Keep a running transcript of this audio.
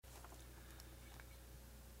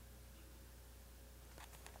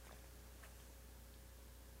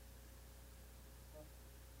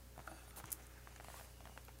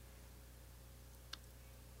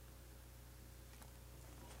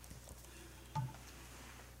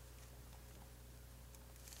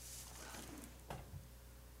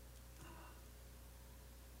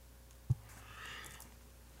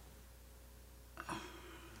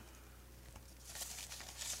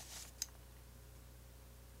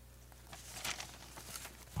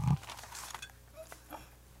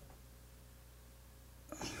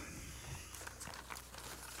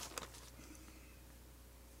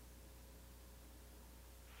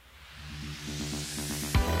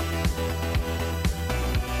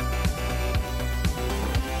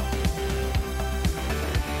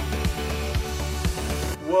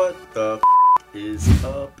the is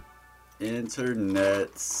up,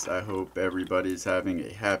 internets? I hope everybody's having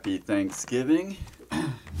a happy Thanksgiving.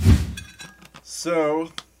 So,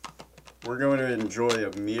 we're going to enjoy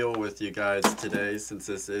a meal with you guys today since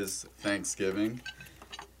this is Thanksgiving.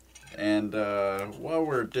 And while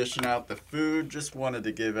we're dishing out the food, just wanted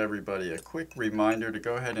to give everybody a quick reminder to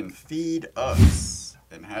go ahead and feed us.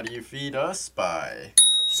 And how do you feed us? By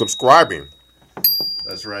subscribing.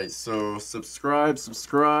 That's right. So subscribe.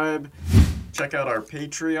 Check out our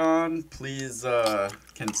Patreon. Please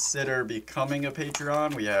consider becoming a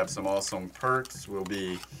Patreon. We have some awesome perks. We'll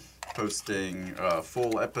be posting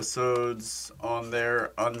full episodes on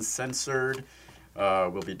there, uncensored.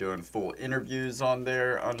 We'll be doing full interviews on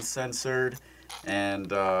there, uncensored,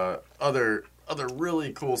 and other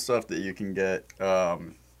really cool stuff that you can get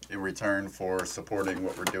in return for supporting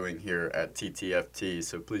what we're doing here at TTFT.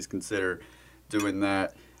 So please consider doing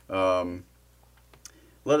that.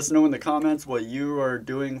 Let us know in the comments what you are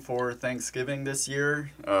doing for Thanksgiving this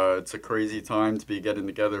year. It's a crazy time to be getting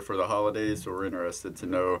together for the holidays, so we're interested to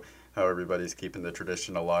know how everybody's keeping the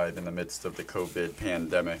tradition alive in the midst of the COVID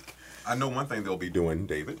pandemic. I know one thing they'll be doing,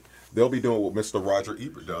 David. They'll be doing what Mr. Roger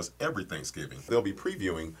Ebert does every Thanksgiving. They'll be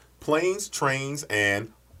previewing planes, trains,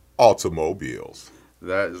 and automobiles.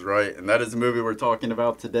 That is right, and that is the movie we're talking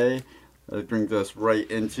about today. That brings us right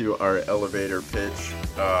into our elevator pitch.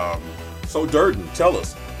 So Durden, tell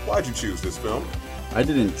us, why'd you choose this film? I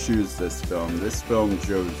didn't choose this film. This film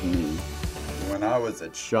chose me. When I was a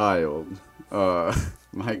child,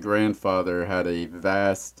 my grandfather had a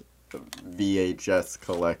vast VHS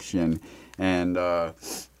collection, and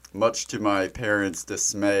much to my parents'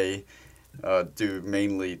 dismay, due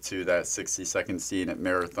mainly to that 60-second scene at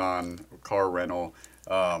Marathon car rental,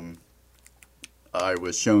 I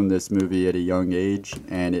was shown this movie at a young age,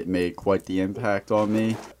 and it made quite the impact on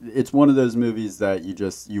me. It's one of those movies that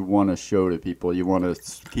you want to show to people. You want to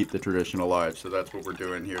keep the tradition alive, so that's what we're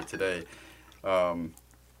doing here today.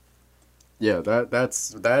 Yeah,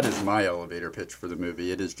 that is my elevator pitch for the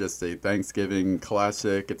movie. It is just a Thanksgiving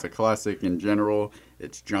classic. It's a classic in general.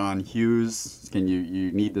 It's John Hughes.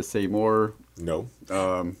 You need to say more? No.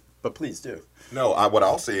 But please do. No, what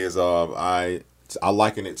I'll say is I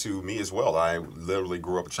liken it to me as well. I literally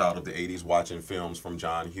grew up a child of the 80s watching films from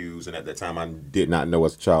John Hughes, and at that time I did not know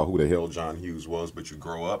as a child who the hell John Hughes was, but you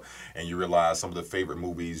grow up and you realize some of the favorite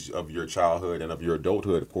movies of your childhood and of your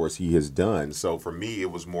adulthood, of course, he has done. So for me,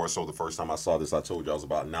 it was more so the first time I saw this, I told you I was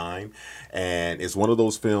about 9, and it's one of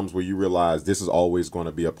those films where you realize this is always going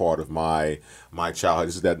to be a part of my childhood.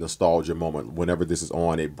 This is that nostalgia moment. Whenever this is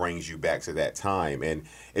on, it brings you back to that time. And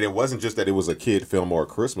it wasn't just that it was a kid film or a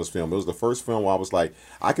Christmas film. It was the first film where I was like,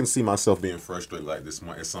 I can see myself being frustrated like this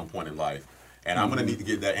at some point in life. And I'm going to need to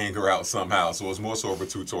get that anger out somehow. So it was more so of a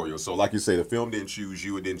tutorial. So like you say, the film didn't choose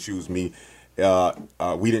you. It didn't choose me.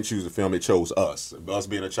 We didn't choose the film. It chose us. Us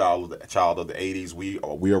being a child of the 80s, we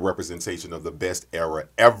are a representation of the best era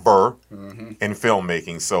ever in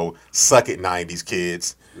filmmaking. So suck it, 90s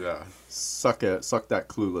kids. Yeah. Suck it. Suck that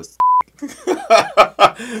clueless.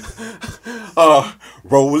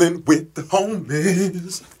 Rolling with the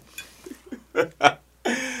homies.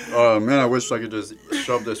 Oh man, I wish I could just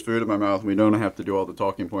shove this food in my mouth and we don't have to do all the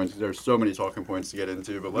talking points. There's so many talking points to get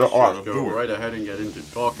into, but let's just go right ahead and get into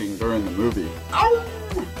talking during the movie. Ow!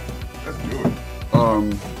 Let's do it.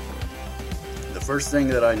 The first thing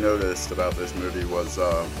that I noticed about this movie was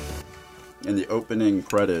in the opening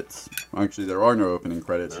credits. Actually, there are no opening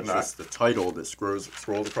credits. It's just the title that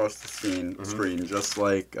scrolled across the screen, just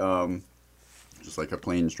like a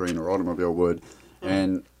plane, train, or automobile would.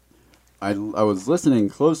 And I was listening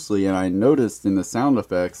closely, and I noticed in the sound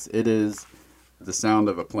effects, it is the sound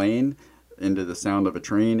of a plane, into the sound of a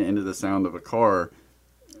train, into the sound of a car,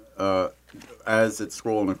 as it's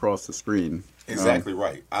scrolling across the screen. Exactly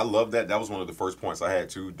right. I love that. That was one of the first points I had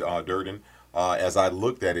too, Durden. As I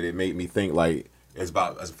looked at it, it made me think like as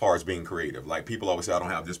far as being creative. Like people always say, I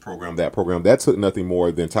don't have this program, that program. That took nothing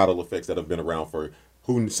more than title effects that have been around for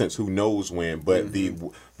who knows when, but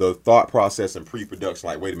the thought process and pre-production,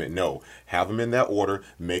 like, wait a minute, no, have them in that order,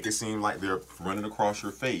 make it seem like they're running across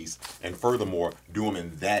your face, and furthermore, do them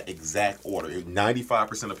in that exact order.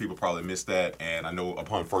 95% of people probably missed that, and I know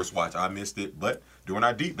upon first watch I missed it, but during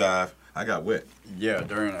our deep dive, I got wet. Yeah,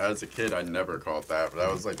 as a kid, I never caught that, but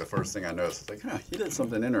that was like the first thing I noticed. It's like, he did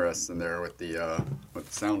something interesting there with the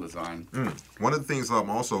sound design. One of the things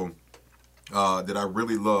also that I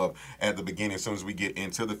really love at the beginning. As soon as we get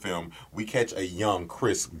into the film, we catch a young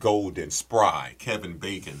Chris Golden, spry Kevin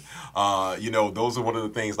Bacon. Those are one of the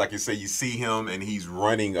things, like you say, you see him and he's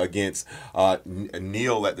running against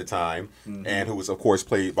Neil at the time, and who was, of course,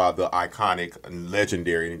 played by the iconic,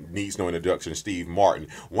 legendary, needs no introduction, Steve Martin.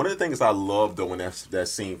 One of the things I love, though, when that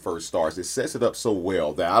scene first starts, it sets it up so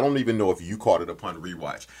well that I don't even know if you caught it upon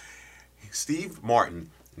rewatch. Steve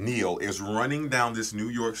Martin, Neil, is running down this New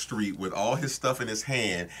York street with all his stuff in his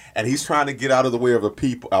hand, and he's trying to get out of the way of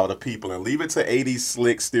people, and leave it to 80s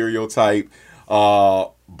slick stereotype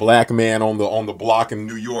black man on the block in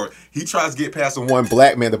New York. He tries to get past the one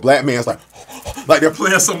black man. The black man's like they're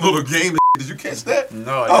playing some little game. Did you catch that?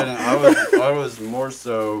 No, I didn't. I was more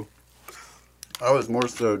so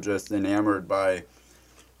just enamored by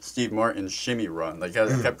Steve Martin's shimmy run. Like,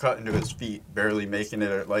 I kept cutting to his feet, barely making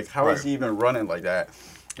it. Like, how is he even running like that?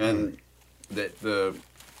 And the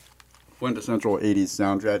quintessential 80s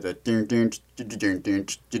soundtrack, that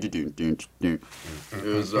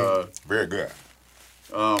it was very good.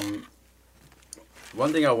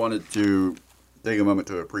 One thing I wanted to take a moment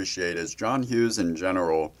to appreciate is John Hughes in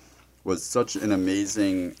general was such an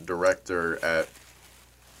amazing director at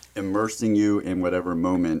immersing you in whatever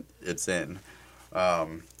moment it's in.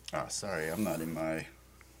 Sorry, I'm not in my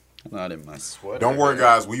sweater. Don't worry,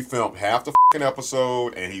 guys. We filmed half the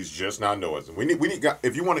episode, and he's just not noticing. We need.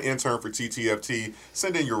 If you want to intern for TTFT,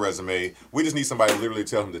 send in your resume. We just need somebody to literally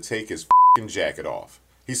tell him to take his jacket off.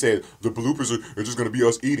 He said the bloopers are just going to be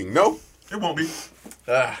us eating. No, it won't be.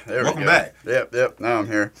 There Welcome we go. back. Yep. Now I'm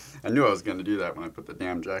here. I knew I was going to do that when I put the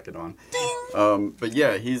damn jacket on. But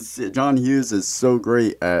yeah, John Hughes is so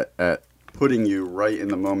great at putting you right in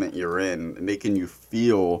the moment you're in, making you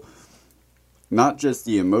feel not just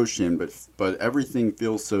the emotion, but everything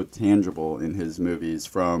feels so tangible in his movies,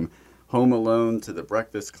 from Home Alone to The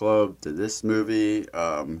Breakfast Club to this movie.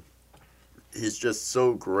 He's just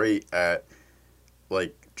so great at,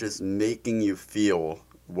 like, just making you feel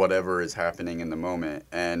whatever is happening in the moment,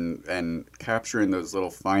 and capturing those little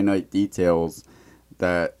finite details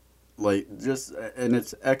that, like, and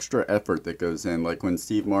it's extra effort that goes in. Like, when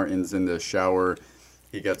Steve Martin's in the shower,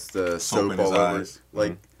 he gets the soap all over his,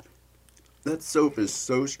 like, that soap is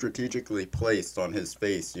so strategically placed on his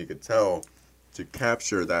face, you could tell, to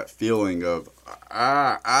capture that feeling of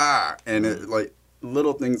and it, like,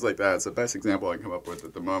 little things like that. It's the best example I can come up with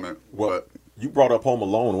at the moment. Well, you brought up Home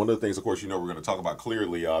Alone. One of the things, of course, we're going to talk about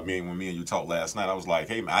clearly. When me and you talked last night, I was like,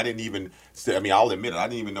 hey, man, I'll admit it, I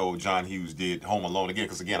didn't even know John Hughes did Home Alone again,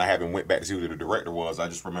 because, again, I haven't went back to see who the director was. I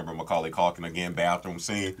just remember Macaulay Culkin, again, bathroom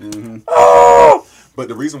scene. Oh! But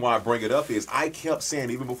the reason why I bring it up is I kept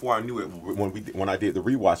saying, even before I knew it, when I did the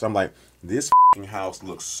rewatch, I'm like, this house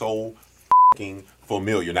looks so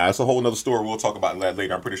familiar. Now, it's a whole other story. We'll talk about that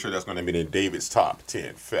later. I'm pretty sure that's going to be in David's top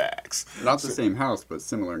 10 facts. Not the same house, but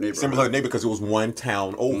similar neighborhood. Similar neighborhood, because it was one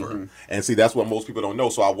town over. And see, that's what most people don't know.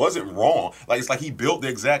 So I wasn't wrong. Like, it's like he built the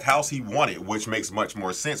exact house he wanted, which makes much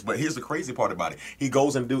more sense. But here's the crazy part about it. He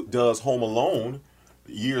goes and does Home Alone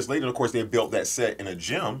years later. And of course, they built that set in a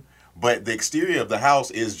gym. But the exterior of the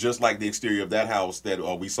house is just like the exterior of that house that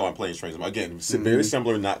we saw in Planes, Trains. Again, very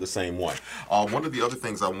similar, not the same one. One of the other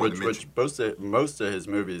things I wanted to mention. Which most of his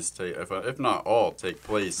movies, if not all, take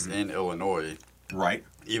place in Illinois. Right.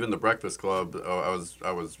 Even The Breakfast Club, I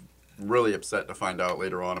was really upset to find out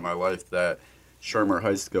later on in my life that Shermer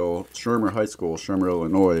High School, Shermer,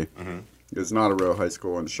 Illinois, is not a real high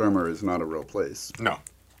school, and Shermer is not a real place.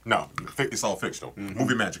 No, it's all fictional.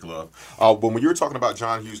 Movie magic, love. But when you were talking about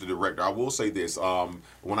John Hughes, the director, I will say this.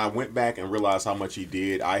 When I went back and realized how much he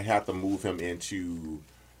did, I have to move him into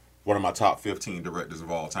one of my top 15 directors of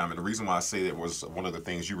all time. And the reason why I say that was one of the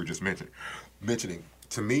things you were just mentioning.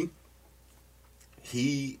 To me,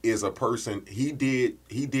 he is a person, he did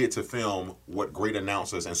to film what great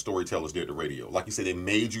announcers and storytellers did to radio. Like you said, they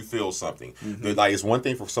made you feel something. Like, it's one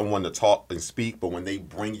thing for someone to talk and speak, but when they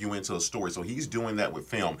bring you into a story, so he's doing that with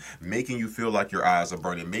film, making you feel like your eyes are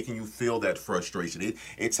burning, making you feel that frustration.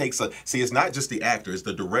 It takes it's not just the actor, it's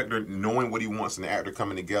the director knowing what he wants and the actor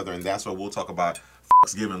coming together, and that's what we'll talk about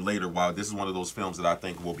given later. While this is one of those films that I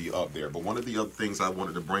think will be up there. But one of the other things I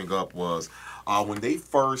wanted to bring up was when they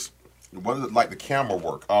first, like the camera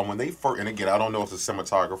work, when they first, and again, I don't know if it's a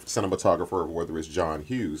cinematographer or whether it's John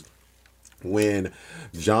Hughes, when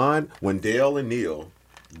Dale and Neil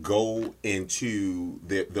go into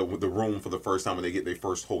the room for the first time, when they get their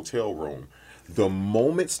first hotel room, The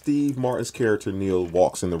moment Steve Martin's character Neil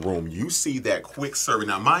walks in the room, you see that quick survey.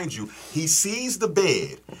 Now, mind you, he sees the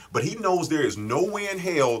bed, but he knows there is no way in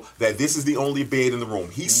hell that this is the only bed in the room.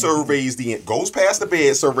 He surveys goes past the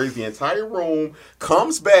bed, surveys the entire room,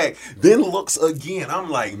 comes back, then looks again. I'm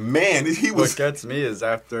like, man, he was. What gets me is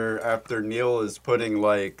after Neil is putting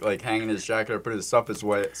like hanging his jacket or putting his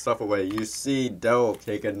stuff away, you see Del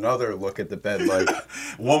take another look at the bed like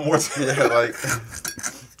One more time. yeah,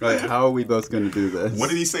 like how are we both gonna do this? What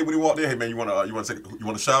did he say when he walked in? Hey man, you want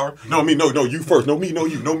to shower? No, me, no, you first. No, me, no,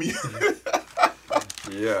 you, no, me.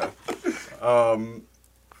 Yeah.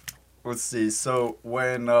 Let's see. So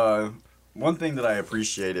when one thing that I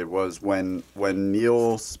appreciated was when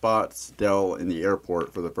Neil spots Del in the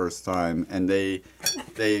airport for the first time, and they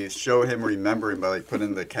show him remembering by like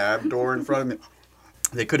putting the cab door in front of him.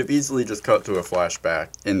 They could have easily just cut to a flashback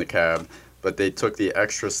in the cab, but they took the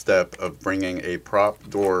extra step of bringing a prop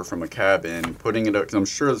door from a cab in, putting it up, because I'm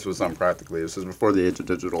sure this was done practically. This was before the age of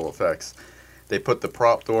digital effects. They put the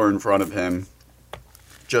prop door in front of him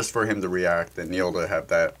just for him to react and Neil to have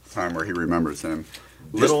that time where he remembers him.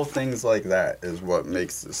 Little things like that is what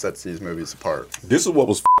sets these movies apart. This is what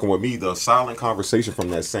was fucking with me. The silent conversation from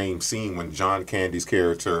that same scene when John Candy's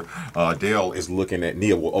character, Dale, is looking at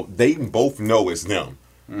Neil. Well, they both know it's them.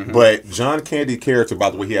 Mm-hmm. But John Candy's character, by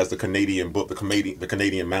the way, he has the Canadian book, the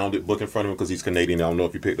Canadian mounded book in front of him because he's Canadian. I don't know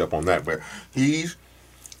if you picked up on that, but he's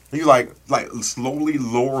like slowly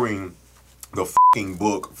lowering the fucking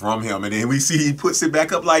book from him, and then we see he puts it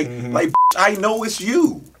back up like I know it's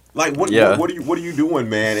you. Like what are you doing,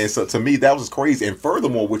 man? And so to me that was crazy. And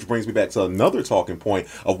furthermore, which brings me back to another talking point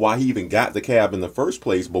of why he even got the cab in the first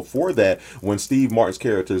place. Before that, when Steve Martin's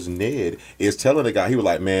character's Ned is telling the guy, he was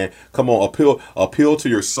like, man, come on, appeal to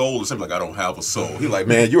your soul. Or something like, I don't have a soul. He's like,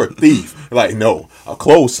 man, you're a thief. Like, no, I'm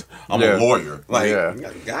close. I'm a lawyer. Like,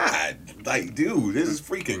 God, like, dude, this is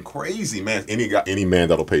freaking crazy, man. Any man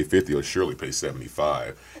that'll pay 50 will surely pay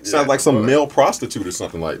 75. Sounds like some male prostitute or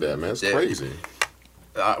something like that, man. It's crazy.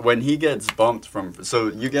 When he gets bumped so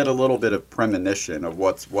you get a little bit of premonition of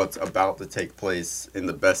what's about to take place in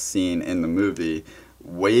the best scene in the movie.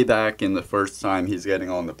 Way back in the first time he's getting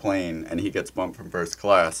on the plane and he gets bumped from first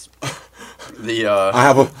class.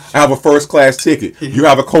 I have a first class ticket. You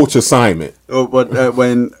have a coach assignment. Oh, but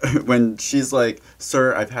when she's like,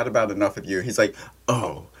 sir, I've had about enough of you. He's like,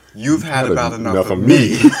 oh, you've had about enough of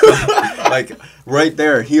me. Like right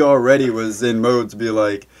there, he already was in mode to be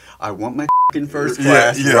like, I want my first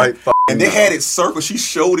class, right? And they had it circled. She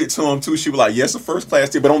showed it to him too. She was like, "Yes, a first class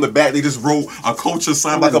ticket," but on the back they just wrote a coach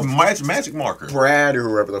assigned like a magic marker. Brad or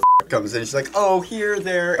whoever the comes in, she's like, "Oh, here,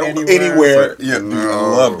 there, anywhere." Like, yeah,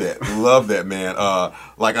 no. love that, man.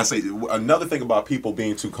 Like I say, another thing about people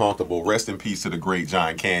being too comfortable. Rest in peace to the great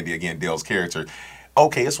John Candy. Again, Dale's character.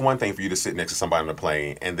 Okay, it's one thing for you to sit next to somebody on the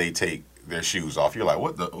plane and they take their shoes off. You're like,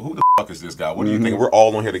 who the fuck is this guy? What do you think? We're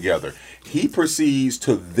all on here together. He proceeds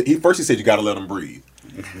to, first he said, you got to let him breathe.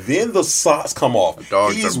 Then the socks come off.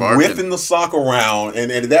 He's whiffing the sock around,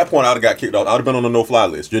 and at that point, I'd have got kicked off. I'd have been on the no-fly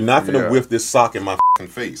list. You're not going to whiff this sock in my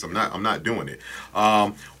face. I'm not doing it.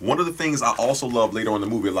 One of the things I also love later on in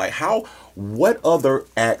the movie, like what other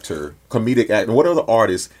actor, comedic actor, what other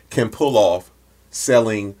artist can pull off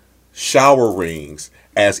selling shower rings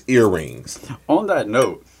as earrings? On that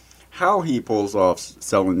note, how he pulls off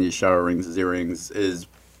selling these shower rings as earrings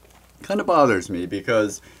kind of bothers me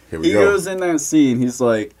because he goes in that scene, he's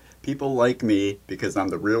like, people like me because I'm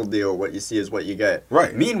the real deal. What you see is what you get.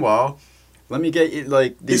 Right. Meanwhile, let me get you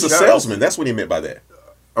like these. He's a salesman. That's what he meant by that.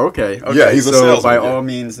 Okay. Yeah, he's a salesman. By all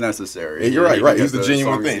means necessary. Yeah, you're right. Right. He's the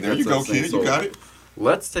genuine thing. There you go, kid. You got it.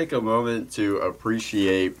 Let's take a moment to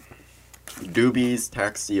appreciate Doobie's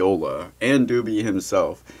Taxiola and Doobie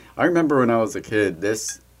himself. I remember when I was a kid,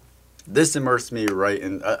 this immersed me right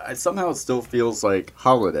in. Somehow it still feels like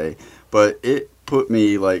holiday, but it put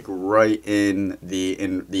me like right in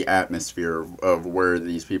the atmosphere of where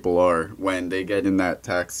these people are when they get in that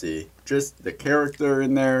taxi. Just the character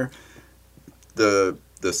in there, the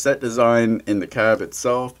set design in the cab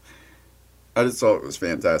itself. I just thought it was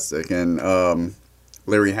fantastic, and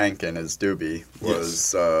Larry Hankin as Doobie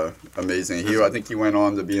was amazing. I think he went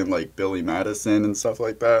on to be in like Billy Madison and stuff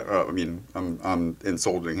like that. I mean, I'm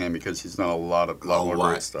insulting him because he's done a lot more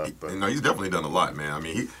great stuff. But no, he's definitely done a lot, man. I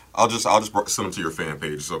mean, I'll just send him to your fan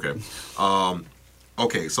page. It's okay.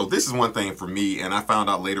 Okay, so this is one thing for me, and I found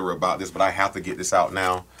out later about this, but I have to get this out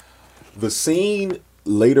now. The scene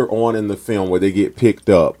later on in the film where they get picked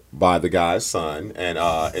up by the guy's son and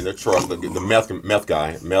in the truck,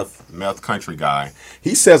 the meth country guy,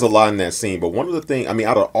 he says a lot in that scene. But one of the things, I mean,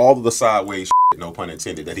 out of all of the sideways shit, no pun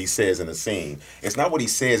intended, that he says in the scene, it's not what he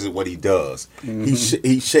says, it's what he does.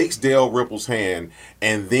 He shakes Dale Ripple's hand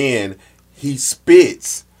and then he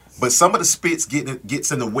spits. But some of the spits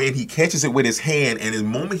gets in the way, and he catches it with his hand. And the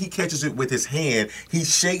moment he catches it with his hand, he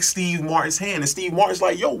shakes Steve Martin's hand. And Steve Martin's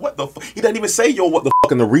like, "Yo, what the fuck?" He doesn't even say, "Yo, what the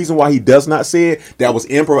fuck?" And the reason why he does not say it, that was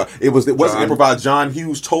improvised. It wasn't improvised. John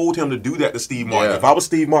Hughes told him to do that to Steve Martin. Yeah. If I was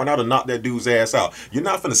Steve Martin, I'd have knocked that dude's ass out. You're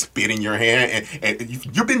not finna spit in your hand, and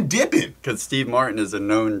you've been dipping. Because Steve Martin is a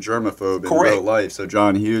known germaphobe in Correct. real life. So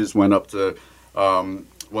John Hughes went up to,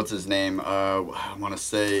 what's his name? I want to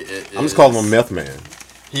say it I'm just calling him Meth Man.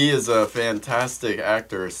 He is a fantastic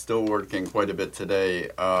actor, still working quite a bit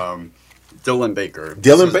today. Dylan Baker.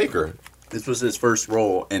 Baker. This was his first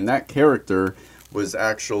role, and that character was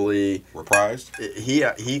actually Reprised?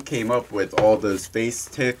 He came up with all those face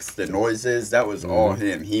ticks, the noises. That was all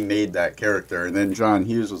him. He made that character, and then John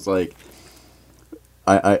Hughes was like,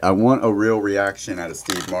 I want a real reaction out of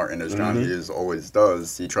Steve Martin, as John Hughes always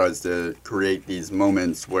does. He tries to create these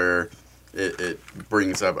moments where it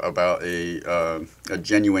brings up about a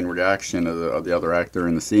genuine reaction of the other actor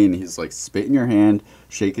in the scene. He's like, spit in your hand,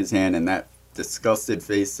 shake his hand, and that disgusted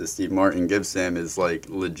face that Steve Martin gives him is like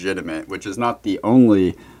legitimate, which is not the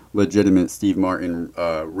only legitimate Steve Martin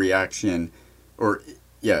reaction, it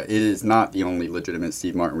is not the only legitimate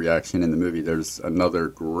Steve Martin reaction in the movie. There's another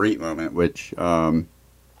great moment which I'll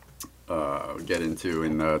get into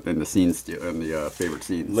in the scenes, in the favorite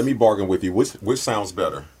scenes. Let me bargain with you. Which sounds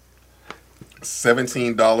better?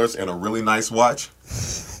 $17 and a really nice watch,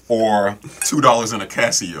 or $2 and a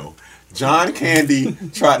Casio? John Candy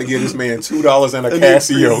tried to give this man $2 and a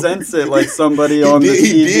Casio. He presents it like somebody on the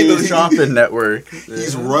TV shopping network.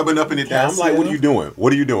 He's rubbing up in it down. I'm like, what are you doing?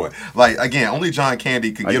 What are you doing? Like, again, only John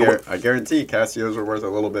Candy could get away. I guarantee Casios are worth a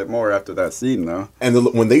little bit more after that scene, though.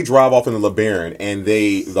 And when they drive off in the LeBaron and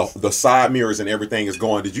the side mirrors and everything is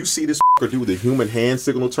going, did you see this do the human hand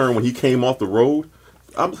signal turn when he came off the road?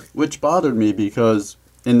 Which bothered me because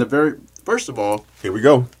first of all, here we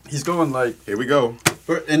go. He's going like, here we go.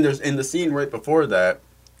 In the scene right before that,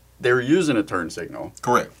 they were using a turn signal.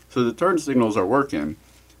 Correct. So the turn signals are working,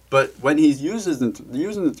 but when he's using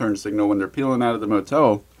the turn signal when they're peeling out of the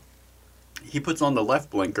motel, he puts on the left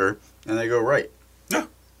blinker and they go right. Yeah.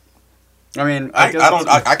 I mean,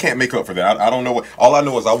 I can't make up for that. I don't know what. All I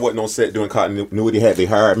know is I wasn't on set doing continuity. Had they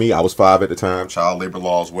hired me, I was 5 at the time. Child labor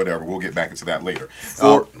laws, whatever. We'll get back into that later.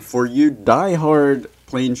 For you diehard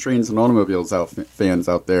Planes, Trains, and Automobiles fans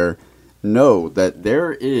out there, know that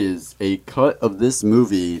there is a cut of this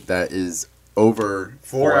movie that is over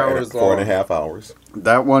 4 hours long. 4.5 hours.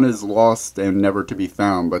 That one is lost and never to be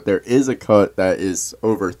found, but there is a cut that is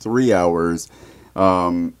over 3 hours.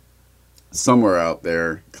 Somewhere out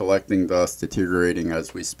there, collecting dust, deteriorating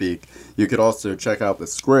as we speak. You could also check out the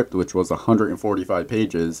script, which was 145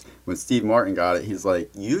 pages. When Steve Martin got it, he's like,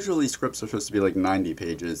 usually scripts are supposed to be like 90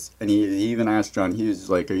 pages. And he even asked John Hughes, he's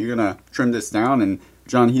like, are you going to trim this down? And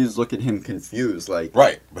John Hughes looked at him confused, like...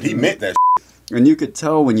 Right, but he meant that And you could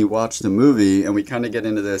tell when you watch the movie, and we kind of get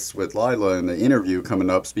into this with Lila in the interview coming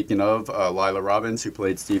up. Speaking of, Lila Robbins, who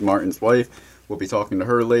played Steve Martin's wife. We'll be talking to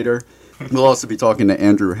her later. We'll also be talking to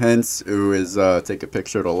Andrew Hentz, who is Take a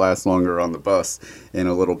Picture to Last Longer on the Bus in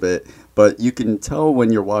a little bit. But you can tell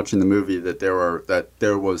when you're watching the movie that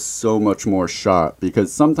there was so much more shot,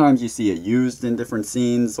 because sometimes you see it used in different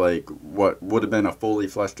scenes, like what would have been a fully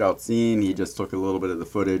fleshed out scene. He just took a little bit of the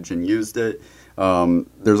footage and used it.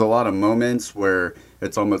 There's a lot of moments where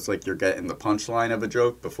it's almost like you're getting the punchline of a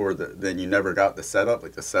joke before then you never got the setup,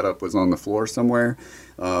 like the setup was on the floor somewhere.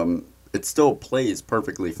 It still plays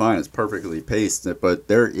perfectly fine. It's perfectly paced, but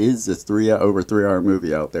there is a over 3 hour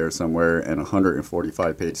movie out there somewhere and a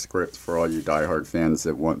 145-page script for all you diehard fans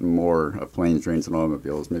that want more of Planes, Trains, and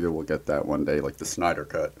Automobiles. Maybe we'll get that one day, like the Snyder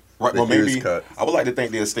cut. Right, well, maybe I would like to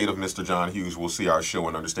think the estate of Mr. John Hughes will see our show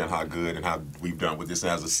and understand how good and how we've done with this.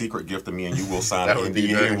 And as a secret gift to me and you, will sign an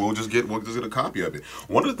NDA and we'll just get a copy of it.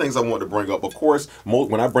 One of the things I want to bring up, of course,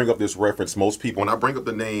 when I bring up this reference, most people, when I bring up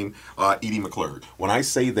the name Edie McClurg, when I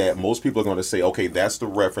say that, most people are going to say, okay, that's the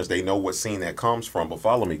reference. They know what scene that comes from. But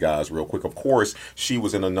follow me, guys, real quick. Of course, she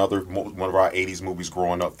was in one of our 80s movies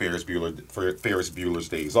growing up, Ferris Bueller's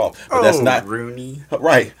Days Off. But that's not Rooney.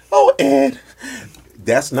 Right. Oh, Ed.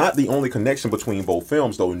 That's not the only connection between both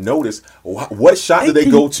films, though. Notice, what shot did they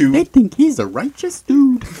go to? They think he's a righteous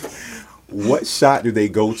dude. What shot do they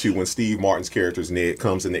go to when Steve Martin's character's Ned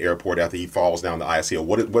comes in the airport after he falls down the ISL?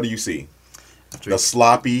 What do you see? The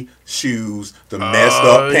sloppy shoes, the messed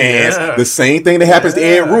up pants, yeah. the same thing that happens to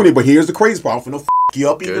Ed Yeah. Rooney. But here's the crazy part. I'm finna you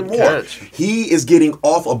up even Good more. catch. He is getting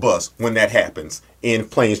off a bus when that happens in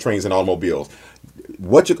Planes, Trains, and Automobiles.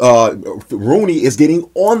 Rooney is getting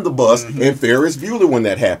on the bus in Ferris Bueller when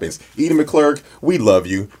that happens. Edie McClurg, we love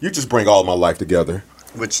you. You just bring all my life together.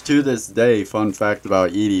 Which to this day, fun fact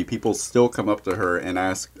about Edie, people still come up to her and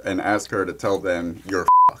ask her to tell them you're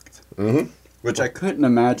fucked. Mm-hmm. Which I couldn't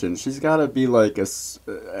imagine. She's got to be like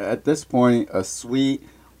at this point a sweet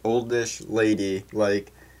oldish lady.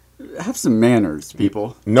 Like, have some manners,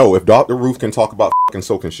 people. No, if Dr. Ruth can talk about fucking,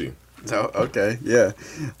 so can she. Oh, okay, yeah.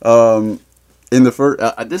 In the first,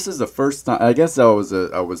 this is the first time. I guess I was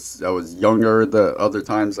younger. The other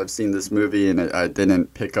times I've seen this movie, and I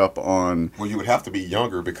didn't pick up on. Well, you would have to be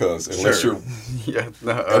younger because unless Sure. you're Yeah,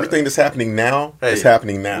 no, everything that's happening now hey, is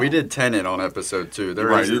happening now. We did Tenet on episode 2. You're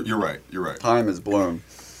right. You're right. You're right. Time is blown,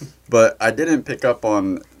 but I didn't pick up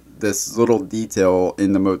on this little detail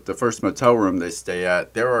in the first motel room they stay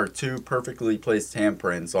at. There are 2 perfectly placed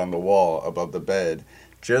handprints on the wall above the bed,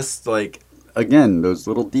 just like. Again, those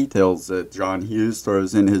little details that John Hughes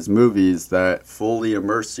throws in his movies that fully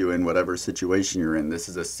immerse you in whatever situation you're in. This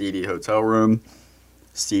is a seedy hotel room.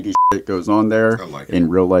 Seedy shit goes on there I like it. in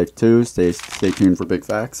real life too. Stay tuned for big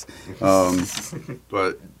facts.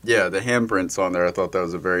 But yeah, the handprints on there. I thought that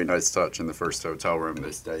was a very nice touch in the first hotel room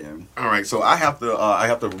they stay in. All right, so I have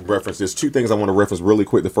to reference this. 2 things I want to reference really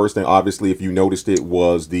quick. The first thing, obviously, if you noticed it,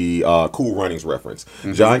 was the Cool Runnings reference.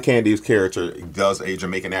 Mm-hmm. John Candy's character does a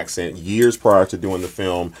Jamaican accent years prior to doing the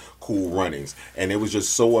film Cool Runnings, and it was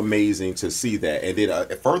just so amazing to see that. And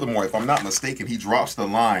then, furthermore, if I'm not mistaken, he drops the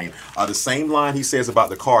line, the same line he says about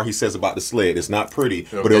the car, he says about the sled. It's not pretty,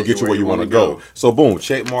 but it'll get you where you want to go. So, boom,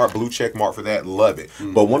 check mark, blue check mark for that. Love it.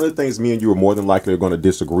 Mm-hmm. But one of the things me and you are more than likely going to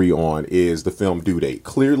disagree on is the film Due Date.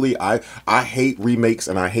 Clearly, I hate remakes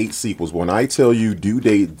and I hate sequels. When I tell you Due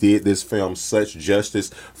Date did this film such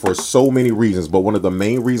justice for so many reasons, but one of the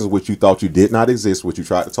main reasons which you thought you did not exist, which you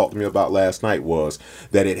tried to talk to me about last night, was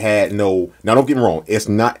that it had no. Now, don't get me wrong. It's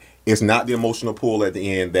not the emotional pull at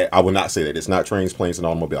the end. That I will not say that it's not Trains, Planes, and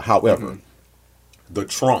Automobile. However, the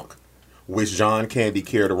trunk, which John Candy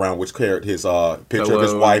carried around, which carried his picture of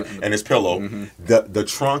his wife and his pillow. The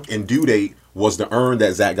trunk in Due Date was the urn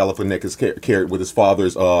that Zach Galifianakis carried with his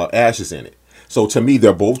father's ashes in it. So to me,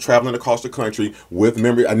 they're both traveling across the country with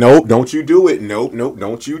memory. Nope, don't you do it. Nope,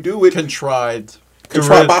 don't you do it. Contrived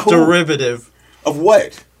by who? Derivative. Of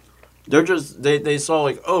what? They're just they saw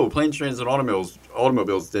like, oh, Planes, Trains, and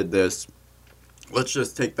Automobiles did this. Let's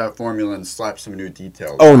just take that formula and slap some new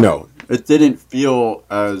details. Oh no, it didn't feel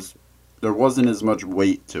as there wasn't as much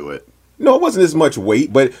weight to it. No, it wasn't as much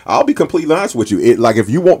weight, but I'll be completely honest with you. It like if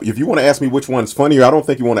you want to ask me which one's funnier, I don't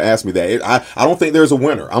think you want to ask me that. I don't think there's a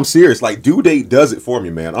winner. I'm serious. Like Due Date does it for me,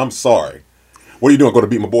 man. I'm sorry. What are you doing? Go to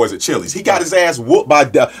beat my boys at Chili's. He got his ass whooped by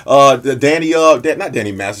not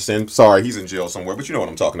Danny Masterson. Sorry, he's in jail somewhere, but you know what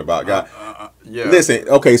I'm talking about, guy. Yeah. Listen,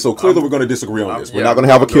 okay, so clearly we're going to disagree on this. We're not going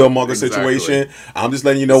to have a Killmonger situation. I'm just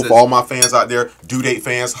letting you know for all my fans out there, Due Date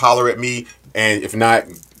fans, holler at me, and if not,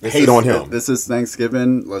 hate on him. This is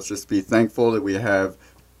Thanksgiving. Let's just be thankful that we have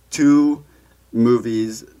 2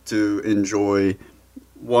 movies to enjoy.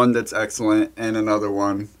 One that's excellent and another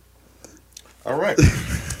one. All right.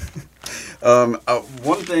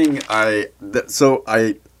 One thing I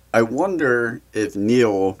wonder if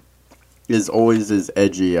Neil is always as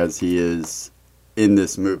edgy as he is in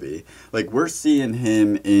this movie. Like, we're seeing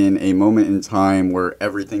him in a moment in time where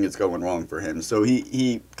everything is going wrong for him. So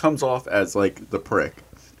he comes off as like the prick.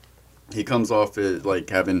 He comes off as like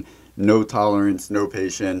having no tolerance, no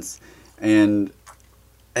patience, and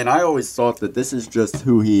I always thought that this is just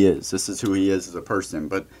who he is. This is who he is as a person,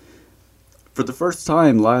 but for the first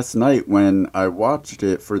time last night when I watched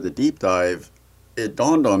it for the deep dive, it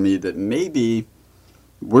dawned on me that maybe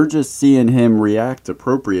we're just seeing him react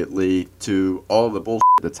appropriately to all the bullshit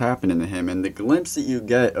that's happening to him. And the glimpse that you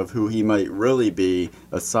get of who he might really be,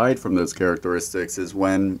 aside from those characteristics, is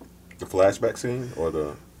when... The flashback scene or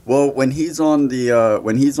the... Well, when he's on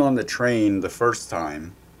the train the first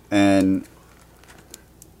time, and...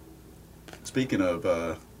 Speaking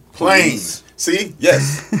of... Planes. See?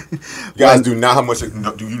 Yes. You guys do you not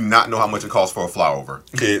know how much it costs for a flyover?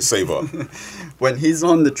 Kids, save up. When he's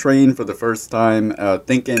on the train for the first time,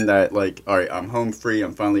 thinking that, like, all right, I'm home free,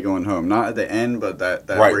 I'm finally going home. Not at the end, but that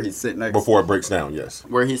right. Where he's sitting next... Before it breaks down, yes.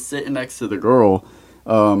 Where he's sitting next to the girl,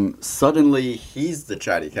 suddenly he's the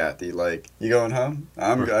chatty Cathy. Like, you going home?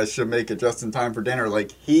 I should make it just in time for dinner.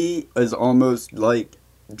 Like, he is almost like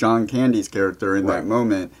John Candy's character in that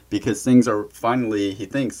moment, because things are finally, he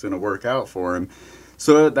thinks, going to work out for him.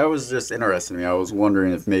 So that was just interesting to me. I was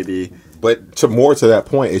wondering if maybe. But more to that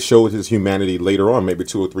point, it showed his humanity later on, maybe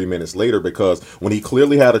 2 or 3 minutes later, because when he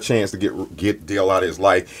clearly had a chance to get Dale out of his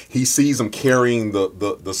life, he sees him carrying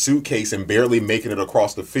the suitcase and barely making it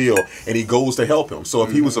across the field, and he goes to help him. So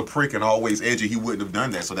if he was a prick and always edgy, he wouldn't have done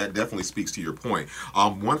that. So that definitely speaks to your point.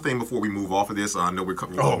 One thing before we move off of this, I know we're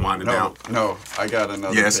winding down. No, I got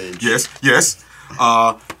another page. Yes.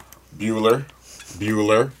 Bueller.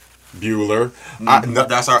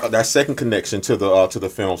 That's second connection to the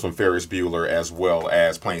films from Ferris Bueller, as well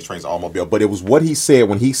as Planes, Trains, Automobile. But it was what he said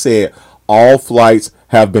when he said all flights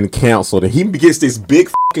have been canceled, and he gets this big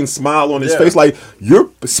fucking smile on his face, like,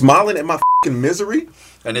 you're smiling at my fucking misery.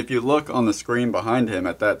 And if you look on the screen behind him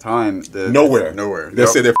at that time, nowhere. They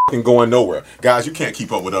said they're fucking going nowhere. Guys, you can't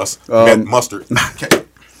keep up with us. Mustard.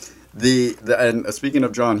 And speaking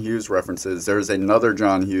of John Hughes references, there's another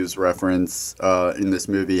John Hughes reference in this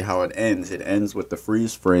movie. How it ends? It ends with the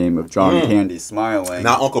freeze frame of John Candy smiling.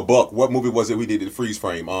 Not Uncle Buck. What movie was it we did the freeze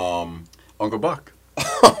frame? Uncle Buck.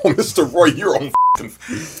 Oh, Mr. Roy, you're on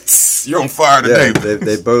fire today. Yeah,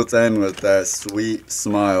 they both end with that sweet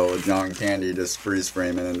smile of John Candy just freeze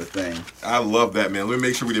framing in the thing. I love that, man. Let me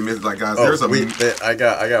make sure we didn't miss it. Like, guys, I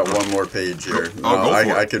got one more page here.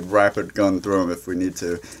 I could rapid gun through them if we need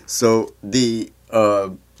to. So the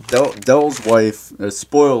Dell's wife.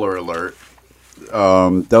 Spoiler alert.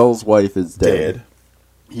 Dell's wife is dead.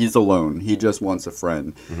 He's alone. He just wants a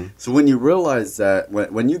friend. Mm-hmm. So when you realize that,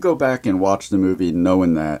 when you go back and watch the movie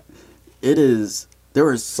knowing that,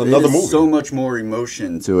 there is so much more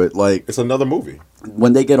emotion to it. Like, it's another movie.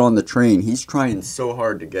 When they get on the train, he's trying so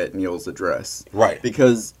hard to get Neil's address. Right.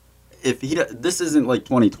 Because if this isn't like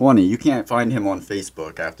 2020, you can't find him on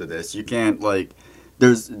Facebook after this. You can't,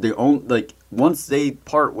 once they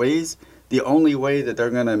part ways, the only way that they're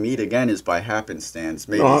gonna meet again is by happenstance.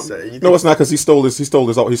 Maybe no, it's not, because he stole his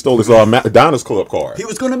Diners Club card. He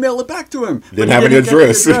was gonna mail it back to him. Didn't have any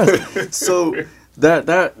address. So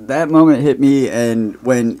that moment hit me, and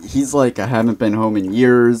when he's like, I haven't been home in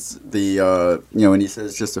years. And he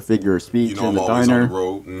says just a figure of speech in the diner. On the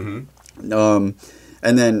road. Mm-hmm.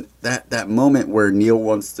 And then that moment where Neil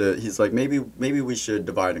wants to, he's like, maybe we should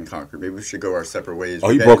divide and conquer. Maybe we should go our separate ways. Oh,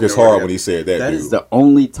 he broke his heart when he said that. That is the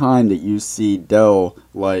only time that you see Dell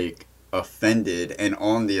offended and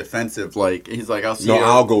on the offensive. Like, he's like, I'll see you.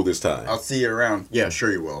 I'll go this time. I'll see you around. Yeah,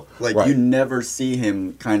 sure you will. Right. You never see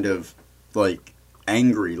him kind of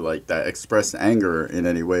angry like that, express anger in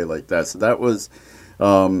any way like that. So that was,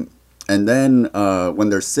 and then when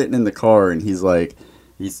they're sitting in the car and he's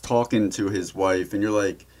talking to his wife, and you're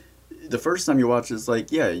like, the first time you watch it's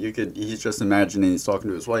like, yeah, he's just imagining he's talking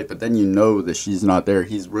to his wife, but then you know that she's not there.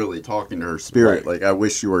 He's really talking to her spirit. Right. Like, I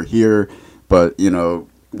wish you were here, but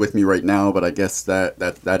with me right now, but I guess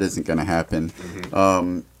that isn't going to happen.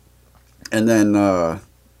 Mm-hmm.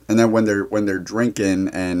 And then when they're drinking,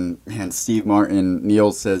 and Steve Martin,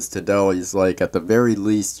 Neil says to Dell, he's like, at the very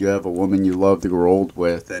least, you have a woman you love to grow old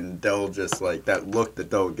with. And Dell just, that look that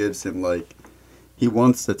Dell gives him, he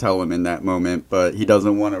wants to tell him in that moment, but he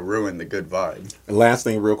doesn't want to ruin the good vibe. And last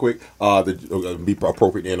thing, real quick, be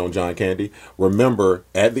appropriate to end on John Candy. Remember,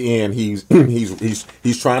 at the end, he's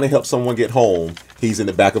trying to help someone get home. He's in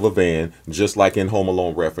the back of a van, just like in Home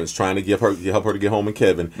Alone reference, trying to help her to get home, and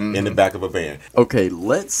Kevin in the back of a van. Okay,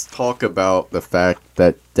 let's talk about the fact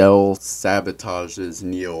that Dell sabotages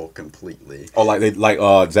Neil completely. Oh, like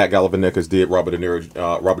Zach Galifianakis did Robert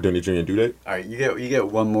Downey Jr. due date. All right, you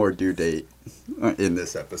get one more due date in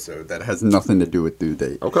this episode that has nothing to do with due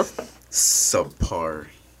date. Okay. Subpar.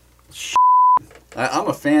 I'm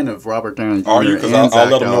a fan of Robert Downey Jr. Are you? Because I'll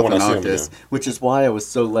let him know when I see him again. Which is why I was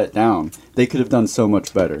so let down. They could have done so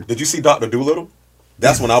much better. Did you see Dr. Dolittle?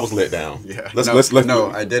 That's when I was let down. Yeah. No,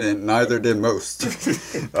 I didn't. Neither did most.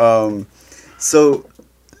 So,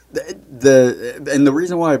 the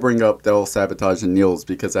reason why I bring up Dell sabotaging Neil is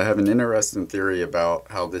because I have an interesting theory about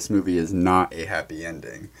how this movie is not a happy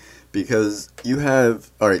ending. Because you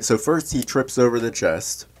have, all right, so first he trips over the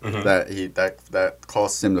chest, that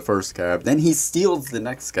costs him the first cab. Then he steals the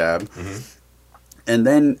next cab. Mm-hmm. And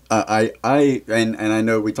then I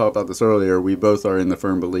know we talked about this earlier. We both are in the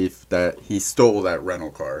firm belief that he stole that rental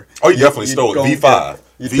car. Oh, he definitely stole it. V5.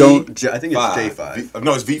 I think it's J5.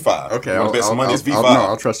 No, it's V5. Okay,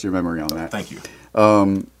 I'll trust your memory on that. Thank you.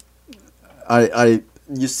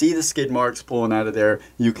 You see the skid marks pulling out of there.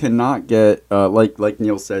 You cannot get, like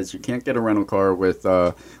Neil says, you can't get a rental car with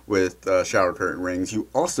shower curtain rings. You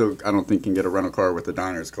also, I don't think, can get a rental car with a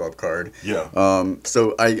Diners Club card. Yeah.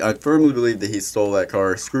 So I firmly believe that he stole that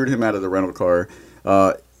car, screwed him out of the rental car.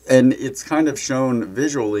 And it's kind of shown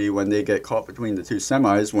visually when they get caught between the two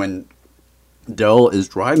semis when Dell is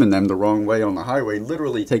driving them the wrong way on the highway,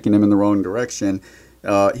 literally taking them in the wrong direction.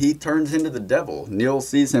 He turns into the devil. Neil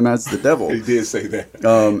sees him as the devil. He did say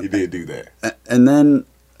that. He did do that. And then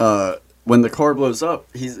when the car blows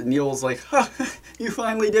up, Neil's like, "Ha, you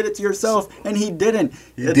finally did it to yourself," and he didn't.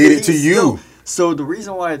 He did it to you. So the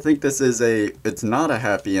reason why I think this is it's not a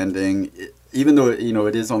happy ending, even though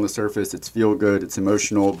it is on the surface, it's feel good, it's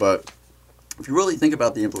emotional, but if you really think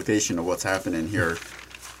about the implication of what's happening here,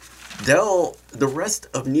 Dell, the rest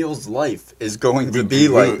of Neil's life is going to be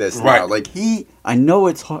like this now. Like I know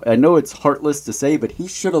it's heartless to say, but he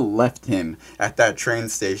should have left him at that train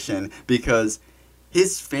station because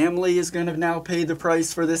his family is going to now pay the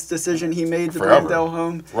price for this decision he made to bring Dell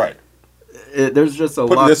home. Right. There's just a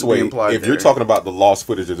Put lot it this to way, be implied if there. you're talking about the lost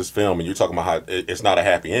footage of this film and you're talking about how it's not a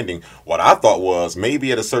happy ending, what I thought was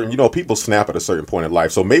maybe at a certain, people snap at a certain point in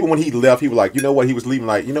life. So maybe when he left, he was like, you know what, he was leaving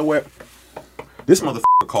like, you know what, this motherfucker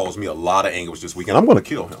caused me a lot of anguish this weekend. I'm going to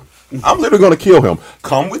kill him. I'm literally going to kill him.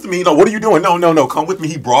 Come with me. No, what are you doing? No. Come with me.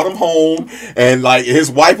 He brought him home. And like his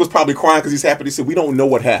wife was probably crying because he's happy. He said, we don't know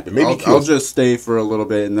what happened. Maybe I'll just stay for a little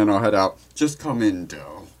bit and then I'll head out. Just come in,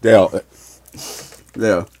 Dell.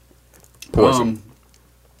 Yeah. Poison.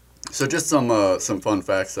 So just some fun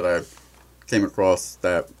facts that I came across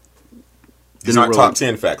that These aren't top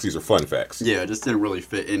 10 facts. These are fun facts. Yeah, just didn't really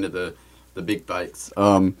fit into the big bites.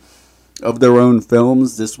 Of their own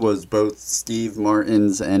films, this was both Steve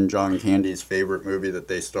Martin's and John Candy's favorite movie that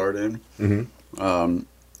they starred in,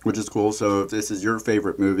 which is cool. So if this is your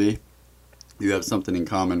favorite movie, you have something in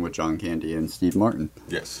common with John Candy and Steve Martin.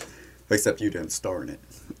 Yes. Except you didn't star in it.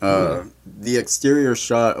 The exterior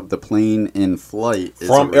shot of the plane in flight is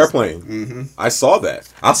from Airplane. Mm-hmm. I saw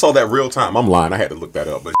that. I saw that real time. I'm lying. I had to look that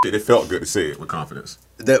up, but it felt good to say it with confidence.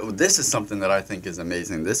 This is something that I think is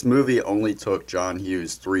amazing. This movie only took John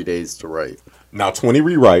Hughes 3 days to write. Now 20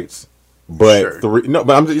 rewrites, but Sure. we're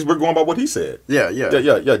going by what he said. Yeah,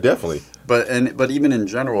 definitely. But even in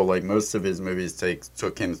general, like most of his movies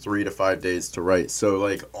took him 3 to 5 days to write. So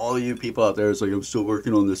like all you people out there is like, I'm still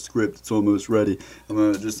working on this script. It's almost ready.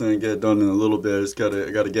 I'm just gonna get it done in a little bit.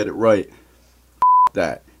 I gotta get it right.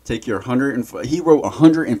 That take your he wrote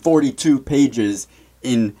 142 pages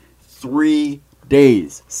in 3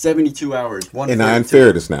 days, 72 hours. And in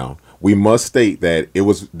fairness now, we must state that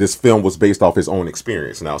this film was based off his own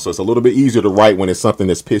experience now, so it's a little bit easier to write when it's something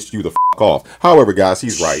that's pissed you the off. However, guys,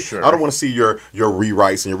 he's right. Sure. I don't want to see your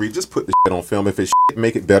rewrites and just put the shit on film. If it's shit,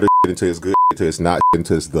 make it better until it's good, until it's not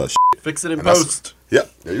until it's the shit. Fix it in post.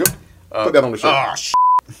 Yep, there you go. Put that on the show. Ah, shit.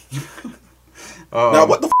 Now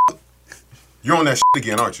what the you're on that shit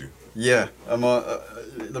again, aren't you? Yeah, I'm on.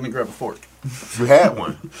 Let me grab a fork. You had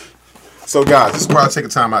one. So, guys, this is where I take a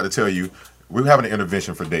time out to tell you we're having an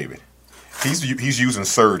intervention for David. He's using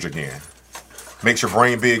Surge again. Makes your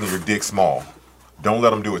brain big and your dick small. Don't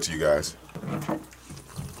let him do it to you guys.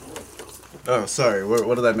 Oh, sorry.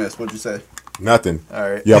 What did I miss? What'd you say? Nothing.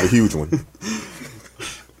 All right. You have a huge one.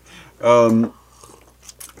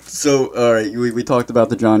 So, all right, we talked about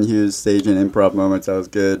the John Hughes stage and improv moments. That was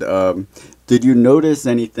good. Did you notice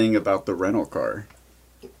anything about the rental car?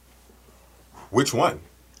 Which one?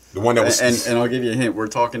 The one that was... And I'll give you a hint. We're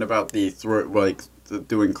talking about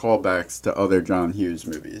doing callbacks to other John Hughes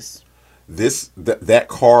movies. That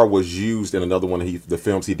car was used in another one of the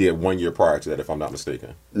films he did 1 year prior to that, if I'm not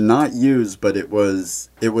mistaken. Not used, but it was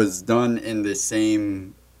done in the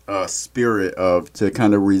same spirit to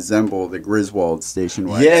kind of resemble the Griswold station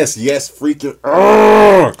wagon. Yes, freaking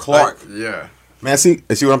Clark. Yeah. Man, see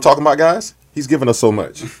what I'm talking about, guys? He's giving us so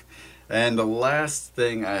much. And the last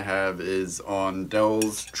thing I have is on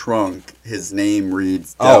Dell's trunk. His name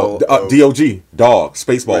reads Dell. DOG, dog,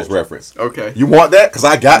 Spaceballs reference. Okay. You want that? Because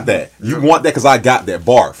I got that. You want that? Because I got that.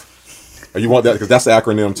 Barf. Or you want that? Because that's the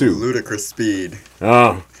acronym, too. Ludicrous speed.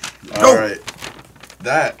 All right.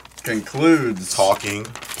 That concludes Talking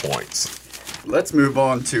Points. Let's move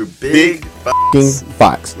on to Big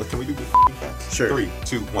Facts. Can we do Big Facts? Sure. 3,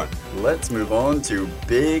 2, 1. Let's move on to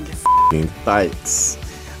Big Facts.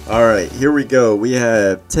 All right, here we go. We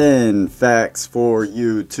have 10 facts for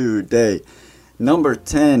you today. Number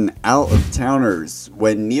 10, out-of-towners.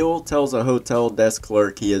 When Neil tells a hotel desk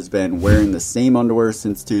clerk he has been wearing the same underwear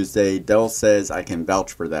since Tuesday, Dell says, I can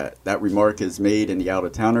vouch for that. That remark is made in the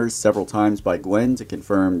out-of-towners several times by Glenn to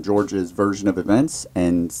confirm George's version of events,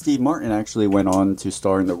 and Steve Martin actually went on to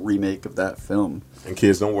star in the remake of that film. And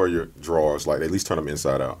kids, don't wear your drawers. At least turn them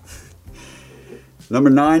inside out. Number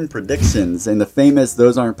 9, predictions. In the famous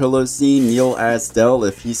Those Aren't Pillows scene, Neil asked Dell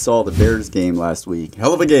if he saw the Bears game last week.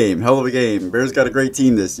 Hell of a game. Bears got a great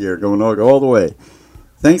team this year. Go all the way.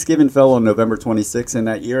 Thanksgiving fell on November 26th in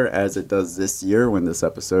that year, as it does this year when this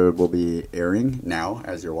episode will be airing now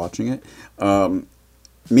as you're watching it.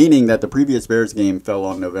 Meaning that the previous Bears game fell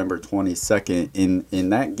on November 22nd. In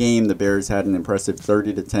that game, the Bears had an impressive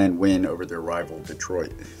 30-10 win over their rival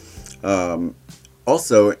Detroit.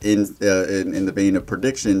 Also, in the vein of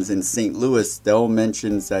predictions, in St. Louis, Dell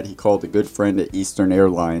mentions that he called a good friend at Eastern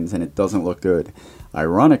Airlines, and it doesn't look good.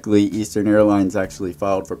 Ironically, Eastern Airlines actually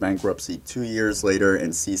filed for bankruptcy 2 years later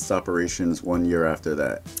and ceased operations 1 year after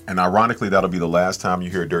that. And ironically, that'll be the last time you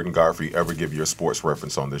hear Dirt and Godfrey ever give you a sports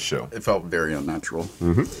reference on this show. It felt very unnatural.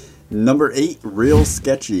 Mm-hmm. Number 8, Real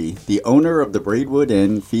Sketchy. The owner of the Braidwood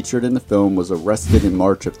Inn featured in the film was arrested in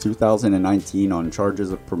March of 2019 on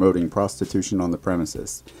charges of promoting prostitution on the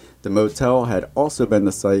premises. The motel had also been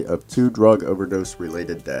the site of 2 drug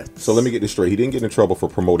overdose-related deaths. So let me get this straight. He didn't get in trouble for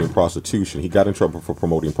promoting prostitution. He got in trouble for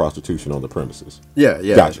promoting prostitution on the premises. Yeah.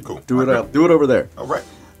 Gotcha, cool. Do it over there. All right.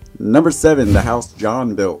 Number 7, The House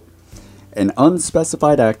John Built. An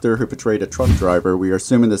unspecified actor who portrayed a truck driver, we are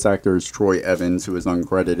assuming this actor is Troy Evans, who is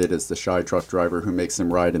uncredited as the shy truck driver who makes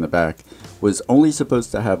him ride in the back, was only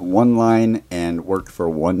supposed to have one line and worked for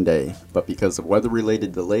 1 day. But because of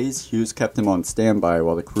weather-related delays, Hughes kept him on standby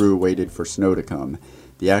while the crew waited for snow to come.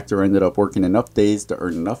 The actor ended up working enough days to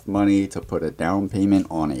earn enough money to put a down payment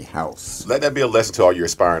on a house. Let that be a lesson to all your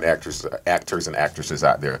aspiring actors and actresses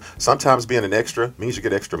out there. Sometimes being an extra means you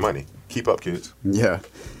get extra money. Keep up, kids. Yeah.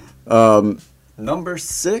 Number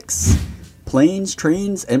 6, Planes,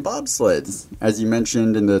 Trains, and Bobsleds. As you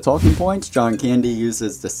mentioned in the talking points, John Candy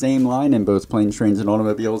uses the same line in both Planes, Trains, and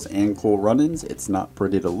Automobiles and Cool Runnings. It's not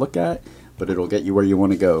pretty to look at, but it'll get you where you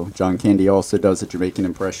want to go. John Candy also does a Jamaican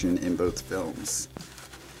impression in both films.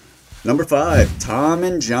 Number 5, Tom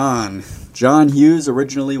and John. John Hughes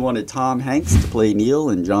originally wanted Tom Hanks to play Neil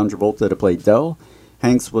and John Travolta to play Del.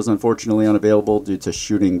 Hanks was unfortunately unavailable due to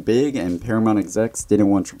shooting big, and Paramount execs didn't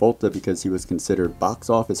want Travolta because he was considered box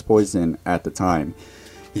office poison at the time.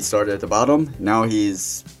 He started at the bottom, now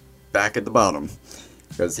he's back at the bottom,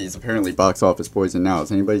 because he's apparently box office poison now.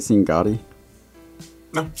 Has anybody seen Gotti?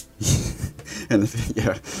 No. And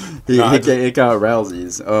yeah, it got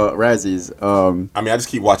Razzies. I mean, I just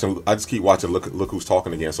keep watching. Look who's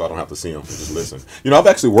talking again, so I don't have to see him. Just listen. You know, I've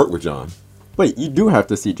actually worked with John. Wait, you do have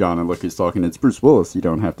to see John and look who's talking. It's Bruce Willis you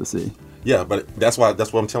don't have to see. Yeah, but that's what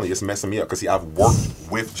I'm telling you. It's messing me up because I've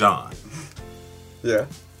worked with John. Yeah.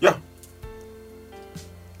 Yeah.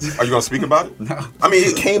 Are you gonna speak about it? No. I mean,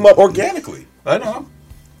 it came up organically. I know.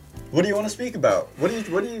 What do you want to speak about? What are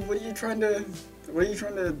you trying to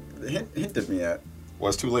hint at me at? Well,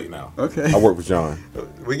 it's too late now. Okay. I work with John.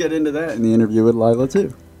 We get into that in the interview with Lila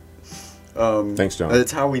too. Thanks, John.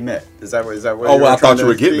 It's how we met. Is that what? Oh, well, I thought you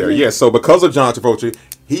would get there. Yeah. So because of John Travolta,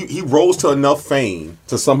 he rose to enough fame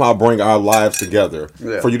to somehow bring our lives together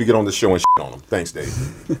for you to get on the show and shit on him. Thanks,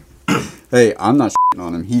 Dave. Hey, I'm not shitting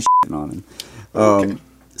on him. He's shitting on him. Okay.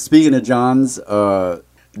 Speaking of John's,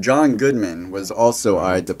 John Goodman was also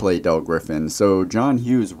eyed to play Del Griffin. So John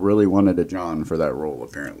Hughes really wanted a John for that role.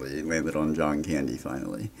 Apparently, he landed on John Candy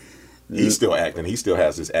finally. He's still acting. He still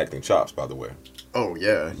has his acting chops, by the way. Oh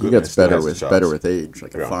yeah, he Goodman gets still better has with age,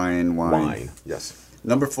 like a fine wine. Yes.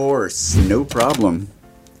 Number 4, Snow Problem.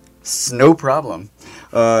 Snow Problem.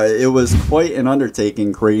 It was quite an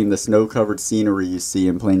undertaking creating the snow-covered scenery you see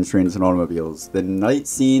in Planes, Trains, and Automobiles. The night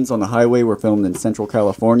scenes on the highway were filmed in Central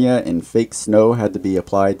California, and fake snow had to be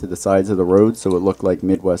applied to the sides of the road so it looked like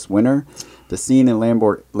Midwest winter. The scene in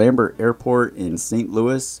Lambert Airport in St.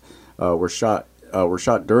 Louis were shot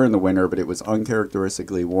during the winter, but it was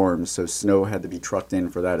uncharacteristically warm, so snow had to be trucked in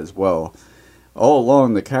for that as well. All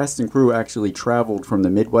along, the cast and crew actually traveled from the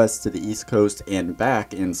Midwest to the East Coast and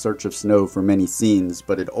back in search of snow for many scenes,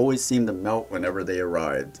 but it always seemed to melt whenever they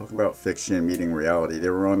arrived. Talk about fiction meeting reality. They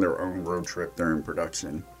were on their own road trip during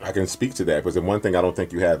production. I can speak to that because the one thing I don't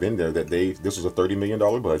think you have in there that this was a $30 million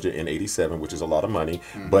budget in '87, which is a lot of money,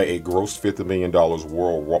 but it grossed $50 million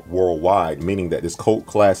worldwide, meaning that this cult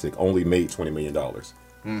classic only made $20 million.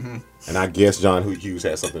 Mm-hmm. And I guess John Hughes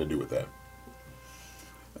had something to do with that.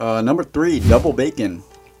 Number 3, Double Bacon.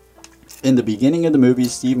 In the beginning of the movie,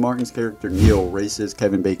 Steve Martin's character Neil races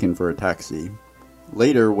Kevin Bacon for a taxi.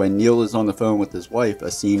 Later, when Neil is on the phone with his wife, a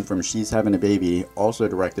scene from She's Having a Baby, also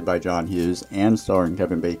directed by John Hughes and starring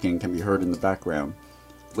Kevin Bacon, can be heard in the background.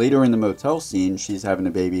 Later in the motel scene, She's Having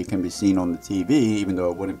a Baby can be seen on the TV, even though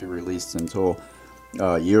it wouldn't be released until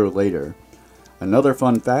a year later. Another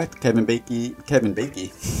fun fact, Kevin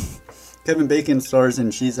Bacon stars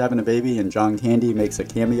in She's Having a Baby, and John Candy makes a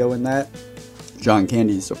cameo in that. John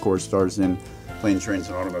Candy, of course, stars in Planes, Trains,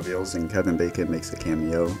 and Automobiles, and Kevin Bacon makes a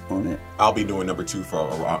cameo on it. I'll be doing number 2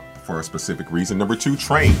 for a specific reason. Number 2,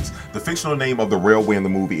 Trains. The fictional name of the railway in the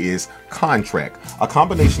movie is Contrack, a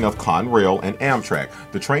combination of Conrail and Amtrak.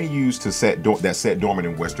 The train used to set dormant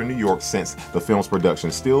in Western New York since the film's production,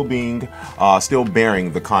 still bearing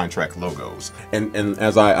the Contrack logos. And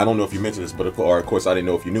as I don't know if you mentioned this, but of course I didn't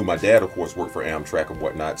know if you knew. My dad, of course, worked for Amtrak and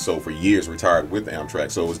whatnot, so for years retired with Amtrak.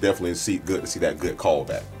 So it was definitely good to see that good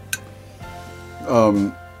callback.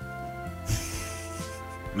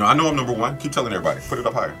 No, I know I'm number 1. Keep telling everybody. Put it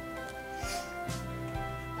up higher.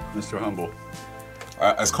 Mr. Humble.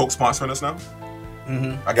 Is Coke sponsoring us now?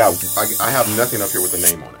 Mm-hmm. I have nothing up here with the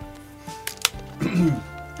name on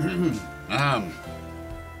it.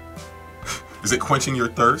 Is it quenching your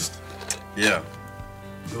thirst? Yeah.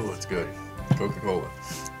 Oh, it's good. Coca-Cola.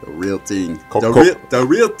 The real thing. The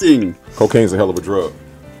real thing. Cocaine's a hell of a drug.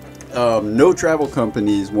 No travel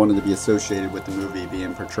companies wanted to be associated with the movie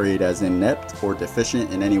being portrayed as inept or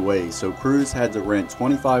deficient in any way, so crews had to rent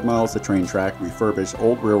 25 miles of train track, refurbish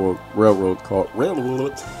old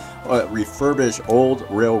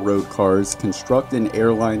railroad cars, construct an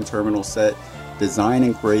airline terminal set, design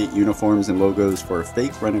and create uniforms and logos for a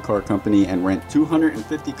fake rent-a-car company, and rent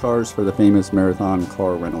 250 cars for the famous marathon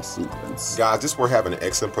car rental sequence. Guys, this is where having an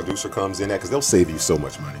excellent producer comes in at, because they'll save you so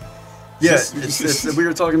much money. Yeah, we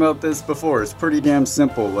were talking about this before. It's pretty damn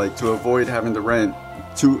simple, like, to avoid having to rent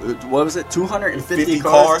 250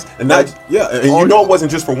 cars? And that, and you know it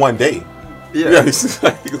wasn't just for one day. Yeah.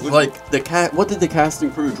 Like, what did the cast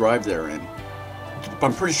and crew drive there in?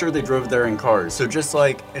 I'm pretty sure they drove there in cars. So just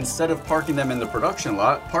like, instead of parking them in the production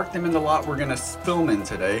lot, park them in the lot we're gonna film in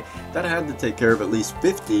today. That had to take care of at least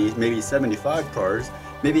 50, maybe 75 cars.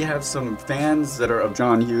 Maybe have some fans that are of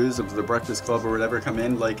John Hughes, of the Breakfast Club or whatever, come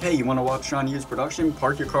in like, hey, you want to watch John Hughes production?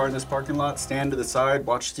 Park your car in this parking lot, stand to the side,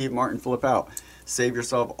 watch Steve Martin flip out. Save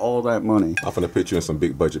yourself all that money. I'm gonna put you in some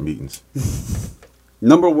big budget meetings.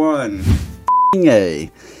 Number 1,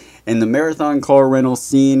 A. In the marathon car rental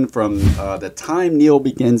scene, from the time Neil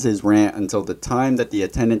begins his rant until the time that the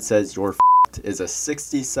attendant says you're f***ed, is a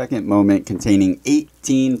 60-second moment containing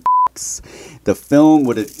 18 The film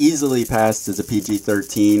would have easily passed as a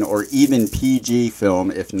PG-13 or even PG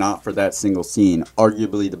film if not for that single scene,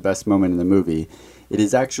 arguably the best moment in the movie. It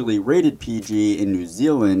is actually rated PG in New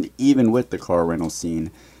Zealand, even with the car rental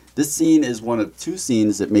scene. This scene is one of 2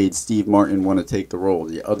 scenes that made Steve Martin want to take the role,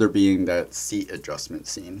 the other being that seat adjustment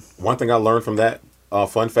scene. One thing I learned from that,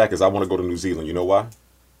 fun fact, is I want to go to New Zealand. You know why?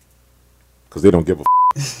 Because they don't give a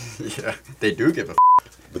f***. Yeah, they do give a f***.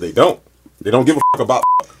 But they don't. They don't give a f*** about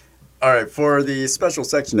f***. Alright, for the special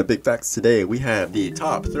section of Big Facts today, we have the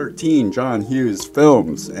top 13 John Hughes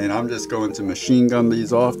films. And I'm just going to machine gun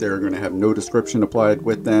these off. They're going to have no description applied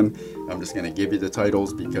with them. I'm just going to give you the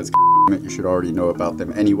titles because you should already know about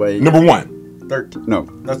them anyway. Number 1. 13. No,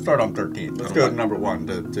 let's start on 13. Let's go to number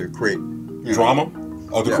 1 to create... drama?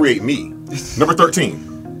 Or to create me. Number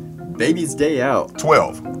 13. Baby's Day Out.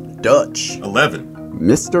 12. Dutch. 11.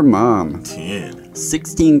 Mr. Mom. 10.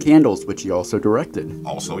 16 Candles, which he also directed.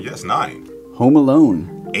 Also, yes, 9. Home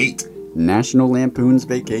Alone. 8. National Lampoon's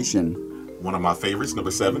Vacation. One of my favorites,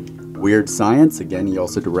 number 7. Weird Science, again, he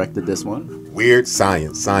also directed this one. Weird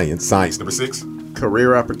Science, number 6.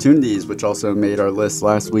 Career Opportunities, which also made our list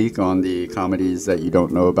last week on the comedies that you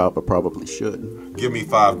don't know about but probably should. Give me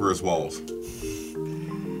 5 Griswolds.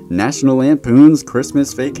 National Lampoon's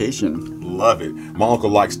Christmas Vacation. Love it. My uncle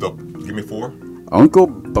likes the... Give me 4. Uncle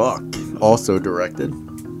Buck, also directed.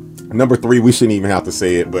 Number 3, we shouldn't even have to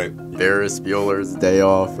say it, but... Ferris Bueller's Day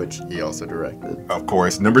Off, which he also directed. Of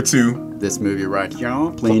course. Number 2. This movie right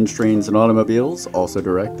here, Planes, Trains, and Automobiles, also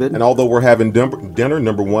directed. And although we're having dinner,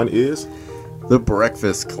 number 1 is... The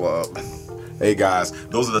Breakfast Club. Hey guys,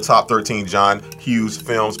 those are the top 13 John Hughes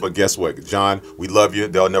films, but guess what? John, we love you.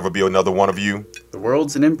 There'll never be another one of you. The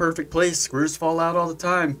world's an imperfect place. Screws fall out all the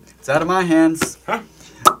time. It's out of my hands. Huh?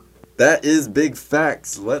 That is Big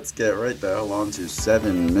Facts. Let's get right the hell on to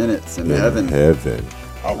 7 Minutes in Heaven.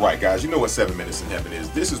 All right, guys, you know what 7 Minutes in Heaven is.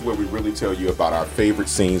 This is where we really tell you about our favorite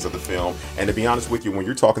scenes of the film. And to be honest with you, when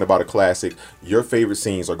you're talking about a classic, your favorite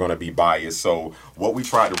scenes are going to be biased. So what we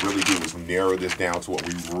tried to really do is narrow this down to what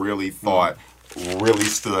we really thought really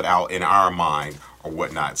stood out in our mind or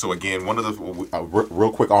whatnot. So again, one of the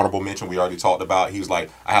real quick honorable mention we already talked about, he was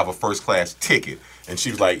like, I have a first class ticket. And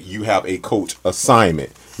she was like, you have a coach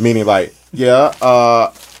assignment. Meaning like,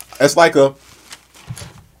 yeah, it's like a...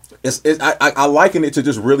 I liken it to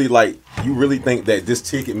just really like you really think that this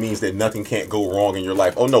ticket means that nothing can't go wrong in your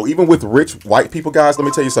life? Oh no, even with rich white people, guys, let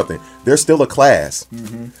me tell you something. There's still a class.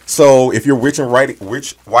 So if you're rich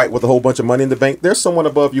white with a whole bunch of money in the bank, there's someone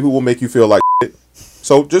above you who will make you feel like shit.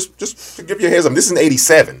 So just to give you a heads up, this is in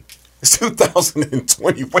 '87. It's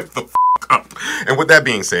 2020. Wake the up. And with that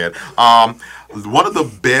being said, one of the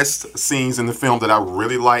best scenes in the film that I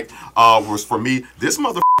really liked was, for me, this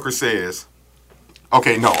motherfucker says,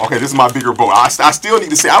 okay, this is my bigger boat. I still need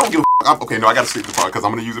to say, I don't give a fuck. Okay, no, I got to stick the part because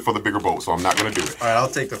I'm going to use it for the bigger boat, so I'm not going to do it. All right, I'll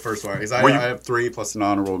take the first one because I have 3 plus an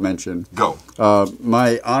honorable mention. Go.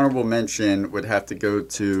 My honorable mention would have to go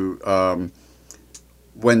to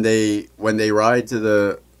when they ride to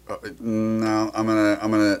the. No, I'm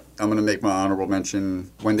gonna make my honorable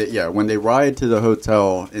mention when they ride to the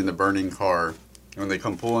hotel in the burning car. When they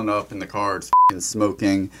come pulling up in the car, it's f***ing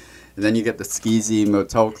smoking, and then you get the skeezy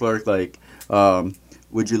motel clerk like,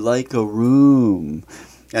 "Would you like a room?"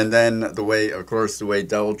 And then the way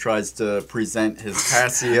Dell tries to present his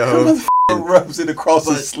Casio, rubs it across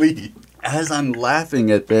his sleeve. As I'm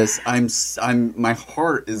laughing at this, my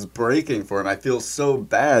heart is breaking for him. I feel so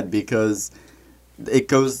bad because it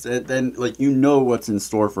goes then, like, you know what's in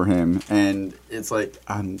store for him, and it's like,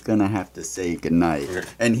 I'm gonna have to say goodnight.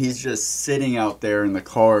 And he's just sitting out there in the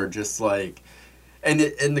car, just like, and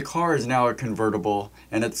the car is now a convertible,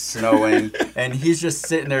 and it's snowing, and he's just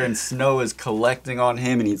sitting there, and snow is collecting on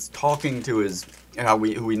him, and he's talking to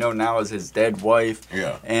who we know now as his dead wife.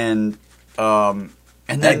 Yeah.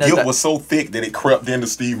 And that guilt was so thick that it crept into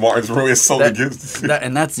Steve Martin's room. It's so against.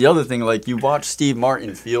 And that's the other thing. Like, you watch Steve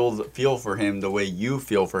Martin feel for him the way you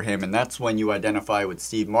feel for him, and that's when you identify with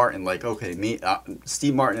Steve Martin. Like, okay,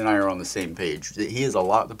 Steve Martin and I are on the same page. He has a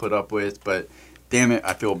lot to put up with, but damn it,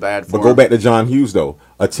 I feel bad for him. But go back to John Hughes, though.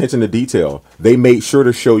 Attention to detail. They made sure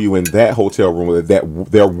to show you in that hotel room that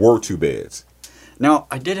there were 2 beds. Now,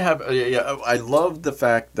 I did have. I love the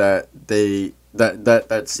fact that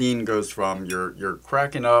that scene goes from you're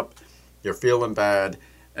cracking up, you're feeling bad,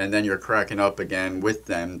 and then you're cracking up again with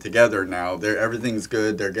them together. Now everything's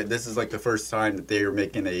good. This is like the first time that they are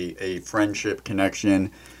making a friendship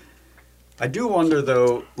connection. I do wonder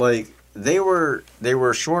though, like, they were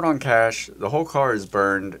short on cash. The whole car is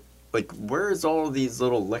burned. Like, where is all of these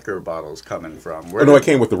little liquor bottles coming from? No, it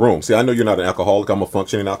came with the room. See, I know you're not an alcoholic. I'm a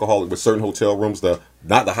functioning alcoholic. With certain hotel rooms,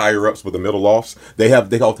 not the higher ups, but the middle lofts, they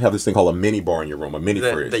all have this thing called a mini bar in your room, a mini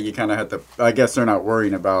fridge. That you kind of have to. I guess they're not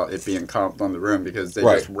worrying about it being comped on the room because they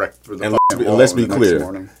just wrecked for the. And let's be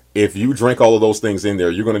clear. If you drink all of those things in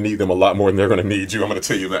there, you're going to need them a lot more than they're going to need you. I'm going to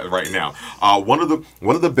tell you that right now. One of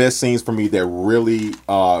the best scenes for me that really,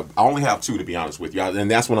 I only have 2 to be honest with you,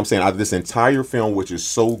 and that's what I'm saying. Out of this entire film, which is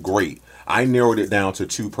so great, I narrowed it down to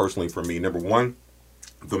 2 personally for me. Number 1,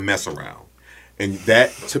 the mess around, and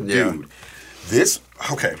that dude,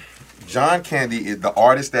 John Candy is the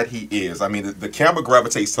artist that he is. I mean, the camera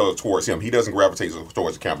gravitates towards him. He doesn't gravitate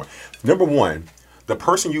towards the camera. Number 1. The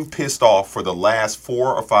person you pissed off for the last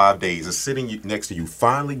 4 or 5 days is sitting next to you,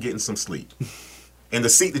 finally getting some sleep. In the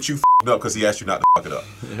seat that you f***ed up because he asked you not to fuck it up.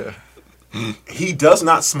 Yeah. He does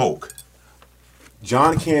not smoke.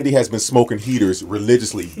 John Candy has been smoking heaters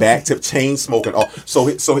religiously, back to chain smoking. So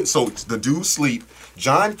the dude sleep.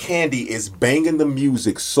 John Candy is banging the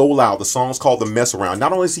music so loud. The song's called The Mess Around.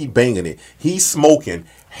 Not only is he banging it, he's smoking.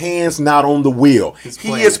 Hands not on the wheel.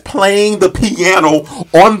 He is playing the piano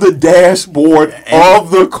on the dashboard of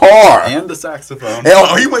the car. And the saxophone.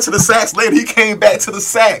 And he went to the sax later. He came back to the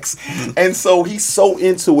sax. And so he's so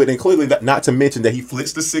into it. And clearly, not to mention that he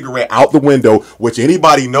flicks the cigarette out the window, which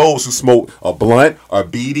anybody knows who smoked a blunt, a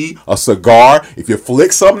beady, a cigar. If you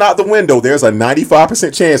flick something out the window, there's a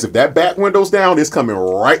 95% chance if that back window's down, it's coming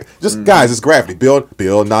right. Guys, it's gravity.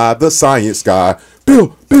 Bill Nye the Science Guy.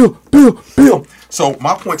 Bill. So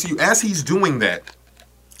my point to you, as he's doing that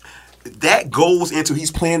goes into,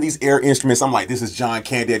 he's playing these air instruments. I'm like, this is John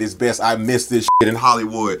Candy at his best. I miss this shit in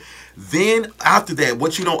Hollywood. Then after that,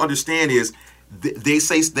 what you don't understand is they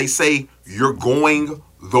say you're going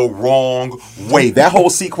the wrong way. That whole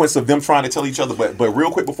sequence of them trying to tell each other, but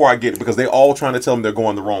real quick before I get it, because they all trying to tell them they're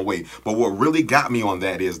going the wrong way. But what really got me on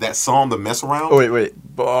that is that song, The Mess Around. Oh, wait.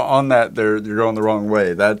 But on that, you're going the wrong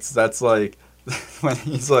way. That's like when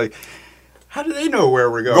he's like, how do they know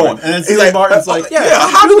where we're going? And then Steve Martin's like,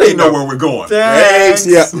 how do they know where we're going? Thanks.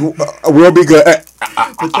 Yeah, we'll be good.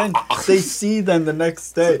 But then they see them the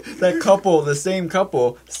next day. That couple, the same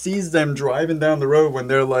couple, sees them driving down the road when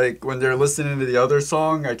they're listening to the other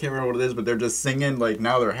song. I can't remember what it is, but they're just singing, like,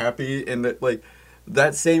 now they're happy. And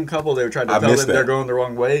that same couple, they were trying to tell them they're going the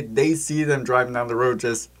wrong way. They see them driving down the road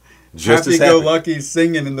just happy-go-lucky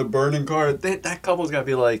singing in the burning car. That couple's got to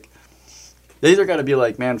be like, they either got to be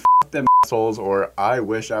like, man, f*** them assholes, or I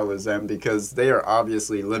wish I was them, because they are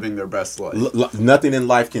obviously living their best life. Nothing in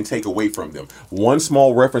life can take away from them. One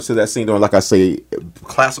small reference to that scene, though, like I say,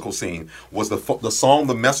 classical scene, was the song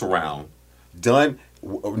 "The Mess Around." Done.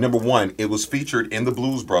 Number one, it was featured in the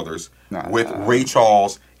Blues Brothers with Ray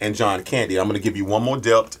Charles and John Candy. I'm going to give you one more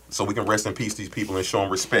depth so we can rest in peace these people and show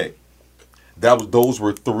them respect. Those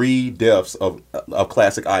were 3 deaths of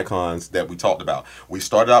classic icons that we talked about. We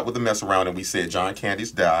started out with the Mess Around, and we said John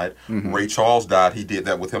Candy's died. Mm-hmm. Ray Charles died. He did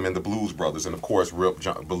that with him in the Blues Brothers, and of course, Rip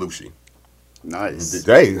Belushi. Nice.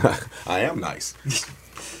 Hey, I am nice.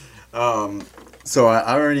 So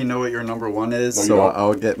I already know what your number 1 is, No, so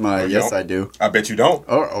I'll get my... Yes, don't? I do. I bet you don't.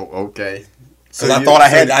 Oh, okay. Because I thought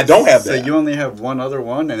I don't have that. So you only have one other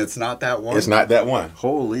one, and it's not that one? It's not that one.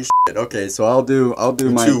 Holy shit. Okay, so I'll do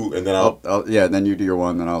my... 2, and then I'll yeah, then you do your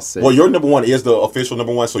 1, then I'll say... Well, your number 1 is the official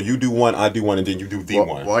number 1, so you do 1, I do 1, and then you do the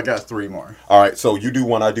 1. Well, I got 3 more. All right, so you do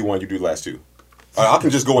 1, I do 1, you do the last 2. I can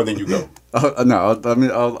just go and then you go. No, let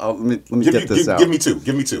me get this out. Give me 2.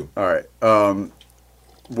 Give me 2. All right.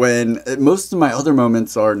 When most of my other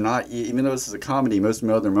moments are not, even though this is a comedy, most of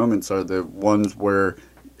my other moments are the ones where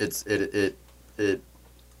it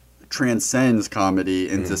transcends comedy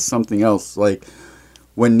into something else. Like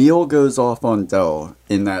when Neil goes off on Del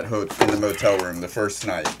in that in the motel room the first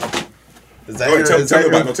night. Tell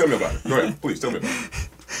me about it. Go ahead, please tell me about it.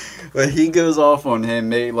 But he goes off on him,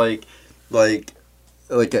 like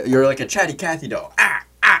you're like a chatty Cathy doll.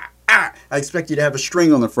 I expect you to have a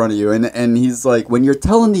string on the front of you. And he's like, when you're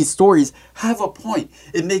telling these stories, have a point.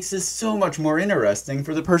 It makes this so much more interesting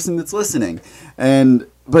for the person that's listening.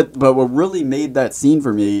 But what really made that scene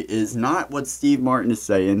for me is not what Steve Martin is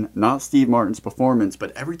saying, not Steve Martin's performance,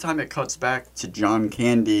 but every time it cuts back to John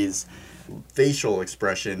Candy's facial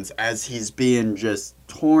expressions as he's being just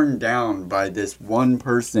torn down by this one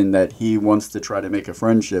person that he wants to try to make a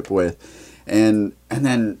friendship with. And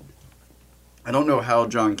then... I don't know how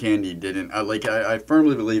John Candy didn't. I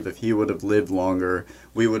firmly believe if he would have lived longer,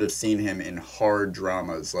 we would have seen him in hard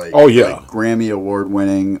dramas like Grammy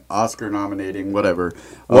Award-winning, Oscar-nominating, whatever.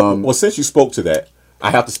 Well, since you spoke to that,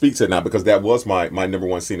 I have to speak to it now because that was my number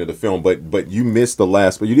 1 scene of the film. But you missed the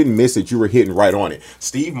last, but you didn't miss it. You were hitting right on it.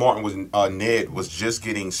 Steve Martin Ned was just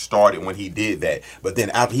getting started when he did that. But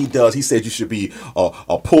then after he said you should be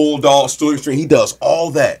a pull dog, string. He does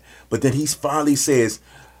all that, but then he finally says,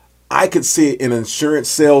 I could sit in an insurance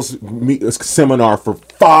sales seminar for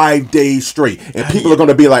 5 days straight, and people are going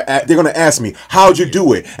to be like, they're going to ask me, how'd you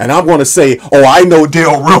do it? And I'm going to say, oh, I know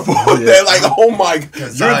Dale Ripple. They're like, oh my,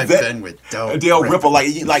 because I've been with Dale Ripple.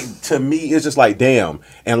 Like to me, it's just like, damn.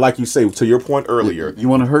 And like you say, to your point earlier, you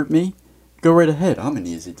want to hurt me? Go right ahead. I'm an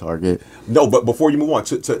easy target. No, but before you move on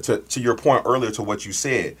to your point earlier to what you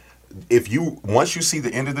said, once you see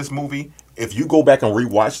the end of this movie, if you go back and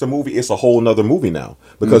rewatch the movie, it's a whole nother movie now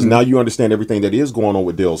because now you understand everything that is going on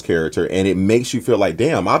with Dale's character, and it makes you feel like,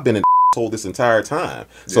 damn, I've been an asshole this entire time.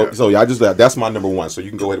 So that's my number 1. So you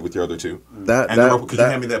can go ahead with your other 2. Could you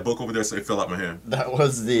hand me that book over there so it fell out my hand? That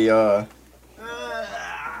was the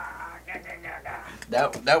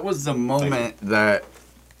that was the moment that.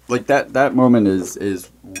 Like that moment is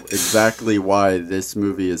exactly why this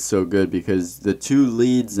movie is so good, because the 2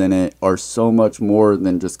 leads in it are so much more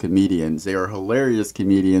than just comedians. They are hilarious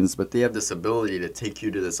comedians, but they have this ability to take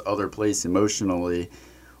you to this other place emotionally.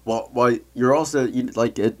 While you're also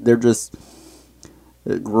they're just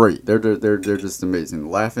great. They're just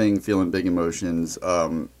amazing. Laughing, feeling big emotions.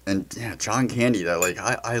 And yeah, John Candy.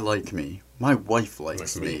 That I like me. My wife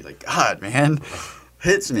likes me. Like God, man,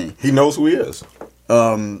 hits me. He knows who he is.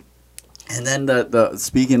 And then the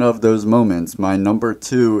speaking of those moments, my number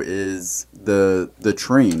 2 is the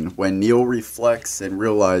train when Neil reflects and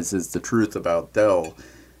realizes the truth about Del,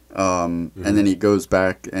 and then he goes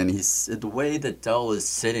back and the way that Del is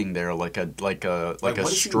sitting there like a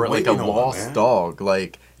lost dog,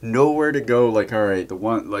 like nowhere to go. Like all right,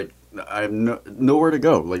 I have nowhere to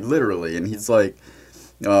go, like literally, and he's like,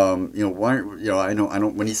 why I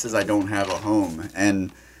don't when he says I don't have a home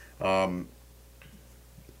and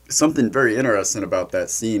something very interesting about that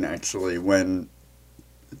scene, actually, when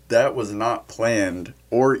that was not planned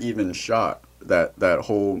or even shot, that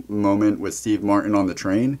whole moment with Steve Martin on the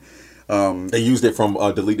train. They used it from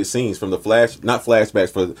deleted scenes from the not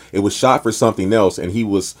flashbacks, it was shot for something else, and he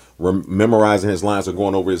was memorizing his lines or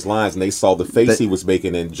going over his lines, and they saw the face he was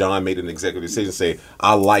making, and John made an executive decision, say,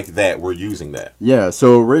 I like that, we're using that. Yeah,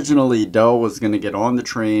 so originally Del was going to get on the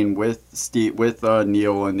train with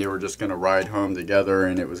Neil, and they were just going to ride home together,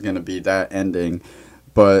 and it was going to be that ending.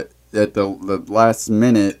 But at the last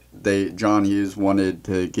minute, John Hughes wanted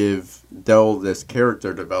to give Del this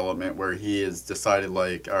character development where he has decided,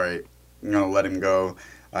 like, all right, I'm gonna let him go.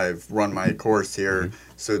 I've run my course here.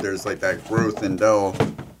 So there's like that growth in Del.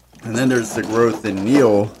 And then there's the growth in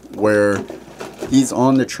Neil, where he's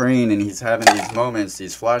on the train and he's having these moments,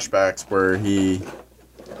 these flashbacks where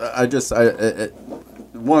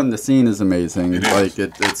one, the scene is amazing.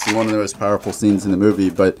 It's one of the most powerful scenes in the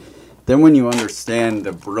movie. But then when you understand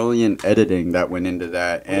the brilliant editing that went into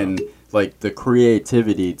that, and like the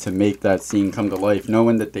creativity to make that scene come to life,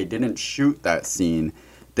 knowing that they didn't shoot that scene,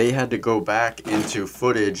 they had to go back into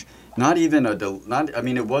footage. Not even it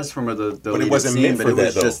was from the but it wasn't scene, meant but for it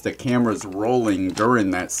was that, just the cameras rolling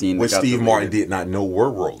during that scene. Which Steve Martin did not know were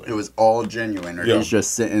rolling. It was all genuine, or he's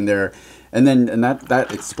just sitting there, and that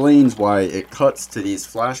explains why it cuts to these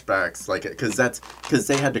flashbacks, like because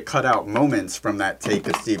they had to cut out moments from that take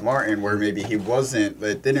of Steve Martin where maybe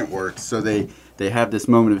it didn't work, so they have this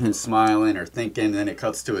moment of him smiling or thinking, and then it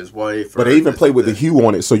cuts to his wife. But they even play with the hue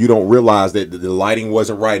on it, so you don't realize that the lighting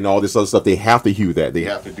wasn't right and all this other stuff. They have to hue that. They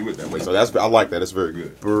have to do it that way. So I like that. It's very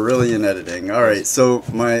good. Brilliant editing. All right, so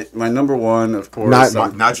my number one, of course.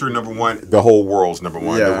 Not your number one. The whole world's number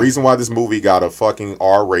one. Yeah. The reason why this movie got a fucking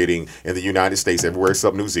R rating in the United States, everywhere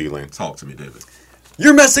except New Zealand. Talk to me, David.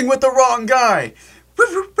 You're messing with the wrong guy.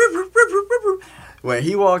 When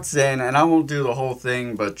he walks in, and I won't do the whole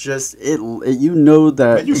thing, but just you know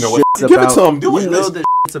that you know shit's it. Give it to him. Do it. You know that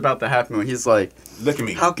shit's about to happen. When he's like, "Look at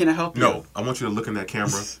me. How can I help you?" No, I want you to look in that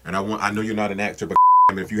camera, and I know you're not an actor, but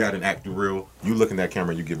if you had an actor real, you look in that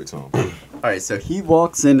camera and you give it to him. All right, so he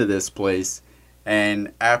walks into this place,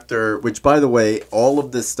 and which by the way, all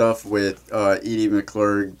of this stuff with Edie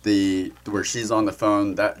McClurg, where she's on the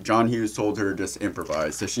phone, that John Hughes told her just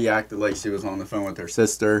improvise, so she acted like she was on the phone with her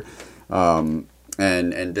sister.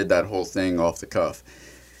 And did that whole thing off the cuff.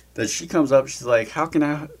 Then she comes up, she's like,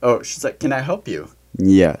 she's like, "Can I help you?"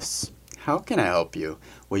 "Yes." "How can I help you?"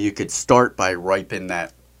 "Well, you could start by wiping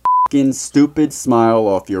that f***ing stupid smile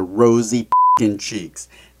off your rosy f***ing cheeks.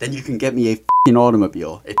 Then you can get me a f***ing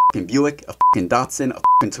automobile, a f***ing Buick, a f***ing Datsun, a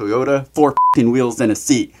f***ing Toyota, 4 f***ing wheels and a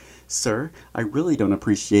seat." "Sir, I really don't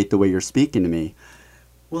appreciate the way you're speaking to me."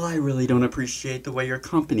 "Well, I really don't appreciate the way your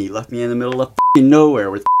company left me in the middle of f***ing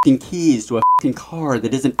nowhere with f***ing keys to a f***ing car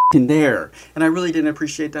that isn't f***ing there. And I really didn't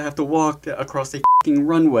appreciate to have to walk across a f***ing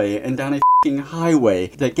runway and down a f***ing highway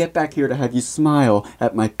to get back here to have you smile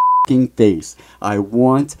at my f***ing face. I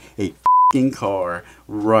want a f***ing car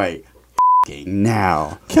right f***ing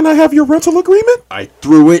now." Can I have your rental agreement? I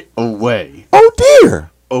threw it away. Oh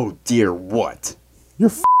dear. Oh dear, what?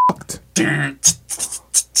 You're fucked.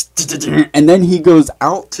 And then he goes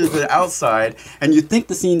out to the outside, and you think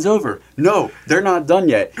the scene's over. No, they're not done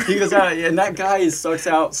yet. He goes out, and that guy starts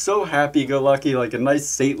out so happy-go-lucky, like a nice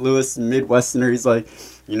St. Louis Midwesterner. He's like,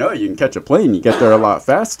 you can catch a plane, you get there a lot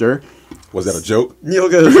faster. Was that a joke? Neil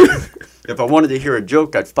goes, "If I wanted to hear a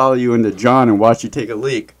joke, I'd follow you into John and watch you take a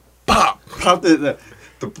leak." Pop! Pop the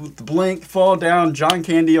blink, fall down. John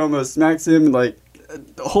Candy almost smacks him, like.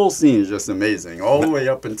 The whole scene is just amazing, all the way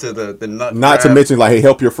up into the nut. Not to mention, like, "Hey,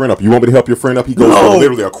 help your friend up. You want me to help your friend up?" He goes for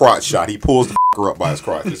literally a crotch shot. He pulls the up by his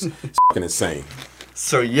crotch. It's fucking insane.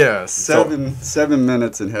 So yeah, seven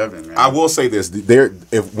minutes in heaven, man. I will say this: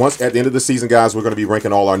 if once at the end of the season, guys, we're going to be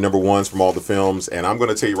ranking all our number ones from all the films, and I'm going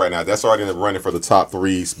to tell you right now, that's already in the running for the top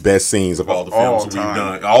 3 best scenes of all the films we've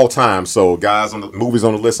done all time. So, guys, on the movies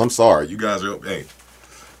on the list, I'm sorry, you guys are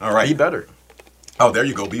all right. Be better. Oh, there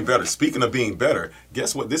you go. Be better. Speaking of being better,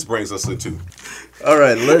 guess what this brings us into? All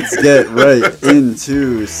right, let's get right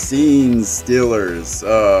into Scene Stealers.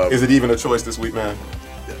 Is it even a choice this week, man?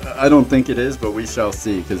 I don't think it is, but we shall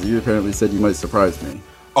see, because you apparently said you might surprise me.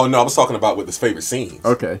 Oh, no, I was talking about with his favorite scenes.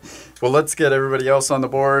 Okay. Well, let's get everybody else on the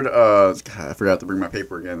board. God, I forgot to bring my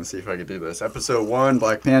paper again to see if I could do this. Episode 1,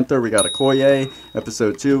 Black Panther, we got Okoye.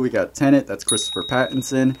 Episode 2, we got Tenet, that's Christopher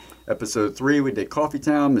Pattinson. Episode 3, we did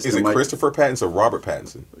Coffeetown. Is it Christopher Pattinson or Robert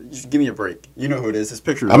Pattinson? Just give me a break. You know who it is. His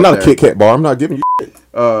picture. I'm not a Kit Kat bar. I'm not giving you.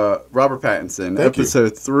 Robert Pattinson.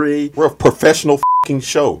 Episode 3. We're a professional f***ing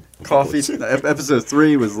show. Episode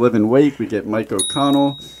 3 was Live and Wait. We get Mike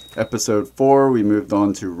O'Connell. Episode 4, we moved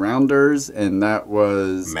on to Rounders, and that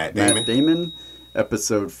was Matt Damon.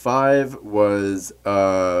 Episode 5 was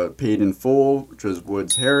Paid in Full, which was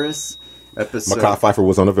Woods Harris. Mekhi Phifer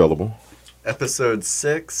was unavailable. Episode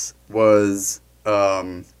 6 was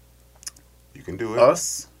You Can Do It.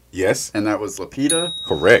 Us. Yes. And that was Lapita.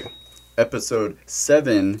 Correct. Episode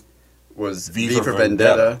 7 was V for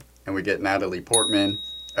Vendetta, and we get Natalie Portman.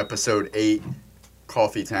 Episode 8,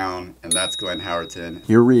 Coffeetown, and that's Glenn Howerton.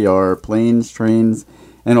 Here we are, Planes, Trains,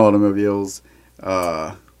 and Automobiles.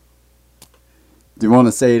 Do you want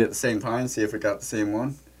to say it at the same time, see if we got the same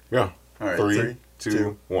one? Yeah. All right, 3,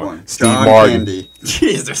 2, 1. Steve John Martin. Candy.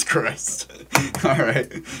 Jesus Christ. All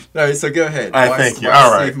right. All right, so go ahead. All right, thank you.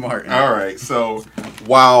 All right. Steve Martin? All right. So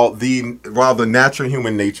while the natural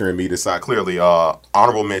human nature in me decide clearly,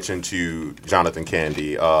 honorable mention to Jonathan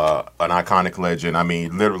Candy, an iconic legend. I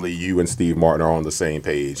mean, literally, you and Steve Martin are on the same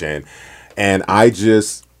page, and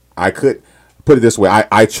I could put it this way.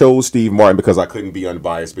 I chose Steve Martin because I couldn't be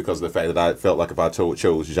unbiased because of the fact that I felt like if I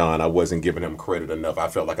chose John, I wasn't giving him credit enough. I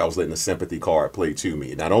felt like I was letting the sympathy card play to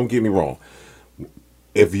me. Now, don't get me wrong.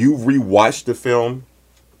 If you rewatch the film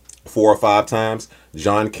 4 or 5 times,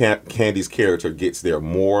 John Candy's character gets there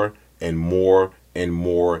more and more and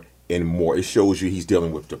more and more. It shows you he's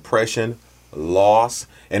dealing with depression, loss.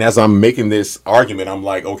 And as I'm making this argument, I'm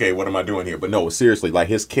like, okay, what am I doing here? But no, seriously, like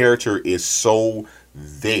his character is so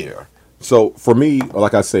there. So for me,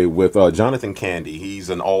 like I say, with Jonathan Candy,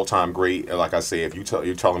 he's an all-time great. Like I say, if you're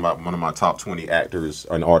talking about one of my top 20 actors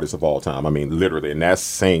and artists of all time, I mean, literally, and that's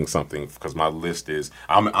saying something because my list is,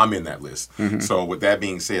 I'm in that list. Mm-hmm. So with that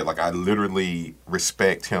being said, like I literally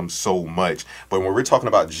respect him so much. But when we're talking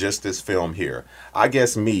about just this film here, I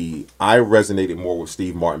guess I resonated more with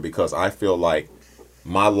Steve Martin because I feel like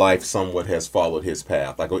my life somewhat has followed his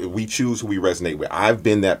path. Like we choose who we resonate with. I've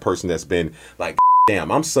been that person that's been like,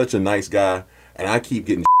 damn, I'm such a nice guy, and I keep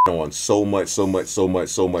getting on so much. And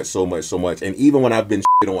even when I've been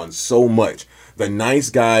on so much, the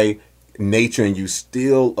nice guy nature in you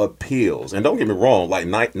still appeals. And don't get me wrong, like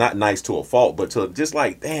not nice to a fault, but to just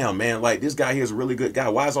like, damn, man, like this guy here is a really good guy.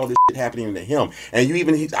 Why is all this shit happening to him? And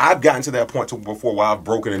I've gotten to that point before where I've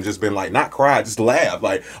broken and just been like, not cried, just laugh.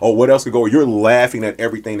 Like, oh, what else could go? You're laughing at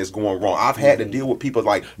everything that's going wrong. I've had to deal with people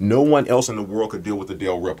like no one else in the world could deal with the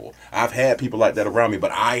Dale Ripple. I've had people like that around me,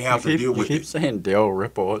 but I have to deal with it. You keep saying Dale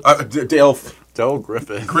Ripple. Dale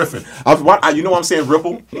Griffin. You know why I'm saying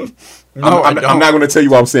Ripple? No, I'm not going to tell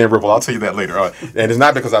you why I'm saying Ripple. I'll tell you that later. And it's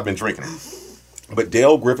not because I've been drinking. But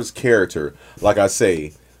Dale Griffith's character, like I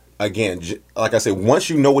say, again, once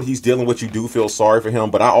you know what he's dealing with, you do feel sorry for him.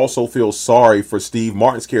 But I also feel sorry for Steve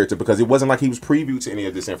Martin's character because it wasn't like he was privy to any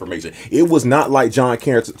of this information. It was not like John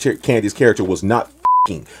Candy's character was not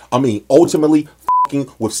ultimately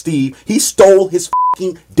with Steve. He stole his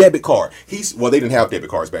debit card. They didn't have debit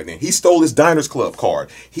cards back then. He stole his Diners Club card.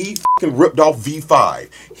 He ripped off V5.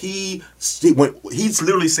 He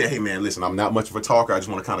literally said, hey man, listen, I'm not much of a talker. I just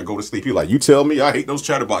want to kind of go to sleep. You're like, you tell me, I hate those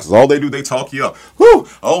chatterboxes. All they do, they talk you up. Whew.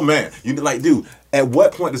 Oh man. You like, dude, at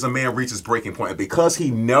what point does a man reach his breaking point? And because he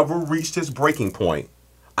never reached his breaking point,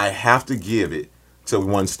 I have to give it to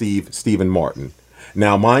one Stephen Martin.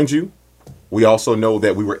 Now, mind you, we also know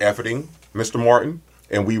that we were efforting Mr. Martin,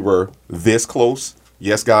 and we were this close.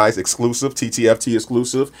 Yes, guys, exclusive, TTFT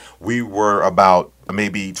exclusive. We were about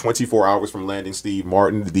maybe 24 hours from landing Steve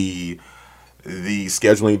Martin. The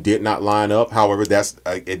scheduling did not line up. However,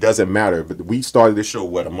 it doesn't matter. But we started this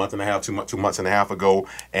show, a month and a half, 2 months and a half ago.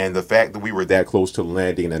 And the fact that we were that close to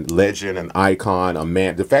landing a legend, an icon, a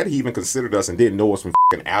man, the fact that he even considered us and didn't know us from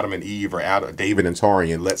Adam and Eve or David and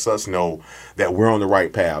Tarian lets us know that we're on the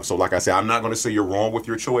right path. So like I said, I'm not going to say you're wrong with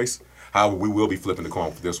your choice. However, we will be flipping the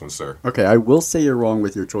coin for this one, sir. Okay, I will say you're wrong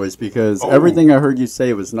with your choice because everything I heard you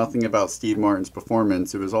say was nothing about Steve Martin's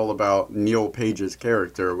performance. It was all about Neil Page's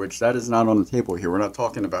character, which that is not on the table here. We're not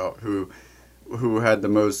talking about who had the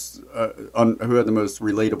most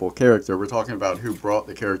relatable character. We're talking about who brought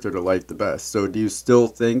the character to life the best. So, do you still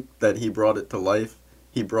think that he brought it to life?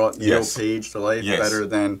 He brought Neil Page to life better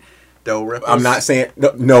than Dale Griffiths? I'm not saying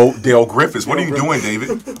no Dale Griffiths. What are you doing, David?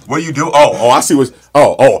 What are you doing? Oh, I see what's.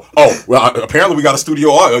 Well, apparently we got a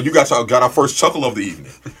studio audio. You got our first chuckle of the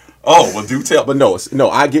evening. Oh, well, do tell. But no,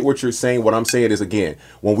 I get what you're saying. What I'm saying is, again,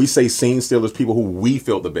 when we say scene stealers, people who we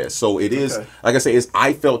felt the best. So it is, like I say,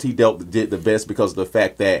 I felt he did the best because of the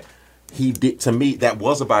fact that he did. To me, that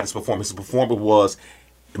was about his performance. His performance was.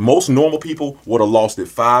 Most normal people would have lost it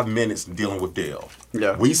 5 minutes dealing with Dale.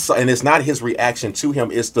 Yeah, and it's not his reaction to him;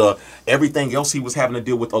 it's everything else he was having to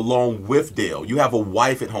deal with along with Dale. You have a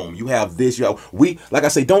wife at home. You have this. Like I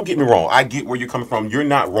say, don't get me wrong. I get where you're coming from. You're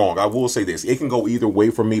not wrong. I will say this: it can go either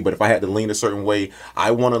way for me. But if I had to lean a certain way,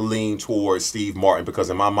 I want to lean towards Steve Martin because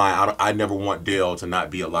in my mind, I never want Dale to not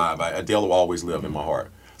be alive. Dale will always live in my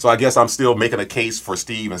heart. So I guess I'm still making a case for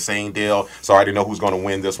Steve and saying Dale. So I already know who's going to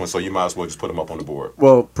win this one. So you might as well just put him up on the board.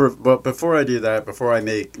 Well, but before I do that, before I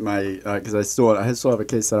make my, because I still have a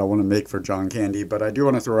case that I want to make for John Candy, but I do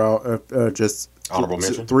want to throw out just Honorable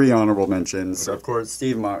mention? 3 honorable mentions. Okay. Of course,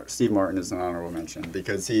 Steve Martin is an honorable mention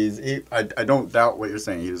because I don't doubt what you're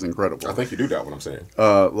saying. He was incredible. I think you do doubt what I'm saying.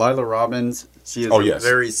 Lila Robbins, she has yes.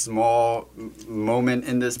 very small moment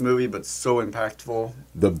in this movie, but so impactful.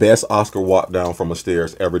 The best Oscar walk down from a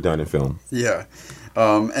stairs ever done in film. Yeah.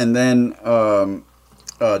 And then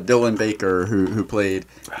Dylan Baker, who played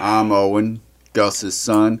I'm Owen, Gus's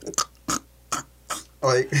son.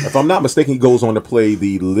 Like, if I'm not mistaken, he goes on to play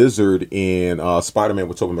the lizard in Spider-Man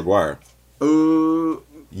with Tobey Maguire.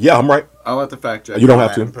 Yeah, I'm right. I'll have to fact check. You don't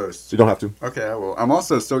have to. Post. You don't have to. Okay, I will. I'm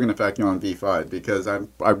also still going to fact you on V5 because I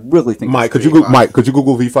really think. Mike, could you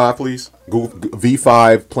Google V5, please? Google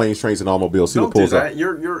V5 planes, trains, and automobiles. See don't what pulls do that.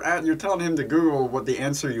 up. You're telling him to Google what the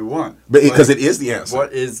answer you want. Because it is the answer.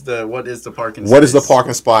 What is the parking? What is the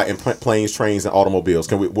parking spot in planes, trains, and automobiles?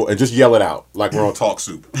 Can we and just yell it out like we're on Talk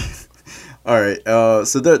Soup? All right,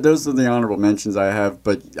 so those are the honorable mentions I have,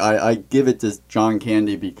 but I give it to John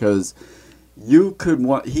Candy because you could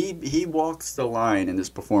want he walks the line in this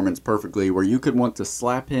performance perfectly, where you could want to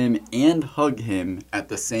slap him and hug him at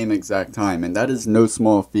the same exact time, and that is no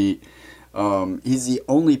small feat. He's the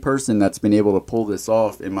only person that's been able to pull this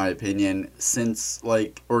off, in my opinion,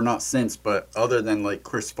 but other than like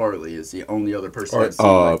Chris Farley is the only other person I've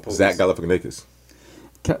seen pull Zach this. Galifianakis.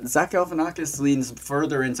 Zach Galifianakis leans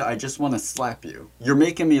further into I just want to slap you. You're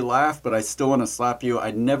making me laugh, but I still want to slap you.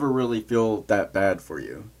 I never really feel that bad for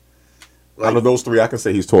you. Out of those 3, I can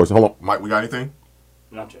say he's towards. Hold on, Mike. We got anything?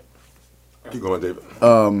 Not yet. Keep going, David.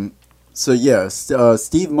 So yeah,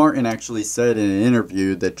 Steve Martin actually said in an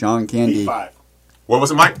interview that John Candy. V5. What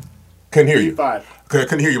was it, Mike? Couldn't hear you. V5.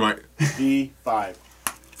 Couldn't hear you, Mike. V5.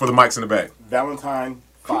 For the mics in the back. Valentine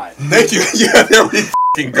 5. Thank you. Yeah, there we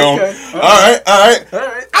f***ing go. Okay. All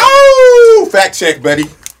right. Ow! Fact check, buddy.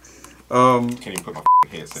 Can't even put my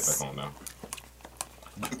f***ing headset back on now.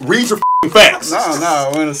 Read your f***ing facts. No,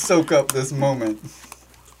 I want to soak up this moment.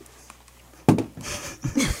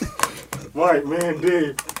 Right, man,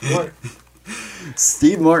 Dave. What?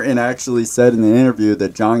 Steve Martin actually said in an interview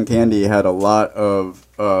that John Candy had a lot of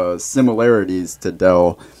similarities to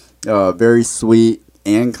Del. Very sweet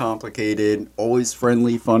and complicated, always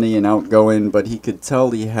friendly, funny, and outgoing, but he could tell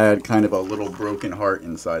he had kind of a little broken heart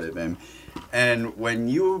inside of him. And when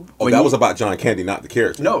that was about John Candy, not the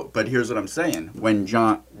character. No, but here's what I'm saying. When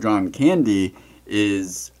John Candy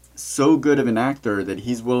is so good of an actor that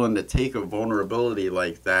he's willing to take a vulnerability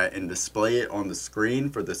like that and display it on the screen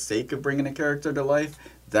for the sake of bringing a character to life,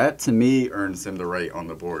 that to me earns him the right on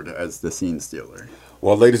the board as the scene stealer.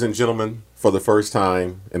 Well, ladies and gentlemen, for the first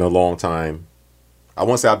time in a long time, I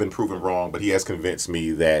won't say I've been proven wrong, but he has convinced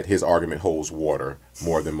me that his argument holds water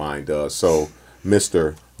more than mine does. So,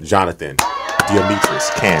 Mr. Jonathan Demetrius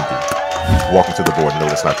Candy, welcome to the board. No,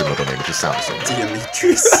 that's not your middle name. It just sounds the same.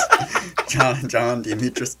 Demetrius. John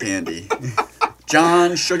Demetrius Candy.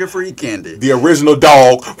 John Sugar-Free Candy. The original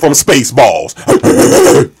dog from Spaceballs.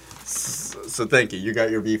 So thank you. You got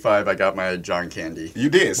your V5. I got my John Candy. You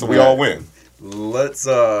did. So we all win. Let's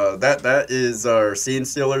that is our scene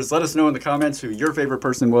stealers. Let us know in the comments who your favorite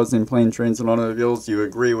person was in Plane, Trains, and Automobiles. Do you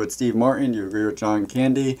agree with Steve Martin? Do you agree with John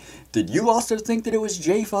Candy? Did you also think that it was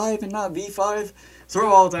J5 and not V5?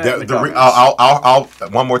 Throw all that in the comments. I'll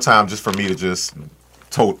one more time just for me to just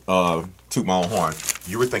toot my own horn.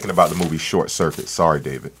 You were thinking about the movie Short Circuit. Sorry,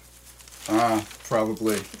 David.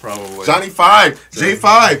 Probably. Johnny 5,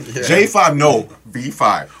 J5, Yeah. J5, no,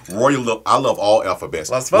 V5. Royal, I love all alphabets.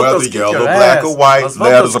 Las Whether Fotos kick yellow, your black, ass. or white, Las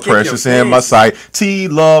letters Fotos are kick your precious in my face. sight. T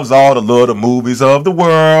loves all the little movies of the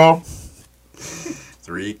world.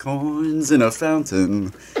 3 coins in a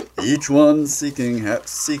fountain, each one seeking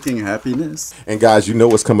happiness. And guys, you know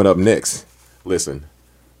what's coming up next. Listen,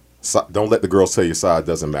 don't let the girls tell you side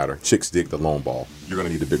doesn't matter. Chicks dig the long ball. You're going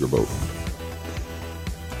to need a bigger boat.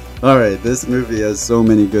 All right, this movie has so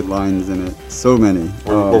many good lines in it. So many.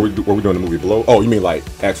 Were we doing the movie below? Oh, you mean like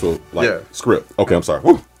actual script? Okay, I'm sorry.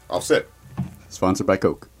 Woo, all set. Sponsored by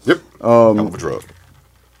Coke. Yep. Hell of a drug.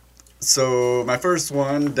 So my first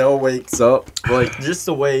one, Del wakes up. Like just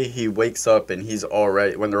the way he wakes up and he's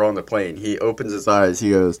already when they're on the plane. He opens his eyes.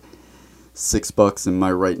 He goes, $6 and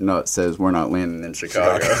my right nut says we're not landing in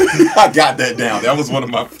Chicago. I got that down. That was one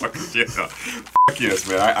of my fucking yes,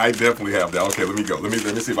 man. I definitely have that. Okay, let me go. Let me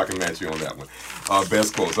see if I can match you on that one.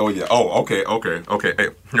 Best quotes. Oh yeah. Oh, okay. Hey,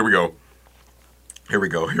 here we go.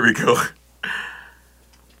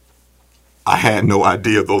 I had no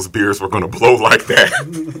idea those beers were gonna blow like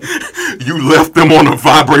that. You left them on a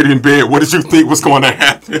vibrating bed. What did you think was going to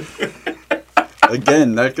happen?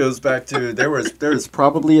 Again, that goes back to there's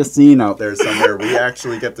probably a scene out there somewhere we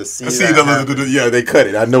actually get to see. Yeah, they cut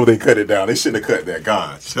it. I know they cut it down. They shouldn't have cut that.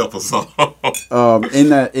 God, help us all. In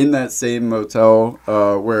that same motel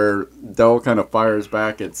where Del kind of fires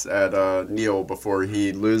back, it's at Neil before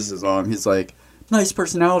he loses his arm. He's like, nice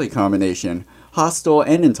personality combination, hostile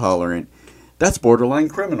and intolerant. That's borderline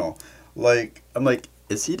criminal. Like, I'm like,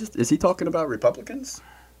 is he talking about Republicans?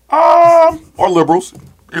 Or liberals.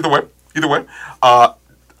 Either way.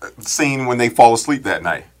 Scene when they fall asleep that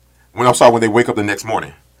night. When they wake up the next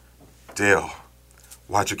morning. Dale,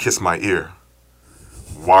 why'd you kiss my ear?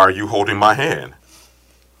 Why are you holding my hand?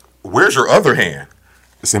 Where's your other hand?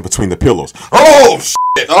 It's in between the pillows. Oh,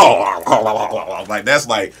 shit. Oh, like, that's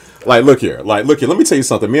like, look here. Let me tell you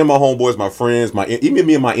something. Me and my homeboys, my friends, even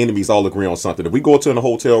me and my enemies all agree on something. If we go to a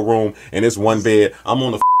hotel room and it's one bed, I'm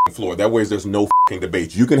on the floor. That way there's no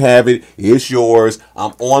debate. You can have it. It's yours.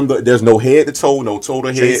 There's no head to toe, no toe to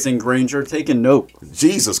head. Jason Granger taking note.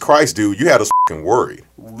 Jesus Christ, dude. You had us worried.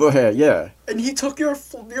 Yeah. And he took your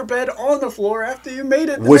bed on the floor after you made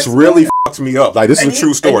it. Which really fucked me up. Like, this is a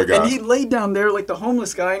true story, guys. And he laid down there like the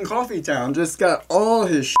homeless guy in Coffee Town. Just got all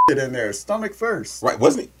his shit in there. Stomach first. Right,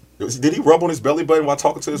 wasn't he? Did he rub on his belly button while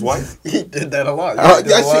talking to his wife? He did that a lot. I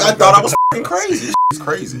thought I was fucking crazy. It's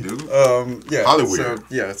crazy, dude. Yeah. Hollywood. So,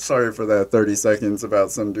 yeah, sorry for that 30 seconds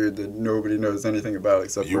about some dude that nobody knows anything about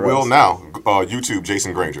except for us. You will now. YouTube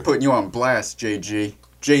Jason Granger. Putting you on blast, JG.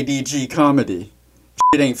 JDG comedy.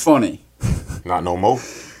 It ain't funny. Not no more.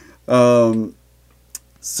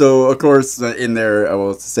 So of course in there, I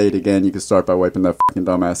will say it again. You can start by wiping that fucking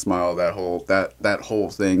dumbass smile. That whole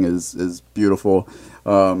thing is beautiful.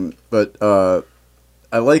 But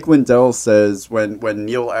I like when Del says when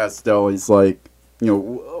Neil asks Del, he's like,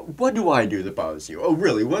 what do I do that bothers you? Oh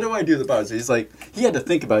really? What do I do that bothers you? He's like, he had to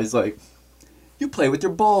think about it. He's like, you play with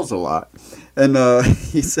your balls a lot, and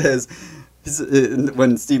he says,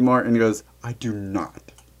 when Steve Martin goes, I do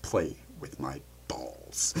not play with my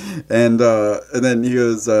balls. And then he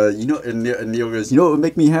goes, and Neil goes, what would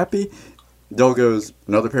make me happy? Del goes,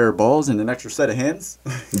 another pair of balls and an extra set of hands.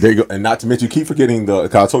 There you go. And not to mention, you keep forgetting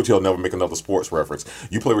cause I told you I'll never make another sports reference.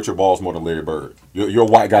 You play with your balls more than Larry Bird. You're a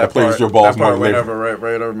white guy that plays with your balls more than Larry Bird.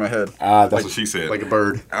 Right over my head. That's what she said. Like a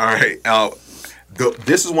bird. All right.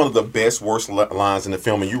 This is one of the worst lines in the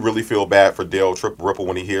film, and you really feel bad for Dale Ripple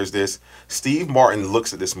when he hears this. Steve Martin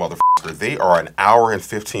looks at this motherfucker. They are an hour and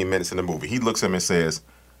 15 minutes in the movie. He looks at him and says,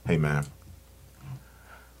 hey, man.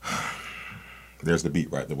 There's the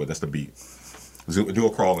beat right there. That's the beat. Do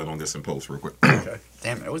a crawl in on this in post real quick. Okay.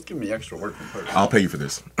 Damn it. It was giving me extra work in post. I'll pay you for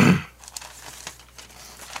this.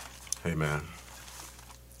 Hey, man.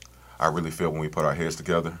 I really feel when we put our heads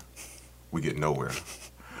together, we get nowhere.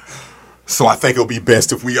 So I think it'll be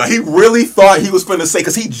best if we. He really thought he was finna say,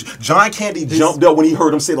 because John Candy jumped up when he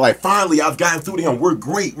heard him say, like, finally, I've gotten through to him. We're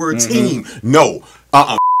great. We're a team. No.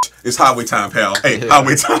 It's highway time, pal. Hey,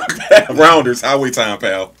 highway time, pal. Rounders, highway time,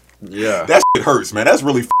 pal. Yeah. That shit hurts, man. That's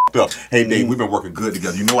really fucked up. Hey, Dave, we've been working good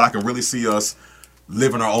together. You know what? I can really see us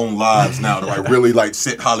living our own lives now to, like, really, like,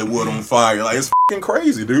 set Hollywood on fire. Like, it's fucking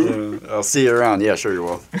crazy, dude. I'll see you around. Yeah, sure you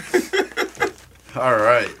will. All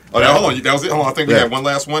right. Oh, yeah, hold on. That was it. Hold on. I think we had one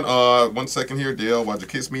last one. 1 second here. Dale, why'd you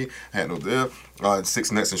kiss me? Had no Dale.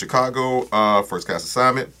 6 Nets in Chicago. First cast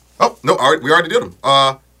assignment. Oh, no. All right. We already did them.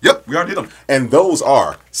 Yep. We already did them. And those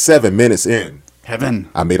are 7 minutes in. Heaven.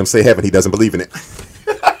 I made him say heaven. He doesn't believe in it.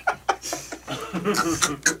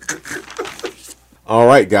 All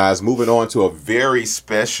right, guys, moving on to a very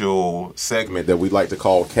special segment that we like to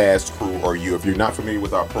call Cast, Crew, or You. If you're not familiar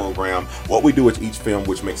with our program, what we do with each film,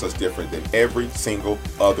 which makes us different than every single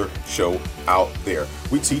other show out there.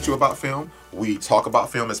 We teach you about film. We talk about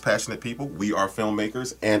film as passionate people. We are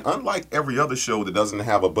filmmakers. And unlike every other show that doesn't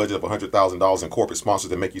have a budget of $100,000 in corporate sponsors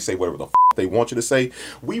that make you say whatever the they want you to say,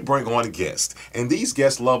 we bring on guests. And these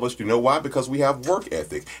guests love us. You know why? Because we have work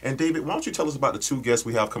ethic. And David, why don't you tell us about the 2 guests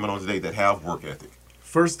we have coming on today that have work ethic?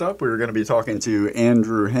 First up, we were going to be talking to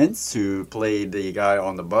Andrew Hentz, who played the guy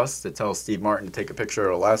on the bus that tells Steve Martin to take a picture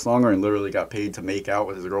it'll last longer, and literally got paid to make out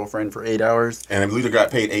with his girlfriend for 8 hours. And I believe he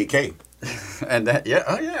got paid $8K. And that,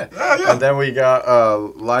 And then we got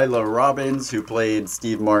Lila Robbins, who played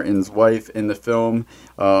Steve Martin's wife in the film.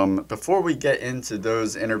 Before we get into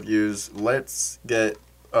those interviews, let's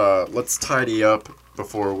tidy up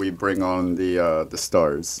before we bring on the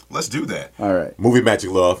stars. Let's do that. All right. Movie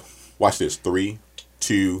magic, love. Watch this. 3,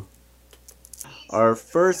 2. Our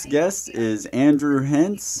first guest is Andrew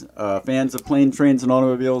Hentz. Fans of Planes, Trains, and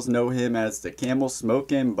Automobiles know him as the camel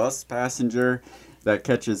smoking bus passenger that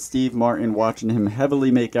catches Steve Martin watching him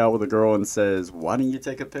heavily make out with a girl and says, "Why don't you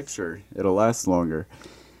take a picture? It'll last longer."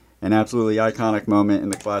 an absolutely iconic moment in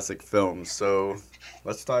the classic film. So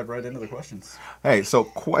let's dive right into the questions. Hey, so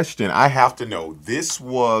question I have to know. This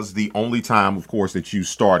was the only time, of course, that you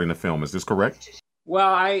starred in a film. Is this correct?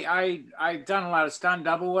 Well, I've done a lot of stunt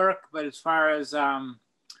double work, but as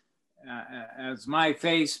my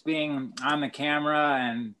face being on the camera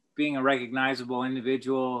and being a recognizable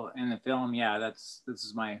individual in the film, yeah, this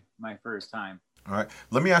is my first time. All right.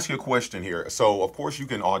 Let me ask you a question here. So, of course, you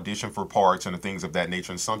can audition for parts and things of that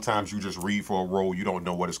nature, and sometimes you just read for a role, you don't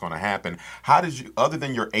know what is going to happen. How did you, other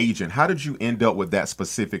than your agent, how did you end up with that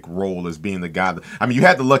specific role as being the guy that, I mean,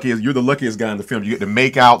 you're the luckiest guy in the film. You get to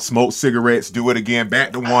make out, smoke cigarettes, do it again,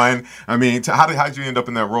 back to one. I mean, how did you end up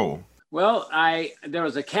in that role? Well, there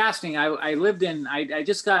was a casting. I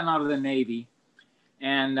just gotten out of the Navy.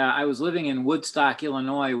 And I was living in Woodstock,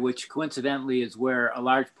 Illinois, which coincidentally is where a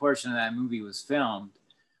large portion of that movie was filmed.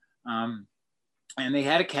 And they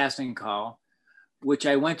had a casting call, which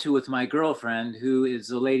I went to with my girlfriend, who is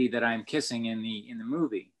the lady that I'm kissing in the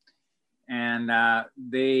movie. And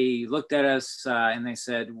they looked at us and they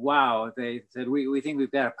said, "Wow!" They said, "We think we've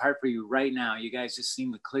got a part for you right now. You guys just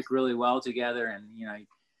seem to click really well together." And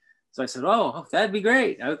so I said, "Oh, that'd be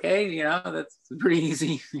great. Okay, that's pretty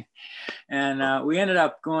easy." And we ended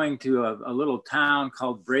up going to a little town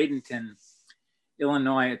called Bradenton,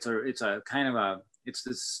 Illinois. It's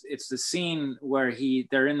the scene where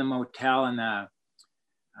they're in the motel and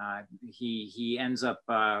he ends up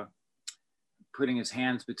putting his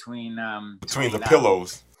hands between the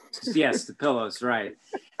pillows. Yes, the pillows, right.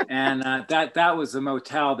 And that was the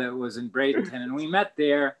motel that was in Bradenton, and we met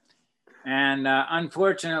there. And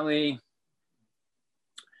unfortunately,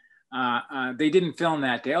 they didn't film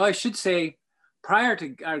that day. Oh, I should say, prior to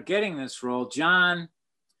getting this role, John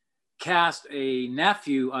cast a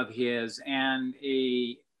nephew of his and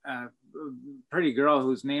a pretty girl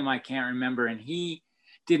whose name I can't remember, and he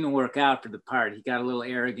didn't work out for the part. He got a little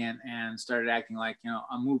arrogant and started acting like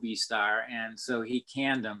a movie star, and so he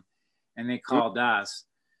canned him, and they called us.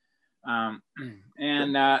 So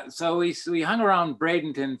we hung around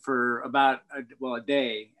Bradenton for about a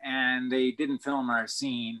day, and they didn't film our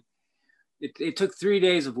scene. It took 3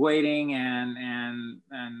 days of waiting, and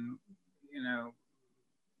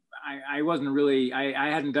I wasn't really, I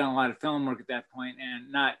hadn't done a lot of film work at that point,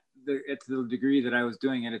 and not at the degree that I was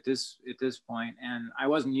doing it at this point, and I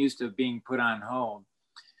wasn't used to being put on hold.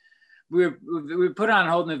 We were put on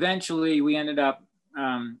hold, and eventually we ended up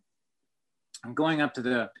going up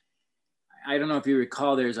to I don't know if you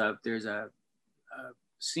recall, there's a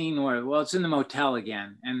scene where, well, it's in the motel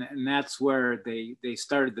again. And that's where they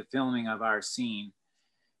started the filming of our scene.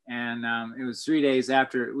 And it was 3 days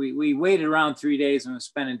after, we waited around 3 days and we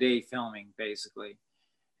spent a day filming basically.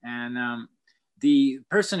 And the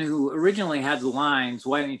person who originally had the lines,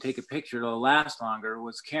 "Why don't you take a picture, it'll last longer,"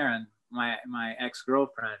 was Karen, my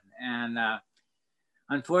ex-girlfriend. And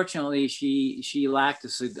unfortunately, she lacked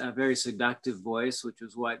a very seductive voice, which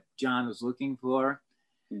was what John was looking for.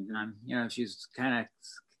 Mm-hmm. She's kind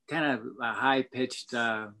of a high-pitched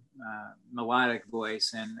melodic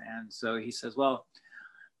voice, and so he says, "Well,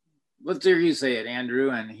 let's hear you say it, Andrew."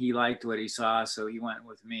 And he liked what he saw, so he went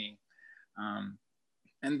with me.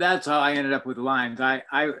 And that's how I ended up with the lines.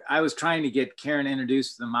 I was trying to get Karen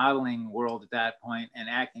introduced to the modeling world at that point and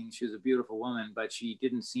acting. She was a beautiful woman, but she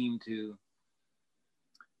didn't seem to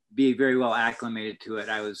be very well acclimated to it.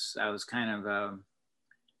 I was kind of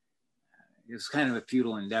it was kind of a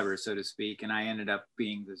futile endeavor, so to speak, and I ended up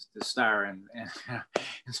being the star. And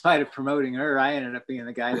in spite of promoting her, I ended up being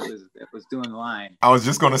the guy that was doing the line. I was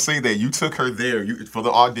just going to say that you took her there for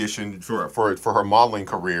the audition for her modeling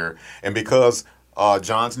career, and because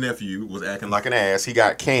John's nephew was acting like an ass, he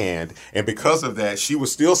got canned, and because of that, she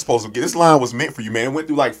was still supposed to get, this line was meant for you, man. It went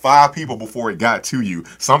through like 5 people before it got to you.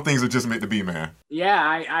 Some things are just meant to be, man. Yeah,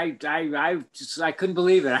 I couldn't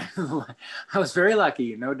believe it. I was very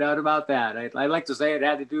lucky, no doubt about that. I like to say it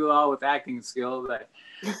had to do all with acting skill, but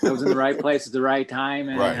I was in the right place at the right time.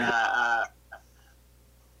 And, right.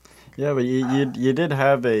 Yeah, but you did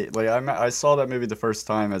have I saw that movie the first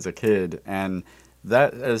time as a kid, and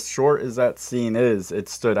that, as short as that scene is, it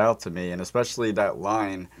stood out to me, and especially that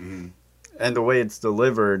line, mm-hmm. and the way it's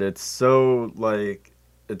delivered. It's so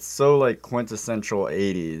quintessential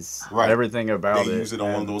 80s. Right. Everything about it. They use it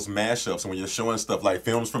on one of those mashups, and when you're showing stuff like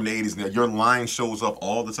films from the 80s, your line shows up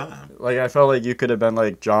all the time. Like, I felt like you could have been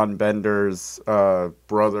like John Bender's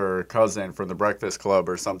brother or cousin from The Breakfast Club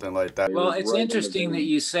or something like that. Well, it's interesting that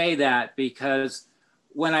you say that, because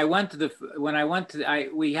we had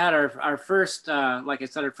our first, like I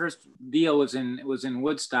said, our first deal was in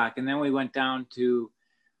Woodstock, and then we went down to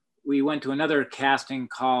we went to another casting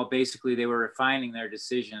call. Basically, they were refining their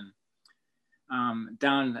decision.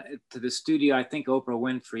 Down to the studio. I think Oprah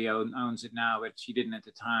Winfrey owns it now, but she didn't at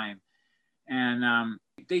the time. And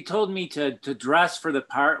they told me to dress for the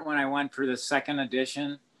part when I went for the second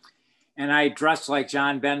audition. And I dressed like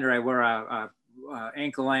John Bender. I wore a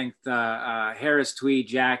ankle-length Harris tweed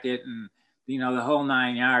jacket and, you know, the whole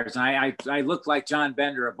 9 yards. And I looked like John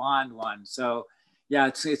Bender, a blonde one. So, yeah,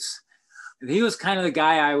 he was kind of the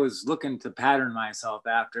guy I was looking to pattern myself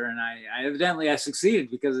after. And I evidently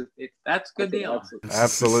succeeded because that's a good deal.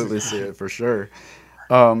 Absolutely see it for sure.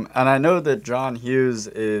 And I know that John Hughes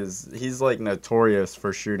he's like notorious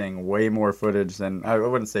for shooting way more footage than, I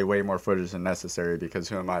wouldn't say way more footage than necessary, because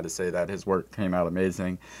who am I to say that? His work came out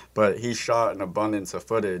amazing, but he shot an abundance of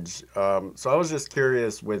footage. So I was just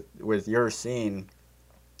curious with your scene,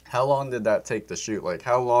 how long did that take to shoot? Like,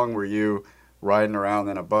 how long were you riding around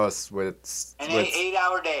in a bus with an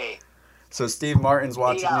 8-hour day? So Steve Martin's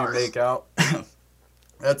watching you make out.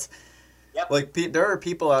 That's... Yep. Like, there are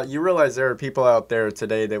people out, you realize there are people out there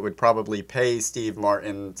today that would probably pay Steve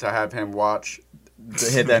Martin to have him watch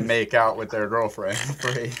them make out with their girlfriend.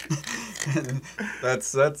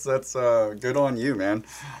 That's good on you, man.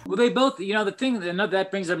 Well, they both, you know, the thing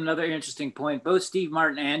that brings up another interesting point. Both Steve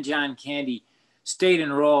Martin and John Candy stayed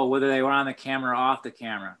in role, whether they were on the camera or off the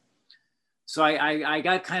camera. So I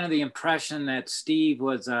got kind of the impression that Steve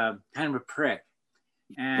was kind of a prick,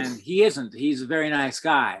 and he isn't. He's a very nice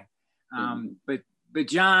guy. But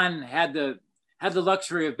John had the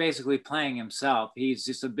luxury of basically playing himself. He's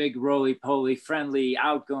just a big roly-poly, friendly,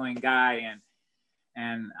 outgoing guy.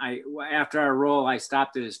 And after our role, I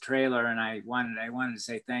stopped at his trailer and I wanted to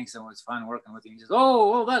say thanks. And it was fun working with him. He says,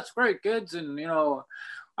 "Oh, well, that's great, kids. And, you know,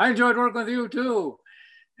 I enjoyed working with you too."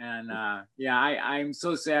 And yeah, I'm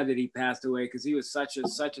so sad that he passed away, because he was such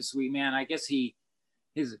a sweet man. I guess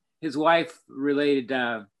his wife related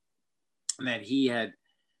that he had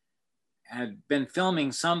been filming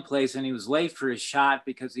someplace and he was late for his shot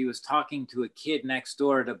because he was talking to a kid next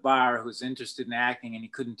door at a bar who was interested in acting, and he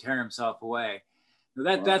couldn't tear himself away. So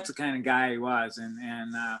that's the kind of guy he was.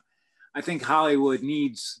 And I think Hollywood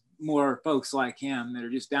needs more folks like him that are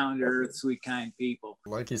just down to earth, sweet, kind people.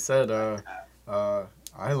 Like you said,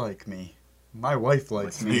 I like me. My wife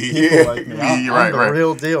likes me. Yeah. People like me. I'm the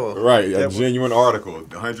real deal. Right, a genuine article,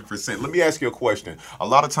 100%. Let me ask you a question. A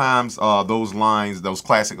lot of times, those lines, those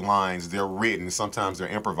classic lines, they're written. Sometimes they're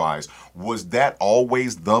improvised. Was that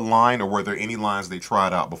always the line, or were there any lines they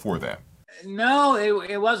tried out before that? No,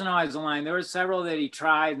 it wasn't always the line. There were several that he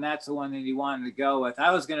tried, and that's the one that he wanted to go with.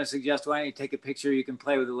 I was going to suggest, why don't you take a picture? You can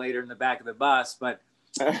play with it later in the back of the bus, but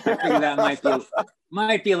I figured that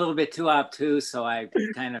might be a little bit too obtuse, so I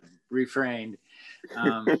kind of refrained.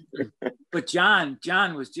 But John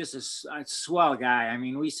was just a swell guy. I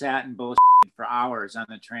mean, we sat and bullshit for hours on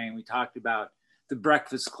the train. We talked about the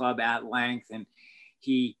Breakfast Club at length, and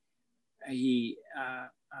he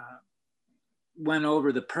went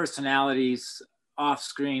over the personalities off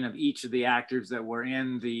screen of each of the actors that were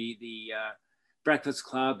in the Breakfast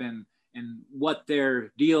Club, and what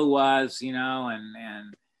their deal was, you know,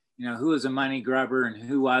 and you know, who was a money grubber and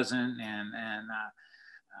who wasn't, and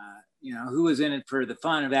you know, who was in it for the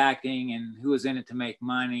fun of acting and who was in it to make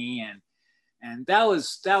money, and that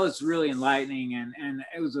was really enlightening, and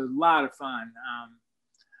it was a lot of fun.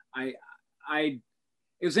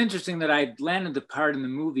 It was interesting that I landed the part in the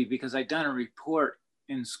movie because I'd done a report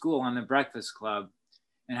in school on the Breakfast Club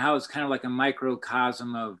and how it's kind of like a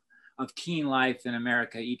microcosm of teen life in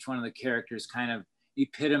America. Each one of the characters kind of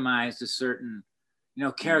epitomized a certain, you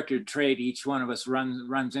know, character trait each one of us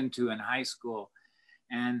runs into in high school,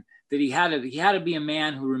 and that he had to be a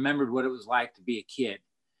man who remembered what it was like to be a kid,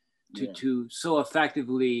 to so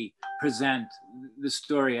effectively present the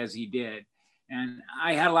story as he did. And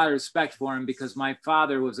I had a lot of respect for him because my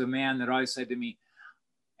father was a man that always said to me,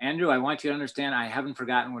 "Andrew, I want you to understand, I haven't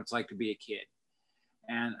forgotten what it's like to be a kid."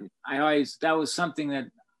 And that was something that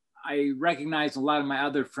I recognized a lot of my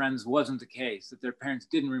other friends wasn't the case, that their parents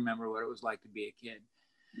didn't remember what it was like to be a kid.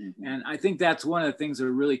 Mm-hmm. And I think that's one of the things that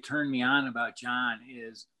really turned me on about John,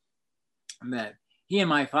 is that he and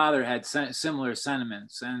my father had similar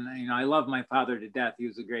sentiments. And, you know, I love my father to death. He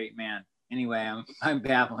was a great man. Anyway, I'm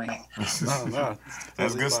babbling. No,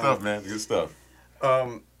 that's good stuff, man. Good stuff.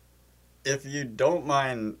 If you don't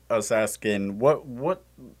mind us asking,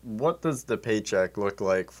 what does the paycheck look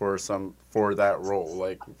like for that role?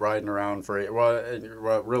 Like riding around for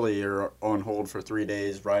really you're on hold for 3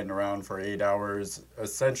 days, riding around for 8 hours,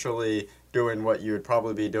 essentially doing what you would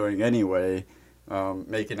probably be doing anyway,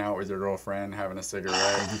 making out with your girlfriend, having a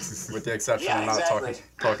cigarette, with the exception of not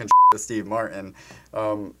talking Steve Martin.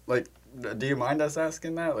 Like, do you mind us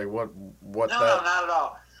asking that? Like, what No, that? no, not at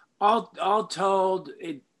all. All told,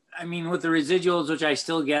 I mean, with the residuals, which I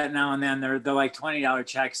still get now and then, they're like $20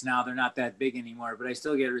 checks now. They're not that big anymore, but I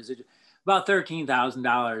still get residual. About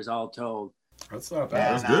 $13,000 all told. That's not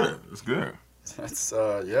bad. That's good. That's good. That's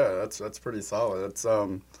yeah, that's pretty solid. That's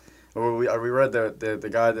we read the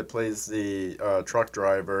guy that plays the truck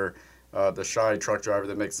driver, the shy truck driver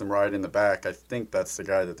that makes them ride in the back. I think that's the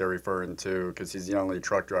guy that they're referring to because he's the only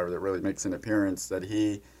truck driver that really makes an appearance. That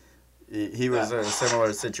he was in a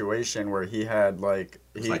similar situation where he had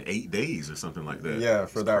It's like 8 days or something like that. yeah,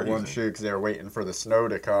 for It's that crazy. one shoot because they were waiting for the snow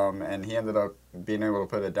to come, and he ended up being able to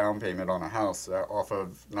put a down payment on a house off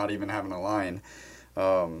of not even having a line.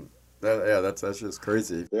 That's just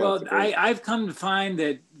crazy. Well, I've come to find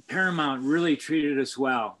that Paramount really treated us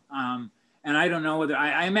well. And I don't know whether,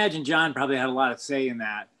 I imagine John probably had a lot of say in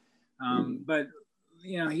that. But,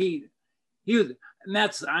 you know, he was, and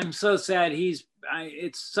that's, I'm so sad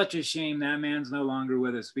it's such a shame that man's no longer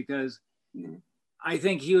with us because I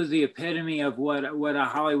think he was the epitome of what a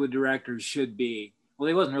Hollywood director should be. Well,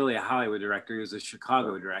 he wasn't really a Hollywood director, he was a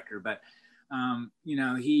Chicago director, but, you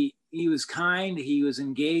know, he was kind, he was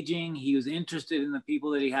engaging, he was interested in the people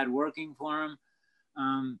that he had working for him.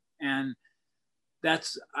 And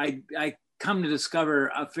that's, I come to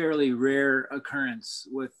discover a fairly rare occurrence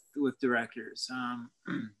with directors.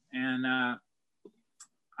 And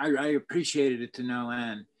I appreciated it to no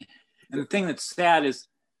end. And the thing that's sad is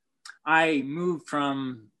I moved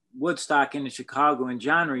from Woodstock into Chicago and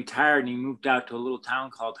John retired and he moved out to a little town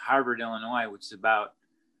called Harvard, Illinois, which is about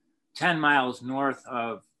 10 miles north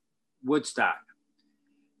of Woodstock.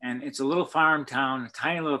 And it's a little farm town, a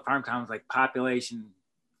tiny little farm town with like population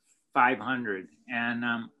 500 and,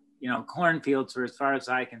 you know, cornfields for as far as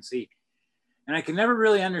I can see. And I can never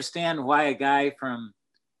really understand why a guy from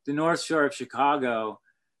the North Shore of Chicago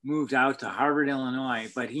moved out to Harvard,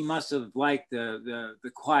 Illinois, but he must have liked the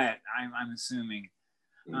quiet, I'm assuming.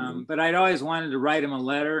 But I'd always wanted to write him a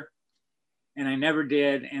letter and I never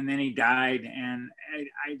did. And then he died. And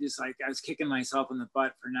I just I was kicking myself in the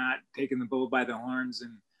butt for not taking the bull by the horns.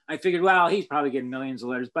 And I figured, well, he's probably getting millions of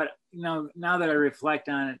letters, but you know, now that I reflect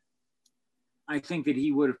on it, I think that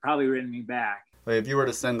he would have probably written me back. Like, if you were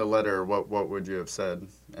to send a letter, what would you have said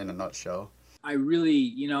in a nutshell? I really,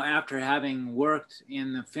 you know, after having worked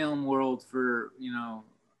in the film world for, you know,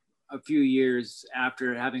 a few years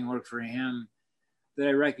after having worked for him, that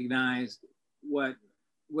I recognized what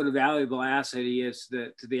a valuable asset he is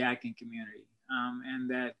to the acting community. And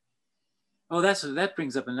that, that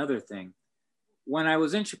brings up another thing. When I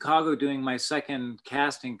was in Chicago doing my second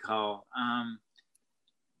casting call,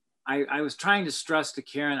 I was trying to stress to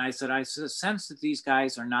Karen, I sense that these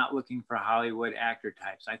guys are not looking for Hollywood actor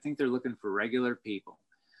types. I think they're looking for regular people.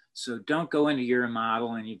 So don't go into you're a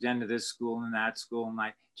model and you've been to this school and that school. And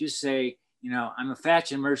just say, you know, I'm a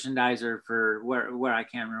fashion merchandiser for where I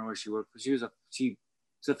can't remember where she worked, but she's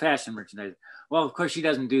a fashion merchandiser. Well, of course she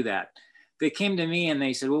doesn't do that. They came to me and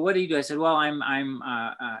they said, well, what do you do? I said, well, I'm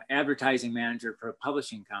advertising manager for a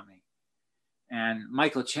publishing company. And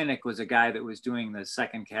Michael Chinnick was a guy that was doing the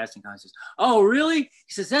second casting call. He says, oh, really?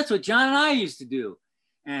 He says, that's what John and I used to do.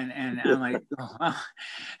 And I'm like, oh.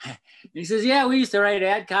 He says, yeah, we used to write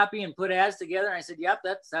ad copy and put ads together. And I said, yep,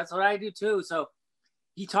 that's what I do too. So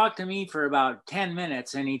he talked to me for about 10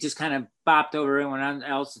 minutes and he just kind of bopped over everyone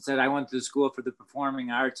else and said, I went to the school for the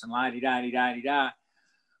performing arts and la-di-da-di-da-di-da,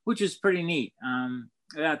 which was pretty neat.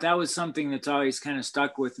 That was something that's always kind of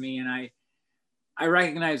stuck with me. And I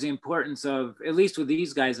recognize the importance of, at least with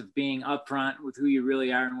these guys, of being upfront with who you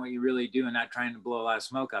really are and what you really do and not trying to blow a lot of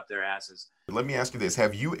smoke up their asses. Let me ask you this.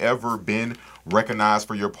 Have you ever been recognized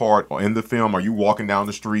for your part in the film? Are you walking down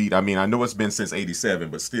the street? I mean, I know it's been since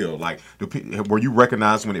 87, but still, like, were you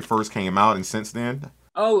recognized when it first came out and since then?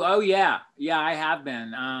 Oh yeah. Yeah, I have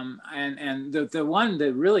been. And the one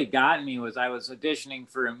that really got me was I was auditioning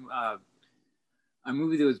for a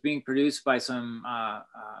movie that was being produced by some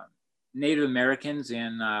Native Americans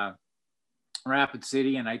in Rapid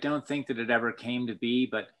City, and I don't think that it ever came to be,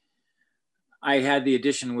 but I had the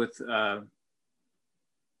audition with a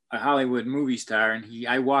Hollywood movie star, and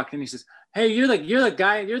I walked in, he says, hey, you're the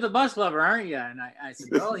guy, you're the bus lover, aren't you? And I said,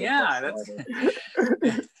 oh yeah, that's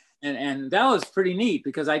and that was pretty neat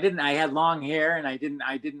because I had long hair and I didn't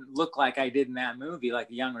look like I did in that movie, like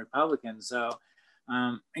a young Republican. So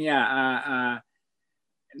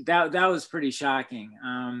that was pretty shocking.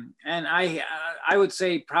 And I would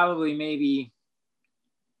say probably maybe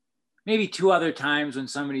two other times when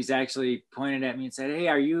somebody's actually pointed at me and said, hey,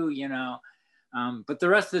 are you, you know, but the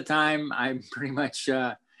rest of the time I'm pretty much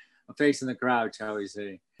a face in the crowd, shall we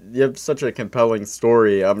say. You have such a compelling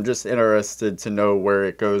story. I'm just interested to know where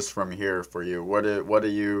it goes from here for you. What do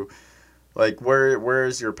you like? Where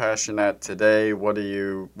is your passion at today? Where do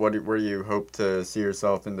you hope to see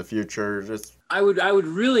yourself in the future? Just I would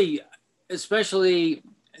really, especially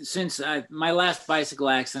since my last bicycle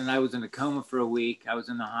accident, I was in a coma for a week. I was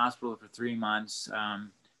in the hospital for 3 months.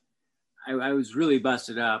 I was really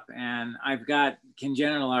busted up, and I've got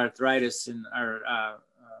congenital arthritis, and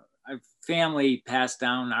I've family passed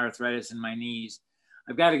down arthritis in my knees.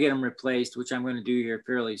 I've got to get them replaced, which I'm going to do here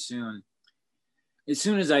fairly soon. As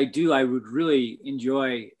soon as I do, I would really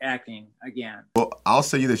enjoy acting again. Well, I'll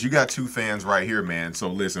say you this: you got two fans right here, man. So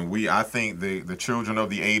listen, I think the children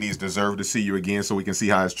of the '80s deserve to see you again, so we can see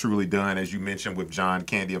how it's truly done. As you mentioned with John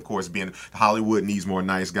Candy, of course, being Hollywood needs more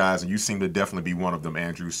nice guys, and you seem to definitely be one of them,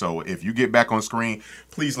 Andrew. So if you get back on screen,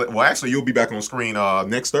 please well, actually, you'll be back on screen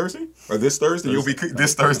next Thursday or this Thursday.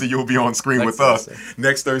 This Thursday you'll be on screen with us.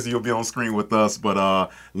 Next Thursday you'll be on screen with us.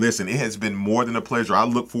 But listen, it has been more than a pleasure. I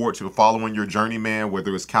look forward to following your journey, man.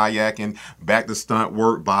 Whether it's kayaking, back to stunt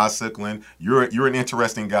work, bicycling, you're an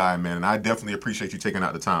interesting guy, man, and I definitely appreciate you taking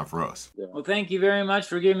out the time for us. Well, thank you very much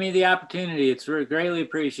for giving me the opportunity. It's greatly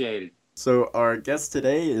appreciated. So our guest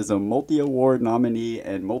today is a multi-award nominee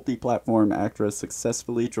and multi-platform actress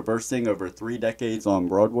successfully traversing over 3 decades on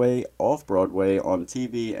Broadway, off-Broadway, on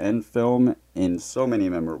TV and film in so many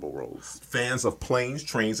memorable roles. Fans of planes,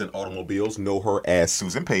 trains, and automobiles know her as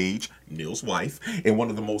Susan Page, Neil's wife, in one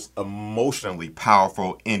of the most emotionally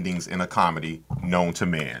powerful endings in a comedy known to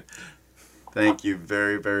man. Thank you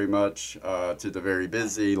very, very much to the very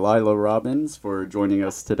busy Lila Robbins for joining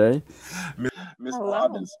us today. Miss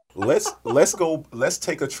Robbins. Let's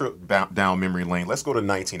take a trip down memory lane. Let's go to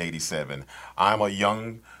 1987. I'm a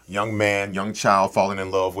young man, young child falling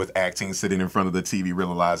in love with acting, sitting in front of the TV,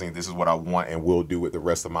 realizing this is what I want and will do with the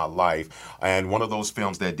rest of my life. And one of those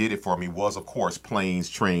films that did it for me was, of course, Planes,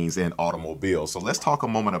 Trains, and Automobiles. So let's talk a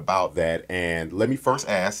moment about that. And let me first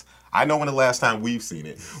ask, I know when the last time we've seen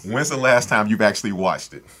it. When's the last time you've actually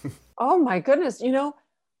watched it? Oh my goodness.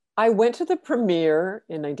 I went to the premiere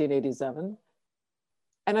in 1987,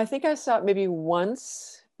 and I think I saw it maybe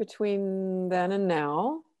once between then and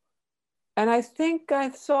now. And I think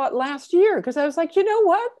I saw it last year because I was like, you know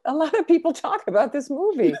what? A lot of people talk about this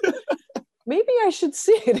movie. Maybe I should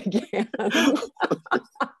see it again.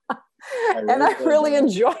 And I really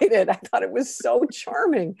enjoyed it. I thought it was so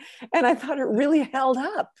charming, and I thought it really held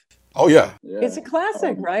up. Oh, yeah. It's a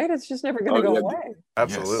classic, right? It's just never going to go away.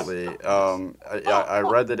 Absolutely. Yes. I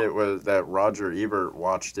read that it was that Roger Ebert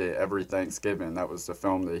watched it every Thanksgiving. That was the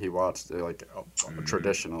film that he watched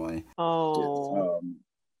traditionally. Oh,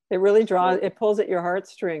 it really draws, it pulls at your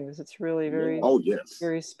heartstrings. It's really very,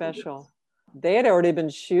 very special. They had already been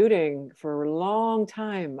shooting for a long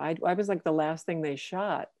time. I was like the last thing they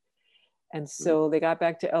shot. And so they got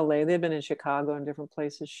back to LA. They'd been in Chicago and different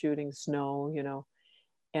places shooting snow,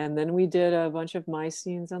 And then we did a bunch of my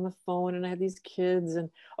scenes on the phone, and I had these kids. And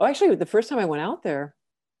actually, the first time I went out there,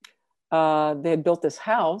 they had built this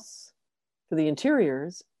house for the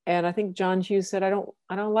interiors, and I think John Hughes said, "I don't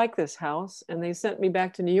like this house," and they sent me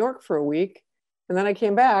back to New York for a week, and then I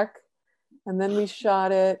came back, and then we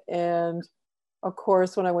shot it. And of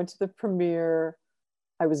course, when I went to the premiere,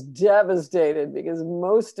 I was devastated because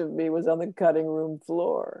most of me was on the cutting room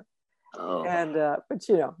floor. Oh. And but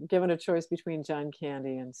given a choice between John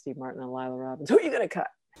Candy and Steve Martin and Lila Robbins, who are you gonna cut?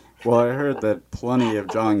 Well, I heard that plenty of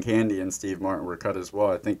John Candy and Steve Martin were cut as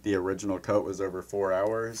well. I think the original cut was over 4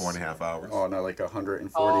 hours. 4.5 hours. Oh, no, like a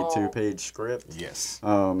 142-page script. Yes.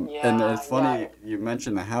 And it's funny you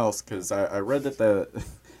mentioned the house, because I read that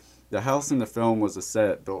the house in the film was a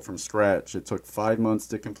set built from scratch. It took 5 months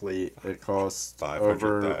to complete. It cost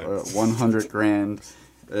over $100,000.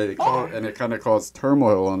 And it kind of caused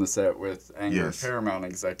turmoil on the set with angry Paramount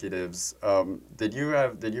executives. Were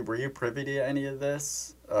you privy to any of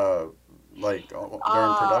this, during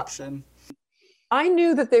production? I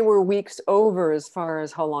knew that they were weeks over as far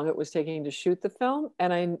as how long it was taking to shoot the film,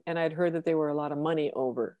 and I'd heard that they were a lot of money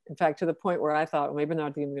over. In fact, to the point where I thought, well, maybe they're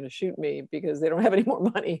not even going to shoot me because they don't have any more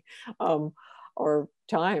money or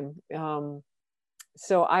time.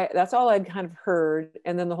 So that's all I'd kind of heard.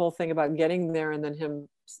 And then the whole thing about getting there, and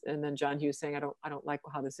then John Hughes saying, I don't like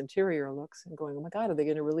how this interior looks, and going, oh my God, are they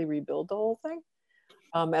going to really rebuild the whole thing?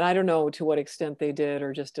 And I don't know to what extent they did,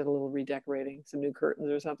 or just did a little redecorating, some new curtains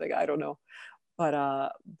or something. I don't know. But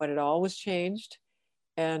it all was changed.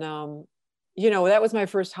 And, that was my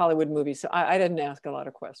first Hollywood movie. So I didn't ask a lot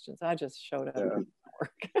of questions. I just showed up and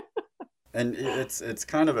work. And it's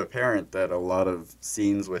kind of apparent that a lot of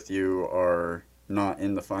scenes with you are not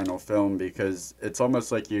in the final film, because it's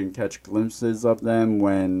almost like you can catch glimpses of them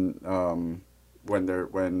when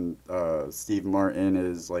Steve Martin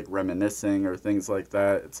is like reminiscing or things like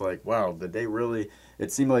that. It's like, wow, did they really?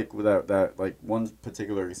 It seemed like that like one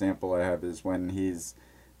particular example I have is when he's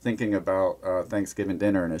thinking about Thanksgiving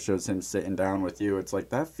dinner and it shows him sitting down with you. It's like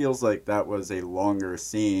that feels like that was a longer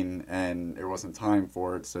scene and there wasn't time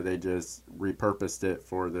for it, so they just repurposed it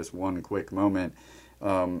for this one quick moment.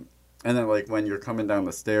 And then like when you're coming down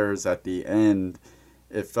the stairs at the end,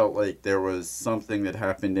 it felt like there was something that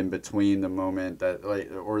happened in between the moment that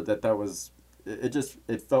like, or that was,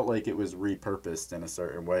 it felt like it was repurposed in a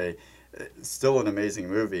certain way. Still an amazing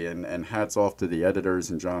movie, and hats off to the editors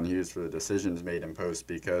and John Hughes for the decisions made in post,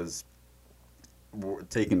 because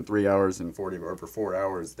taking 3 hours and 40 or over 4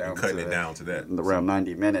 hours down, cutting it down to that around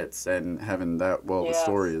 90 minutes and having that, well, the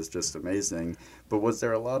story is just amazing. But was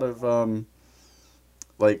there a lot of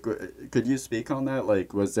like, could you speak on that?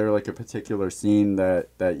 Like, was there like a particular scene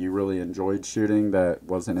that you really enjoyed shooting that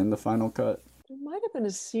wasn't in the final cut? There might have been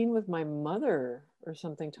a scene with my mother or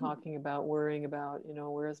something, talking about worrying about, you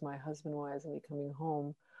know, where's my husband, why isn't he coming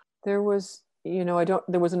home? There was, you know,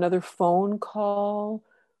 there was another phone call,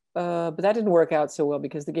 but that didn't work out so well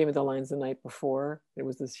because they gave me the lines the night before. It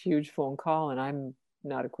was this huge phone call and I'm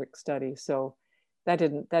not a quick study. So that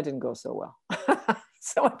didn't go so well.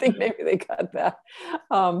 So I think maybe they got that.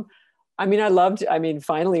 I mean,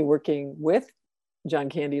 finally working with John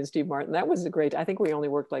Candy and Steve Martin, that was I think we only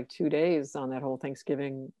worked like 2 days on that whole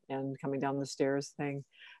Thanksgiving and coming down the stairs thing.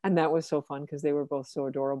 And that was so fun because they were both so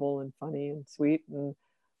adorable and funny and sweet. And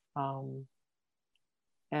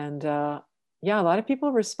yeah, a lot of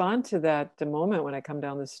people respond to that moment when I come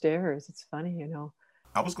down the stairs. It's funny, you know.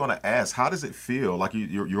 I was going to ask, how does it feel? Like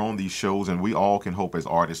you're on these shows, and we all can hope as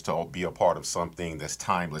artists to be a part of something that's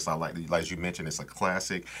timeless. I like as you mentioned, it's a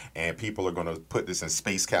classic, and people are going to put this in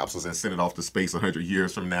space capsules and send it off to space 100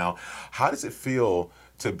 years from now. How does it feel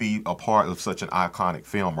to be a part of such an iconic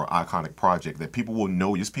film or iconic project that people will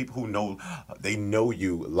know? Just people who know, they know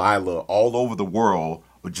you, Lila, all over the world,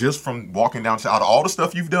 just from walking down, out of all the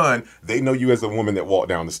stuff you've done, they know you as the woman that walked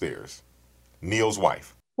down the stairs, Neil's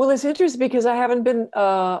wife. Well, it's interesting because I haven't been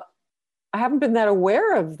that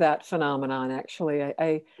aware of that phenomenon. Actually,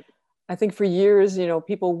 I think for years, you know,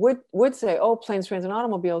 people would say, "Oh, planes, trains, and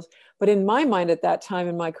automobiles," but in my mind at that time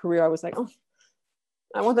in my career, I was like, "Oh,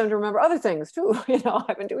 I want them to remember other things too." You know,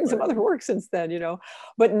 I've been doing some other work since then. You know,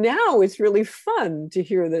 but now it's really fun to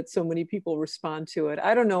hear that so many people respond to it.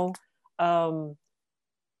 I don't know.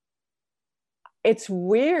 It's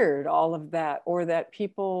weird, all of that, or that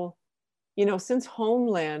people. You know, since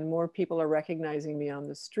Homeland, more people are recognizing me on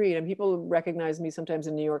the street, and people recognize me sometimes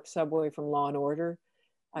in New York subway from Law and Order.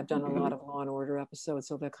 I've done a lot of Law and Order episodes,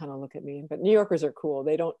 so they'll kind of look at me. But New Yorkers are cool.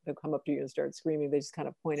 They'll come up to you and start screaming. They just kind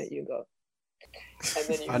of point at you and go, and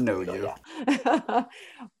then I know you. Yeah.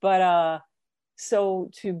 But so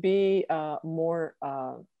to be more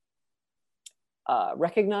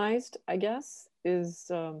recognized, I guess, is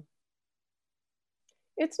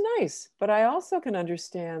it's nice, but I also can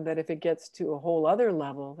understand that if it gets to a whole other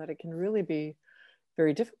level, that it can really be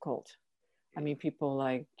very difficult. I mean, people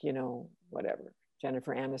like, you know, whatever,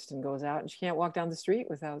 Jennifer Aniston goes out and she can't walk down the street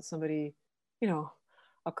without somebody, you know,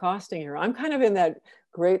 accosting her. I'm kind of in that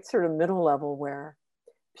great sort of middle level where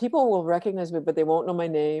people will recognize me, but they won't know my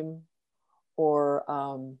name. Or,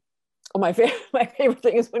 my favorite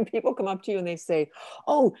thing is when people come up to you and they say,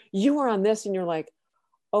 "Oh, you were on this," and you're like,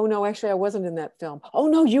 "Oh no, actually I wasn't in that film." "Oh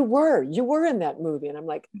no, you were in that movie." And I'm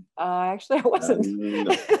like, actually I wasn't.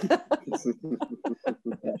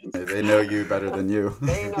 They know you better than you.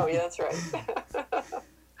 They know, yeah, that's right.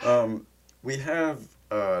 We have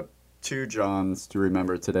 2 Johns to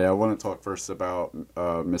remember today. I want to talk first about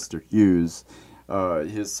Mr. Hughes.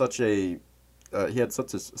 He had such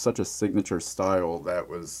a signature style that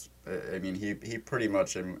was, I mean, he pretty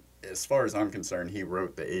much, as far as I'm concerned, he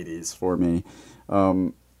wrote the 80s for me.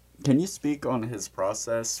 Can you speak on his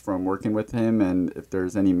process from working with him, and if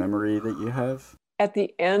there's any memory that you have? At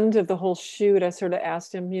the end of the whole shoot, I sort of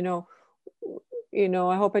asked him, you know,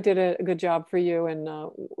 I hope I did a good job for you, and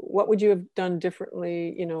what would you have done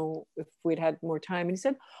differently, you know, if we'd had more time? And he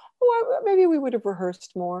said, "Oh, maybe we would have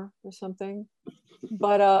rehearsed more or something."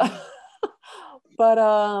 But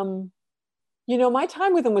you know, my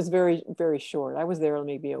time with him was very, very short. I was there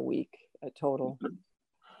maybe a week at total.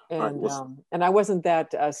 And I wasn't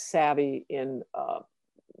that savvy in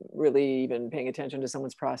really even paying attention to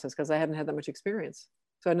someone's process because I hadn't had that much experience.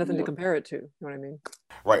 So I had nothing to compare it to. You know what I mean?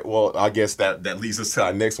 Right. Well, I guess that leads us to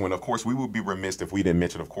our next one. Of course, we would be remiss if we didn't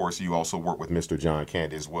mention, of course, you also worked with Mr. John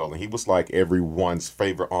Candy as well. And he was like everyone's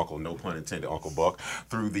favorite uncle, no pun intended, Uncle Buck,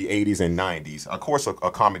 through the 80s and 90s. Of course, a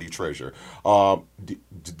comedy treasure.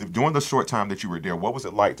 During the short time that you were there, what was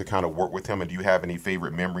it like to kind of work with him? And do you have any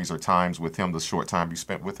favorite memories or times with him, the short time you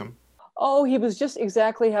spent with him? Oh, he was just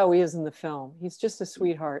exactly how he is in the film. He's just a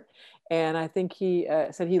sweetheart. And I think he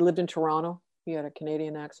said he lived in Toronto. He had a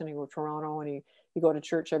Canadian accent. He went to Toronto, and he'd go to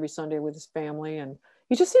church every Sunday with his family. And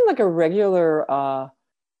he just seemed like a regular, a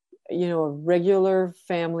regular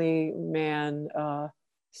family man,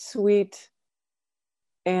 sweet.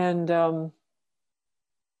 And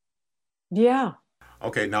yeah.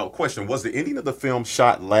 Okay, now question, was the ending of the film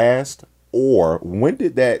shot last, or when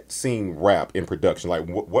did that scene wrap in production? Like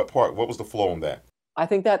what was the flow on that? I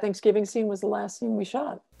think that Thanksgiving scene was the last scene we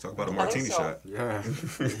shot. Talk about a martini shot. Yeah.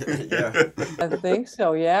 Yeah. I think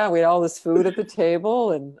so, yeah. We had all this food at the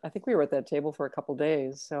table, and I think we were at that table for a couple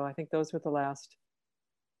days. So I think those were the last.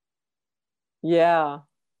 Yeah.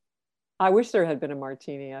 I wish there had been a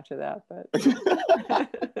martini after that, but.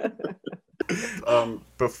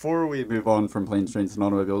 Before we move on from Planes, Trains, and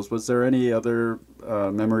Automobiles, was there any other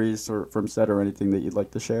memories from set or anything that you'd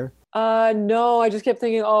like to share? No, I just kept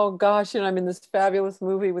thinking, oh gosh, I'm in this fabulous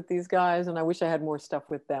movie with these guys, and I wish I had more stuff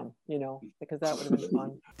with them, because that would have been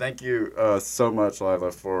fun. Thank you so much,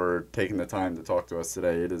 Lila, for taking the time to talk to us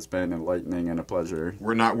today. It has been enlightening and a pleasure.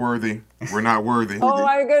 We're not worthy. We're not worthy. Oh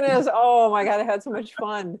my goodness. Oh my God, I had so much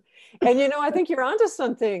fun. And I think you're onto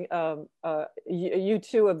something, you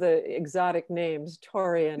two of the exotic names,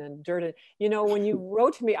 Torian and Durden. When you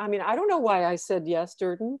wrote to me, I don't know why I said yes,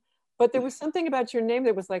 Durden, but there was something about your name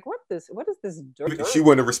that was like, what is this Durden? She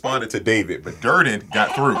wouldn't have responded to David, but Durden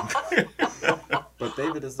got through. But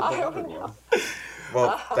David is the beloved one.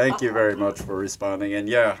 Well, thank you very much for responding. And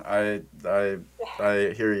yeah, I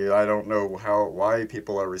hear you. I don't know why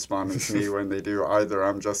people are responding to me when they do either.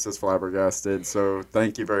 I'm just as flabbergasted. So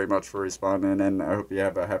thank you very much for responding, and I hope you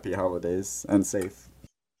have a happy holidays and safe.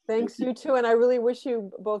 Thanks, you too. And I really wish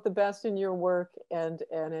you both the best in your work and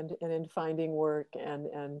in finding work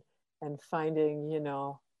and finding,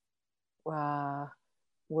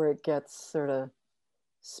 where it gets sort of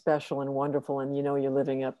special and wonderful, and you're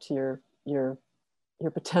living up to your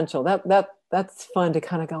potential. That's fun to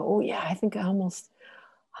kind of go, oh yeah, I think I almost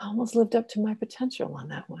lived up to my potential on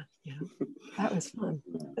that one. That was fun.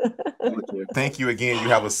 Thank you again. You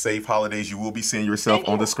have a safe holidays. You will be seeing yourself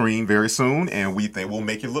on the screen very soon, and we think we'll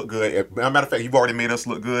make you look good. As a matter of fact, you've already made us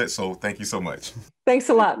look good, so thank you so much. Thanks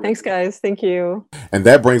a lot. Thanks, guys. Thank you. And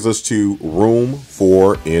that brings us to Room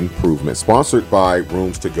for Improvement, sponsored by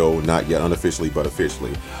Rooms to Go, not yet unofficially, but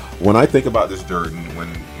officially. When I think about this, Durden, when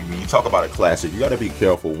you talk about a classic, you got to be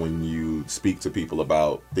careful when you speak to people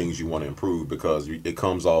about things you want to improve, because it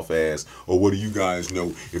comes off as, oh, what do you guys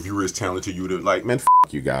know? If you were as talented, you would have, like, man, f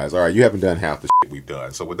you guys. All right, you haven't done half the shit we've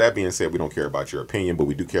done. So with that being said, we don't care about your opinion, but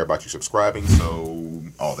we do care about you subscribing, so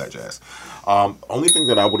all that jazz. Only thing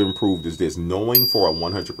that I would improve is this, knowing for a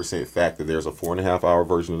 100% fact that there's a 4.5-hour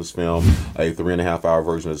version of this film, a 3.5-hour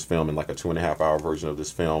version of this film, and like a 2.5-hour version of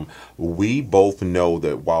this film. We both know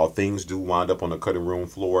that while things do wind up on the cutting room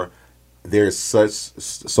floor, there's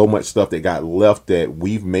so much stuff that got left, that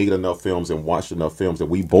we've made enough films and watched enough films that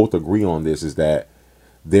we both agree on this, is that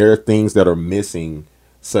there are things that are missing,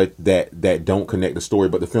 such that don't connect the story,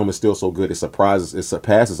 but the film is still so good it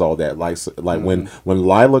surpasses all that. Like when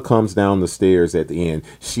Lila comes down the stairs at the end,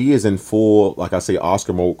 she is in full, like I say,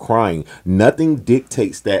 Oscar mode, crying. Nothing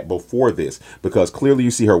dictates that before this, because clearly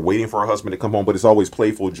you see her waiting for her husband to come home, but it's always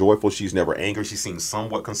playful, joyful. She's never angry. She seems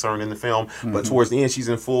somewhat concerned in the film, but towards the end she's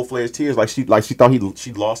in full-fledged tears, like she thought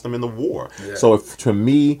she'd lost him in the war. Yeah. So to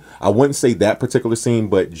me, I wouldn't say that particular scene,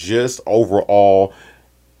 but just overall,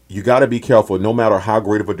 you got to be careful, no matter how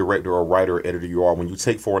great of a director or writer or editor you are, when you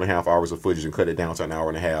take 4.5 hours of footage and cut it down to an hour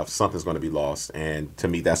and a half, something's going to be lost. And to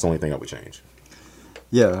me, that's the only thing I would change.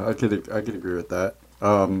 Yeah, I could agree with that.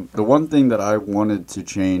 The one thing that I wanted to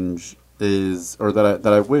change is, or that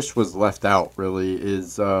I wish was left out really,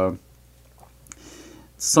 is some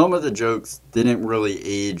of the jokes didn't really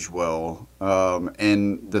age well.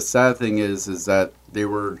 And the sad thing is that they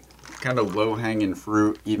were kind of low-hanging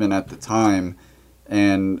fruit even at the time.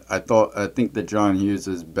 And I think that John Hughes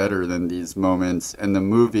is better than these moments, and the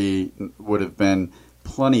movie would have been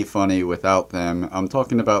plenty funny without them. I'm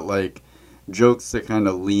talking about like jokes that kind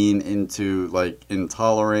of lean into like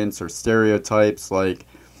intolerance or stereotypes, like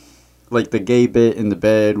like the gay bit in the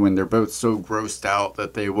bed when they're both so grossed out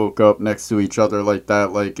that they woke up next to each other like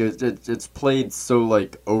that. Like it's played so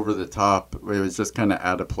like over the top. It was just kind of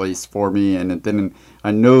out of place for me, and it didn't.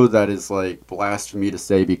 I know that is like blasphemy to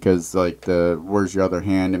say because like the where's your other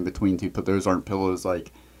hand in between two, but those aren't pillows.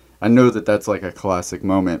 Like I know that that's like a classic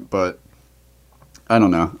moment, but I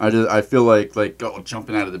don't know. I feel like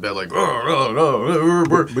jumping out of the bed like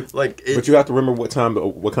but you have to remember what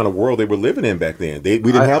kind of world they were living in back then. We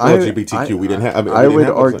didn't have LGBTQ. We didn't have. I would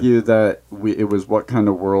argue that it was what kind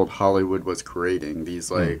of world Hollywood was creating. These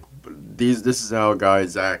like this is how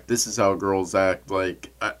guys act. This is how girls act.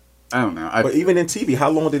 Like I don't know. But even in TV, how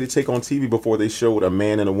long did it take on TV before they showed a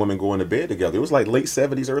man and a woman going to bed together? It was like late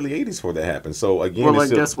 70s, early 80s before that happened. So again, well, I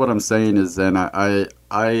guess what I'm saying is then I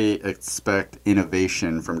expect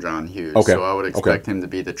innovation from John Hughes. Okay. So I would expect him to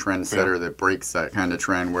be the trendsetter that breaks that kind of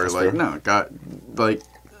trend where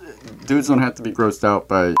dudes don't have to be grossed out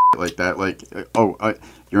by like that. Like,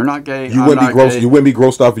 you're not gay. You wouldn't be grossed. You wouldn't be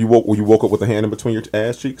grossed out if you woke up with a hand in between your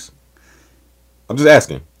ass cheeks. I'm just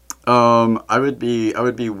asking. I would be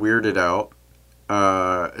weirded out.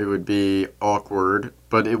 It would be awkward,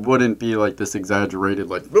 but it wouldn't be like this exaggerated,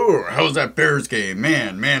 like, oh, how's that Bears game,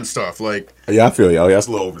 man stuff, like. Yeah, I feel you. Oh, yeah, that's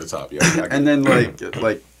a little over the top. Yeah. And then like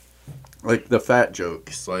the fat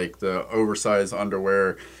jokes, like the oversized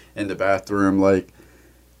underwear in the bathroom, like.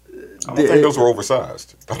 I don't think those were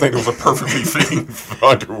oversized. I think those are perfectly fitting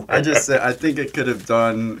underwear. I think it could have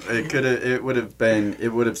done. It would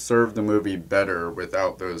have served the movie better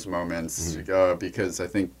without those moments, because I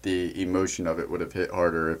think the emotion of it would have hit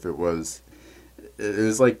harder if it was. It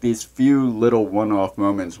was like these few little one-off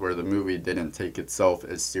moments where the movie didn't take itself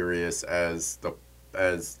as serious as the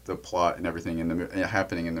plot and everything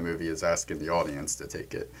happening in the movie is asking the audience to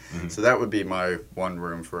take it. Mm-hmm. So that would be my one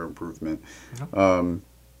room for improvement. Mm-hmm.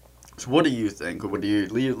 So what do you think?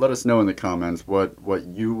 Let us know in the comments what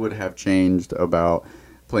you would have changed about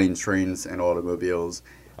Planes, Trains, and Automobiles.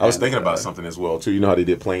 I was thinking about something as well too. You know how they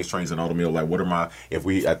did Planes, Trains, and Automobiles. Like, what are if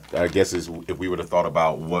we would have thought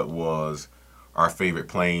about what was our favorite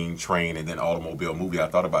plane, train, and then automobile movie. I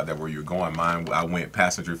thought about that where you're going. Mine, I went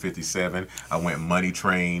Passenger 57. I went Money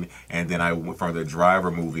Train, and then I went for the Driver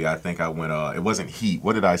movie. I think I went. It wasn't Heat.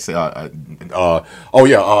 What did I say?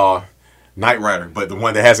 Knight Rider, but the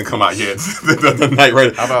one that hasn't come out yet. the Knight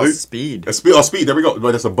Rider. How about Speed? Speed. There we go.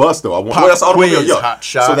 But it's a bus though. That's automobile. Yeah. Hot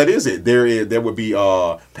shot. So that is it. There would be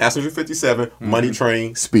Passenger 57, Money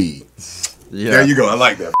Train, Speed. Yeah. There you go. I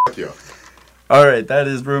like that. Fuck yeah. All right, that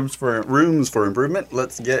is rooms for improvement.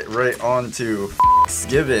 Let's get right on to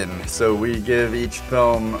Given. So we give each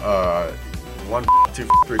film 1, 2,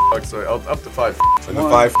 3 so up to 5. And the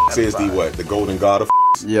 5 is the what? The golden god of.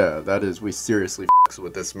 Yeah, that is. We seriously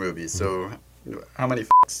with this movie. So, how many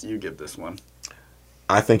do you give this one?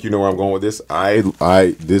 I think you know where I'm going with this.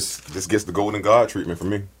 This gets the golden god treatment from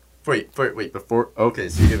me. Wait. Before, okay,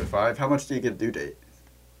 so you give it 5. How much do you give Due Date?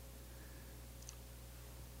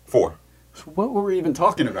 4. What were we even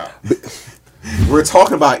talking about? We're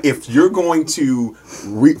talking about if you're going to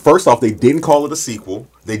first off, they didn't call it a sequel.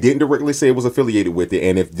 They didn't directly say it was affiliated with it.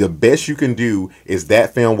 And if the best you can do is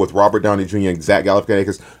that film with Robert Downey Jr. and Zach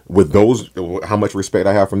Galifianakis, with those, how much respect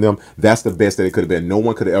I have from them, that's the best that it could have been. No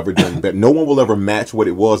one could have ever done that. No one will ever match what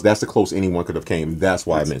it was. That's the close anyone could have came. That's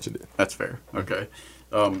why I mentioned it. That's fair. Okay.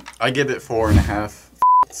 I give it 4.5.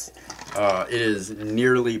 It is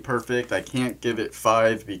nearly perfect. I can't give it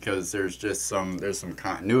 5 because there's some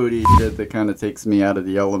continuity that kind of takes me out of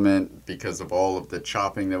the element because of all of the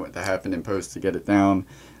chopping that happened in post to get it down.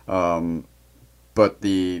 But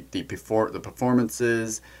the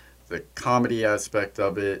performances, the comedy aspect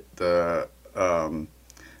of it,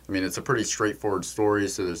 it's a pretty straightforward story,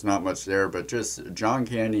 so there's not much there. But just John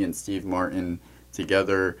Candy and Steve Martin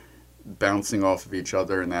together, bouncing off of each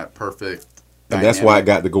other in that perfect. And that's why I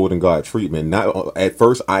got the Golden God treatment. Not at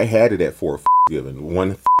first, I had it at 4 given,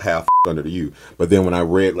 1.5 under the U. But then when I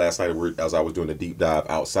read last night, as I was doing a deep dive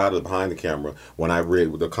outside of behind the camera, when I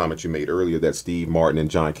read the comment you made earlier that Steve Martin and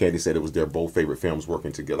John Candy said it was their both favorite films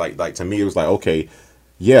working together. Like to me, it was like, okay,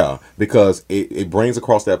 yeah, because it brings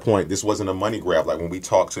across that point. This wasn't a money grab. Like when we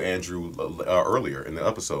talked to Andrew earlier in the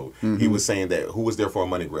episode, he was saying that who was there for a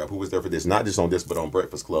money grab? Who was there for this? Not just on this, but on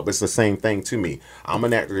Breakfast Club. It's the same thing to me. I'm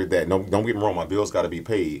an actor that, don't get me wrong, my bills got to be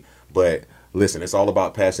paid. But listen, it's all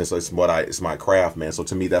about passion. So it's my craft, man. So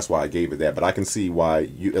to me, that's why I gave it that. But I can see why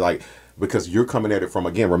because you're coming at it from,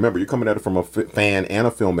 again, remember, you're coming at it from a fan and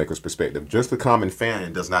a filmmaker's perspective. Just the common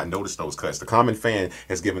fan does not notice those cuts. The common fan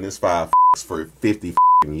has given this 5 for 50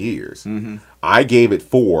 years. I gave it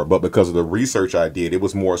 4, but because of the research I did, it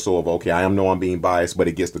was more so of, okay, I know I'm being biased, but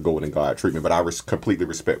it gets the Golden God treatment. But I completely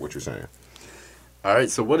respect what you're saying. All right,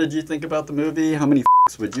 so what did you think about the movie? How many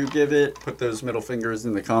would you give it? Put those middle fingers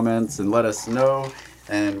in the comments and let us know.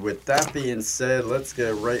 And with that being said, let's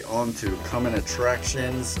get right on to coming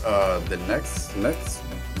attractions. The next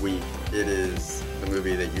week, it is the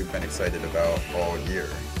movie that you've been excited about all year.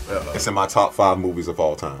 It's in my top 5 movies of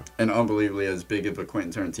all time. And unbelievably, as big of a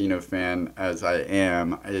Quentin Tarantino fan as I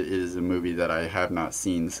am, it is a movie that I have not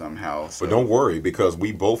seen somehow. So. But don't worry, because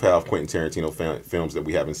we both have Quentin Tarantino films that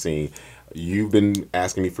we haven't seen. You've been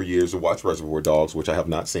asking me for years to watch Reservoir Dogs, which I have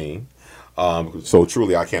not seen. So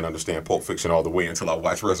truly, I can't understand Pulp Fiction all the way until I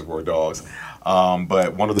watch Reservoir Dogs.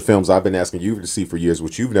 But one of the films I've been asking you to see for years,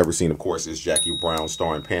 which you've never seen, of course, is Jackie Brown,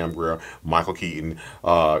 starring Pam Grier, Michael Keaton,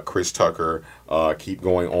 Chris Tucker. Keep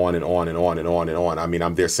going on and on and on and on and on. I mean,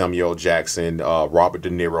 I'm there, Samuel L. Jackson, Robert De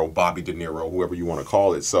Niro, Bobby De Niro, whoever you want to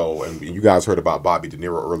call it. So, and you guys heard about Bobby De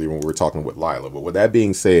Niro earlier when we were talking with Lila. But with that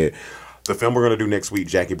being said, the film we're going to do next week,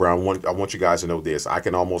 Jackie Brown, I want you guys to know this. I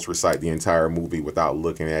can almost recite the entire movie without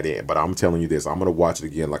looking at it, but I'm telling you this. I'm going to watch it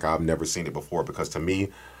again like I've never seen it before, because to me,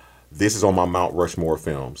 this is on my Mount Rushmore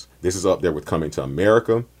films. This is up there with Coming to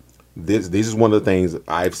America. This is one of the things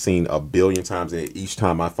I've seen a billion times, and each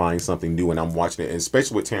time I find something new and I'm watching it, and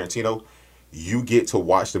especially with Tarantino, you get to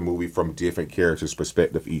watch the movie from different characters'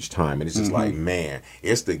 perspective each time. And it's just like, man,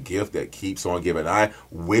 it's the gift that keeps on giving. I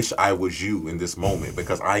wish I was you in this moment,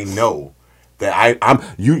 because I know that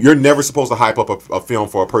you're never supposed to hype up a film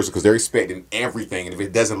for a person, because they're expecting everything. And if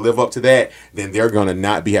it doesn't live up to that, then they're going to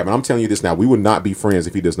not be happy. I'm telling you this now. We would not be friends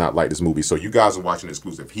if he does not like this movie. So you guys are watching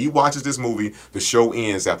exclusive. If he watches this movie, the show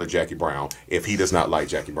ends after Jackie Brown if he does not like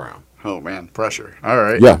Jackie Brown. Oh, man. Pressure. All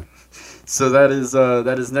right. Yeah. So that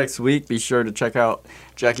is next week. Be sure to check out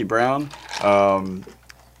Jackie Brown.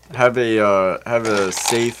 Have a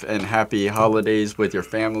safe and happy holidays with your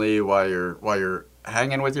family while you're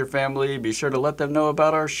hanging with your family. Be sure to let them know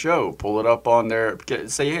about our show. Pull it up on their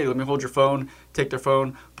say, hey, let me hold your phone. Take their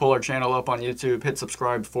phone. Pull our channel up on YouTube. Hit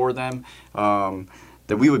subscribe for them.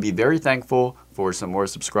 That we would be very thankful for some more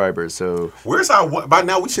subscribers. So where's our? By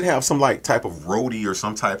now we should have some type of roadie or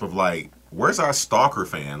some type of where's our stalker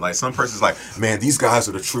fan? Like, some person's like, man, these guys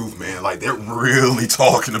are the truth, man. Like, they're really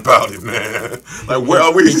talking about it, man. Like, where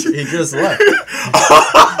are we? He just left.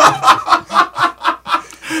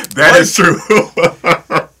 That is true.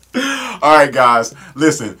 All right, guys.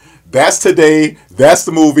 Listen, that's today. That's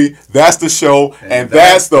the movie. That's the show. And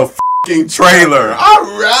that's the fucking trailer. All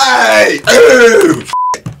right.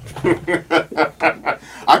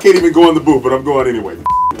 I can't even go in the booth, but I'm going anyway.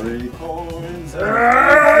 3 coins.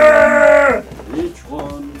 Each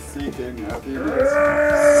one seeking happiness.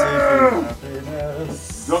 Seeking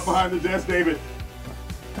happiness. Jump behind the desk, David.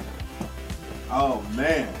 Oh,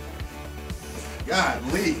 man.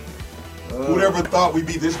 Golly. Who'd ever thought we'd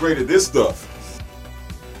be this great at this stuff?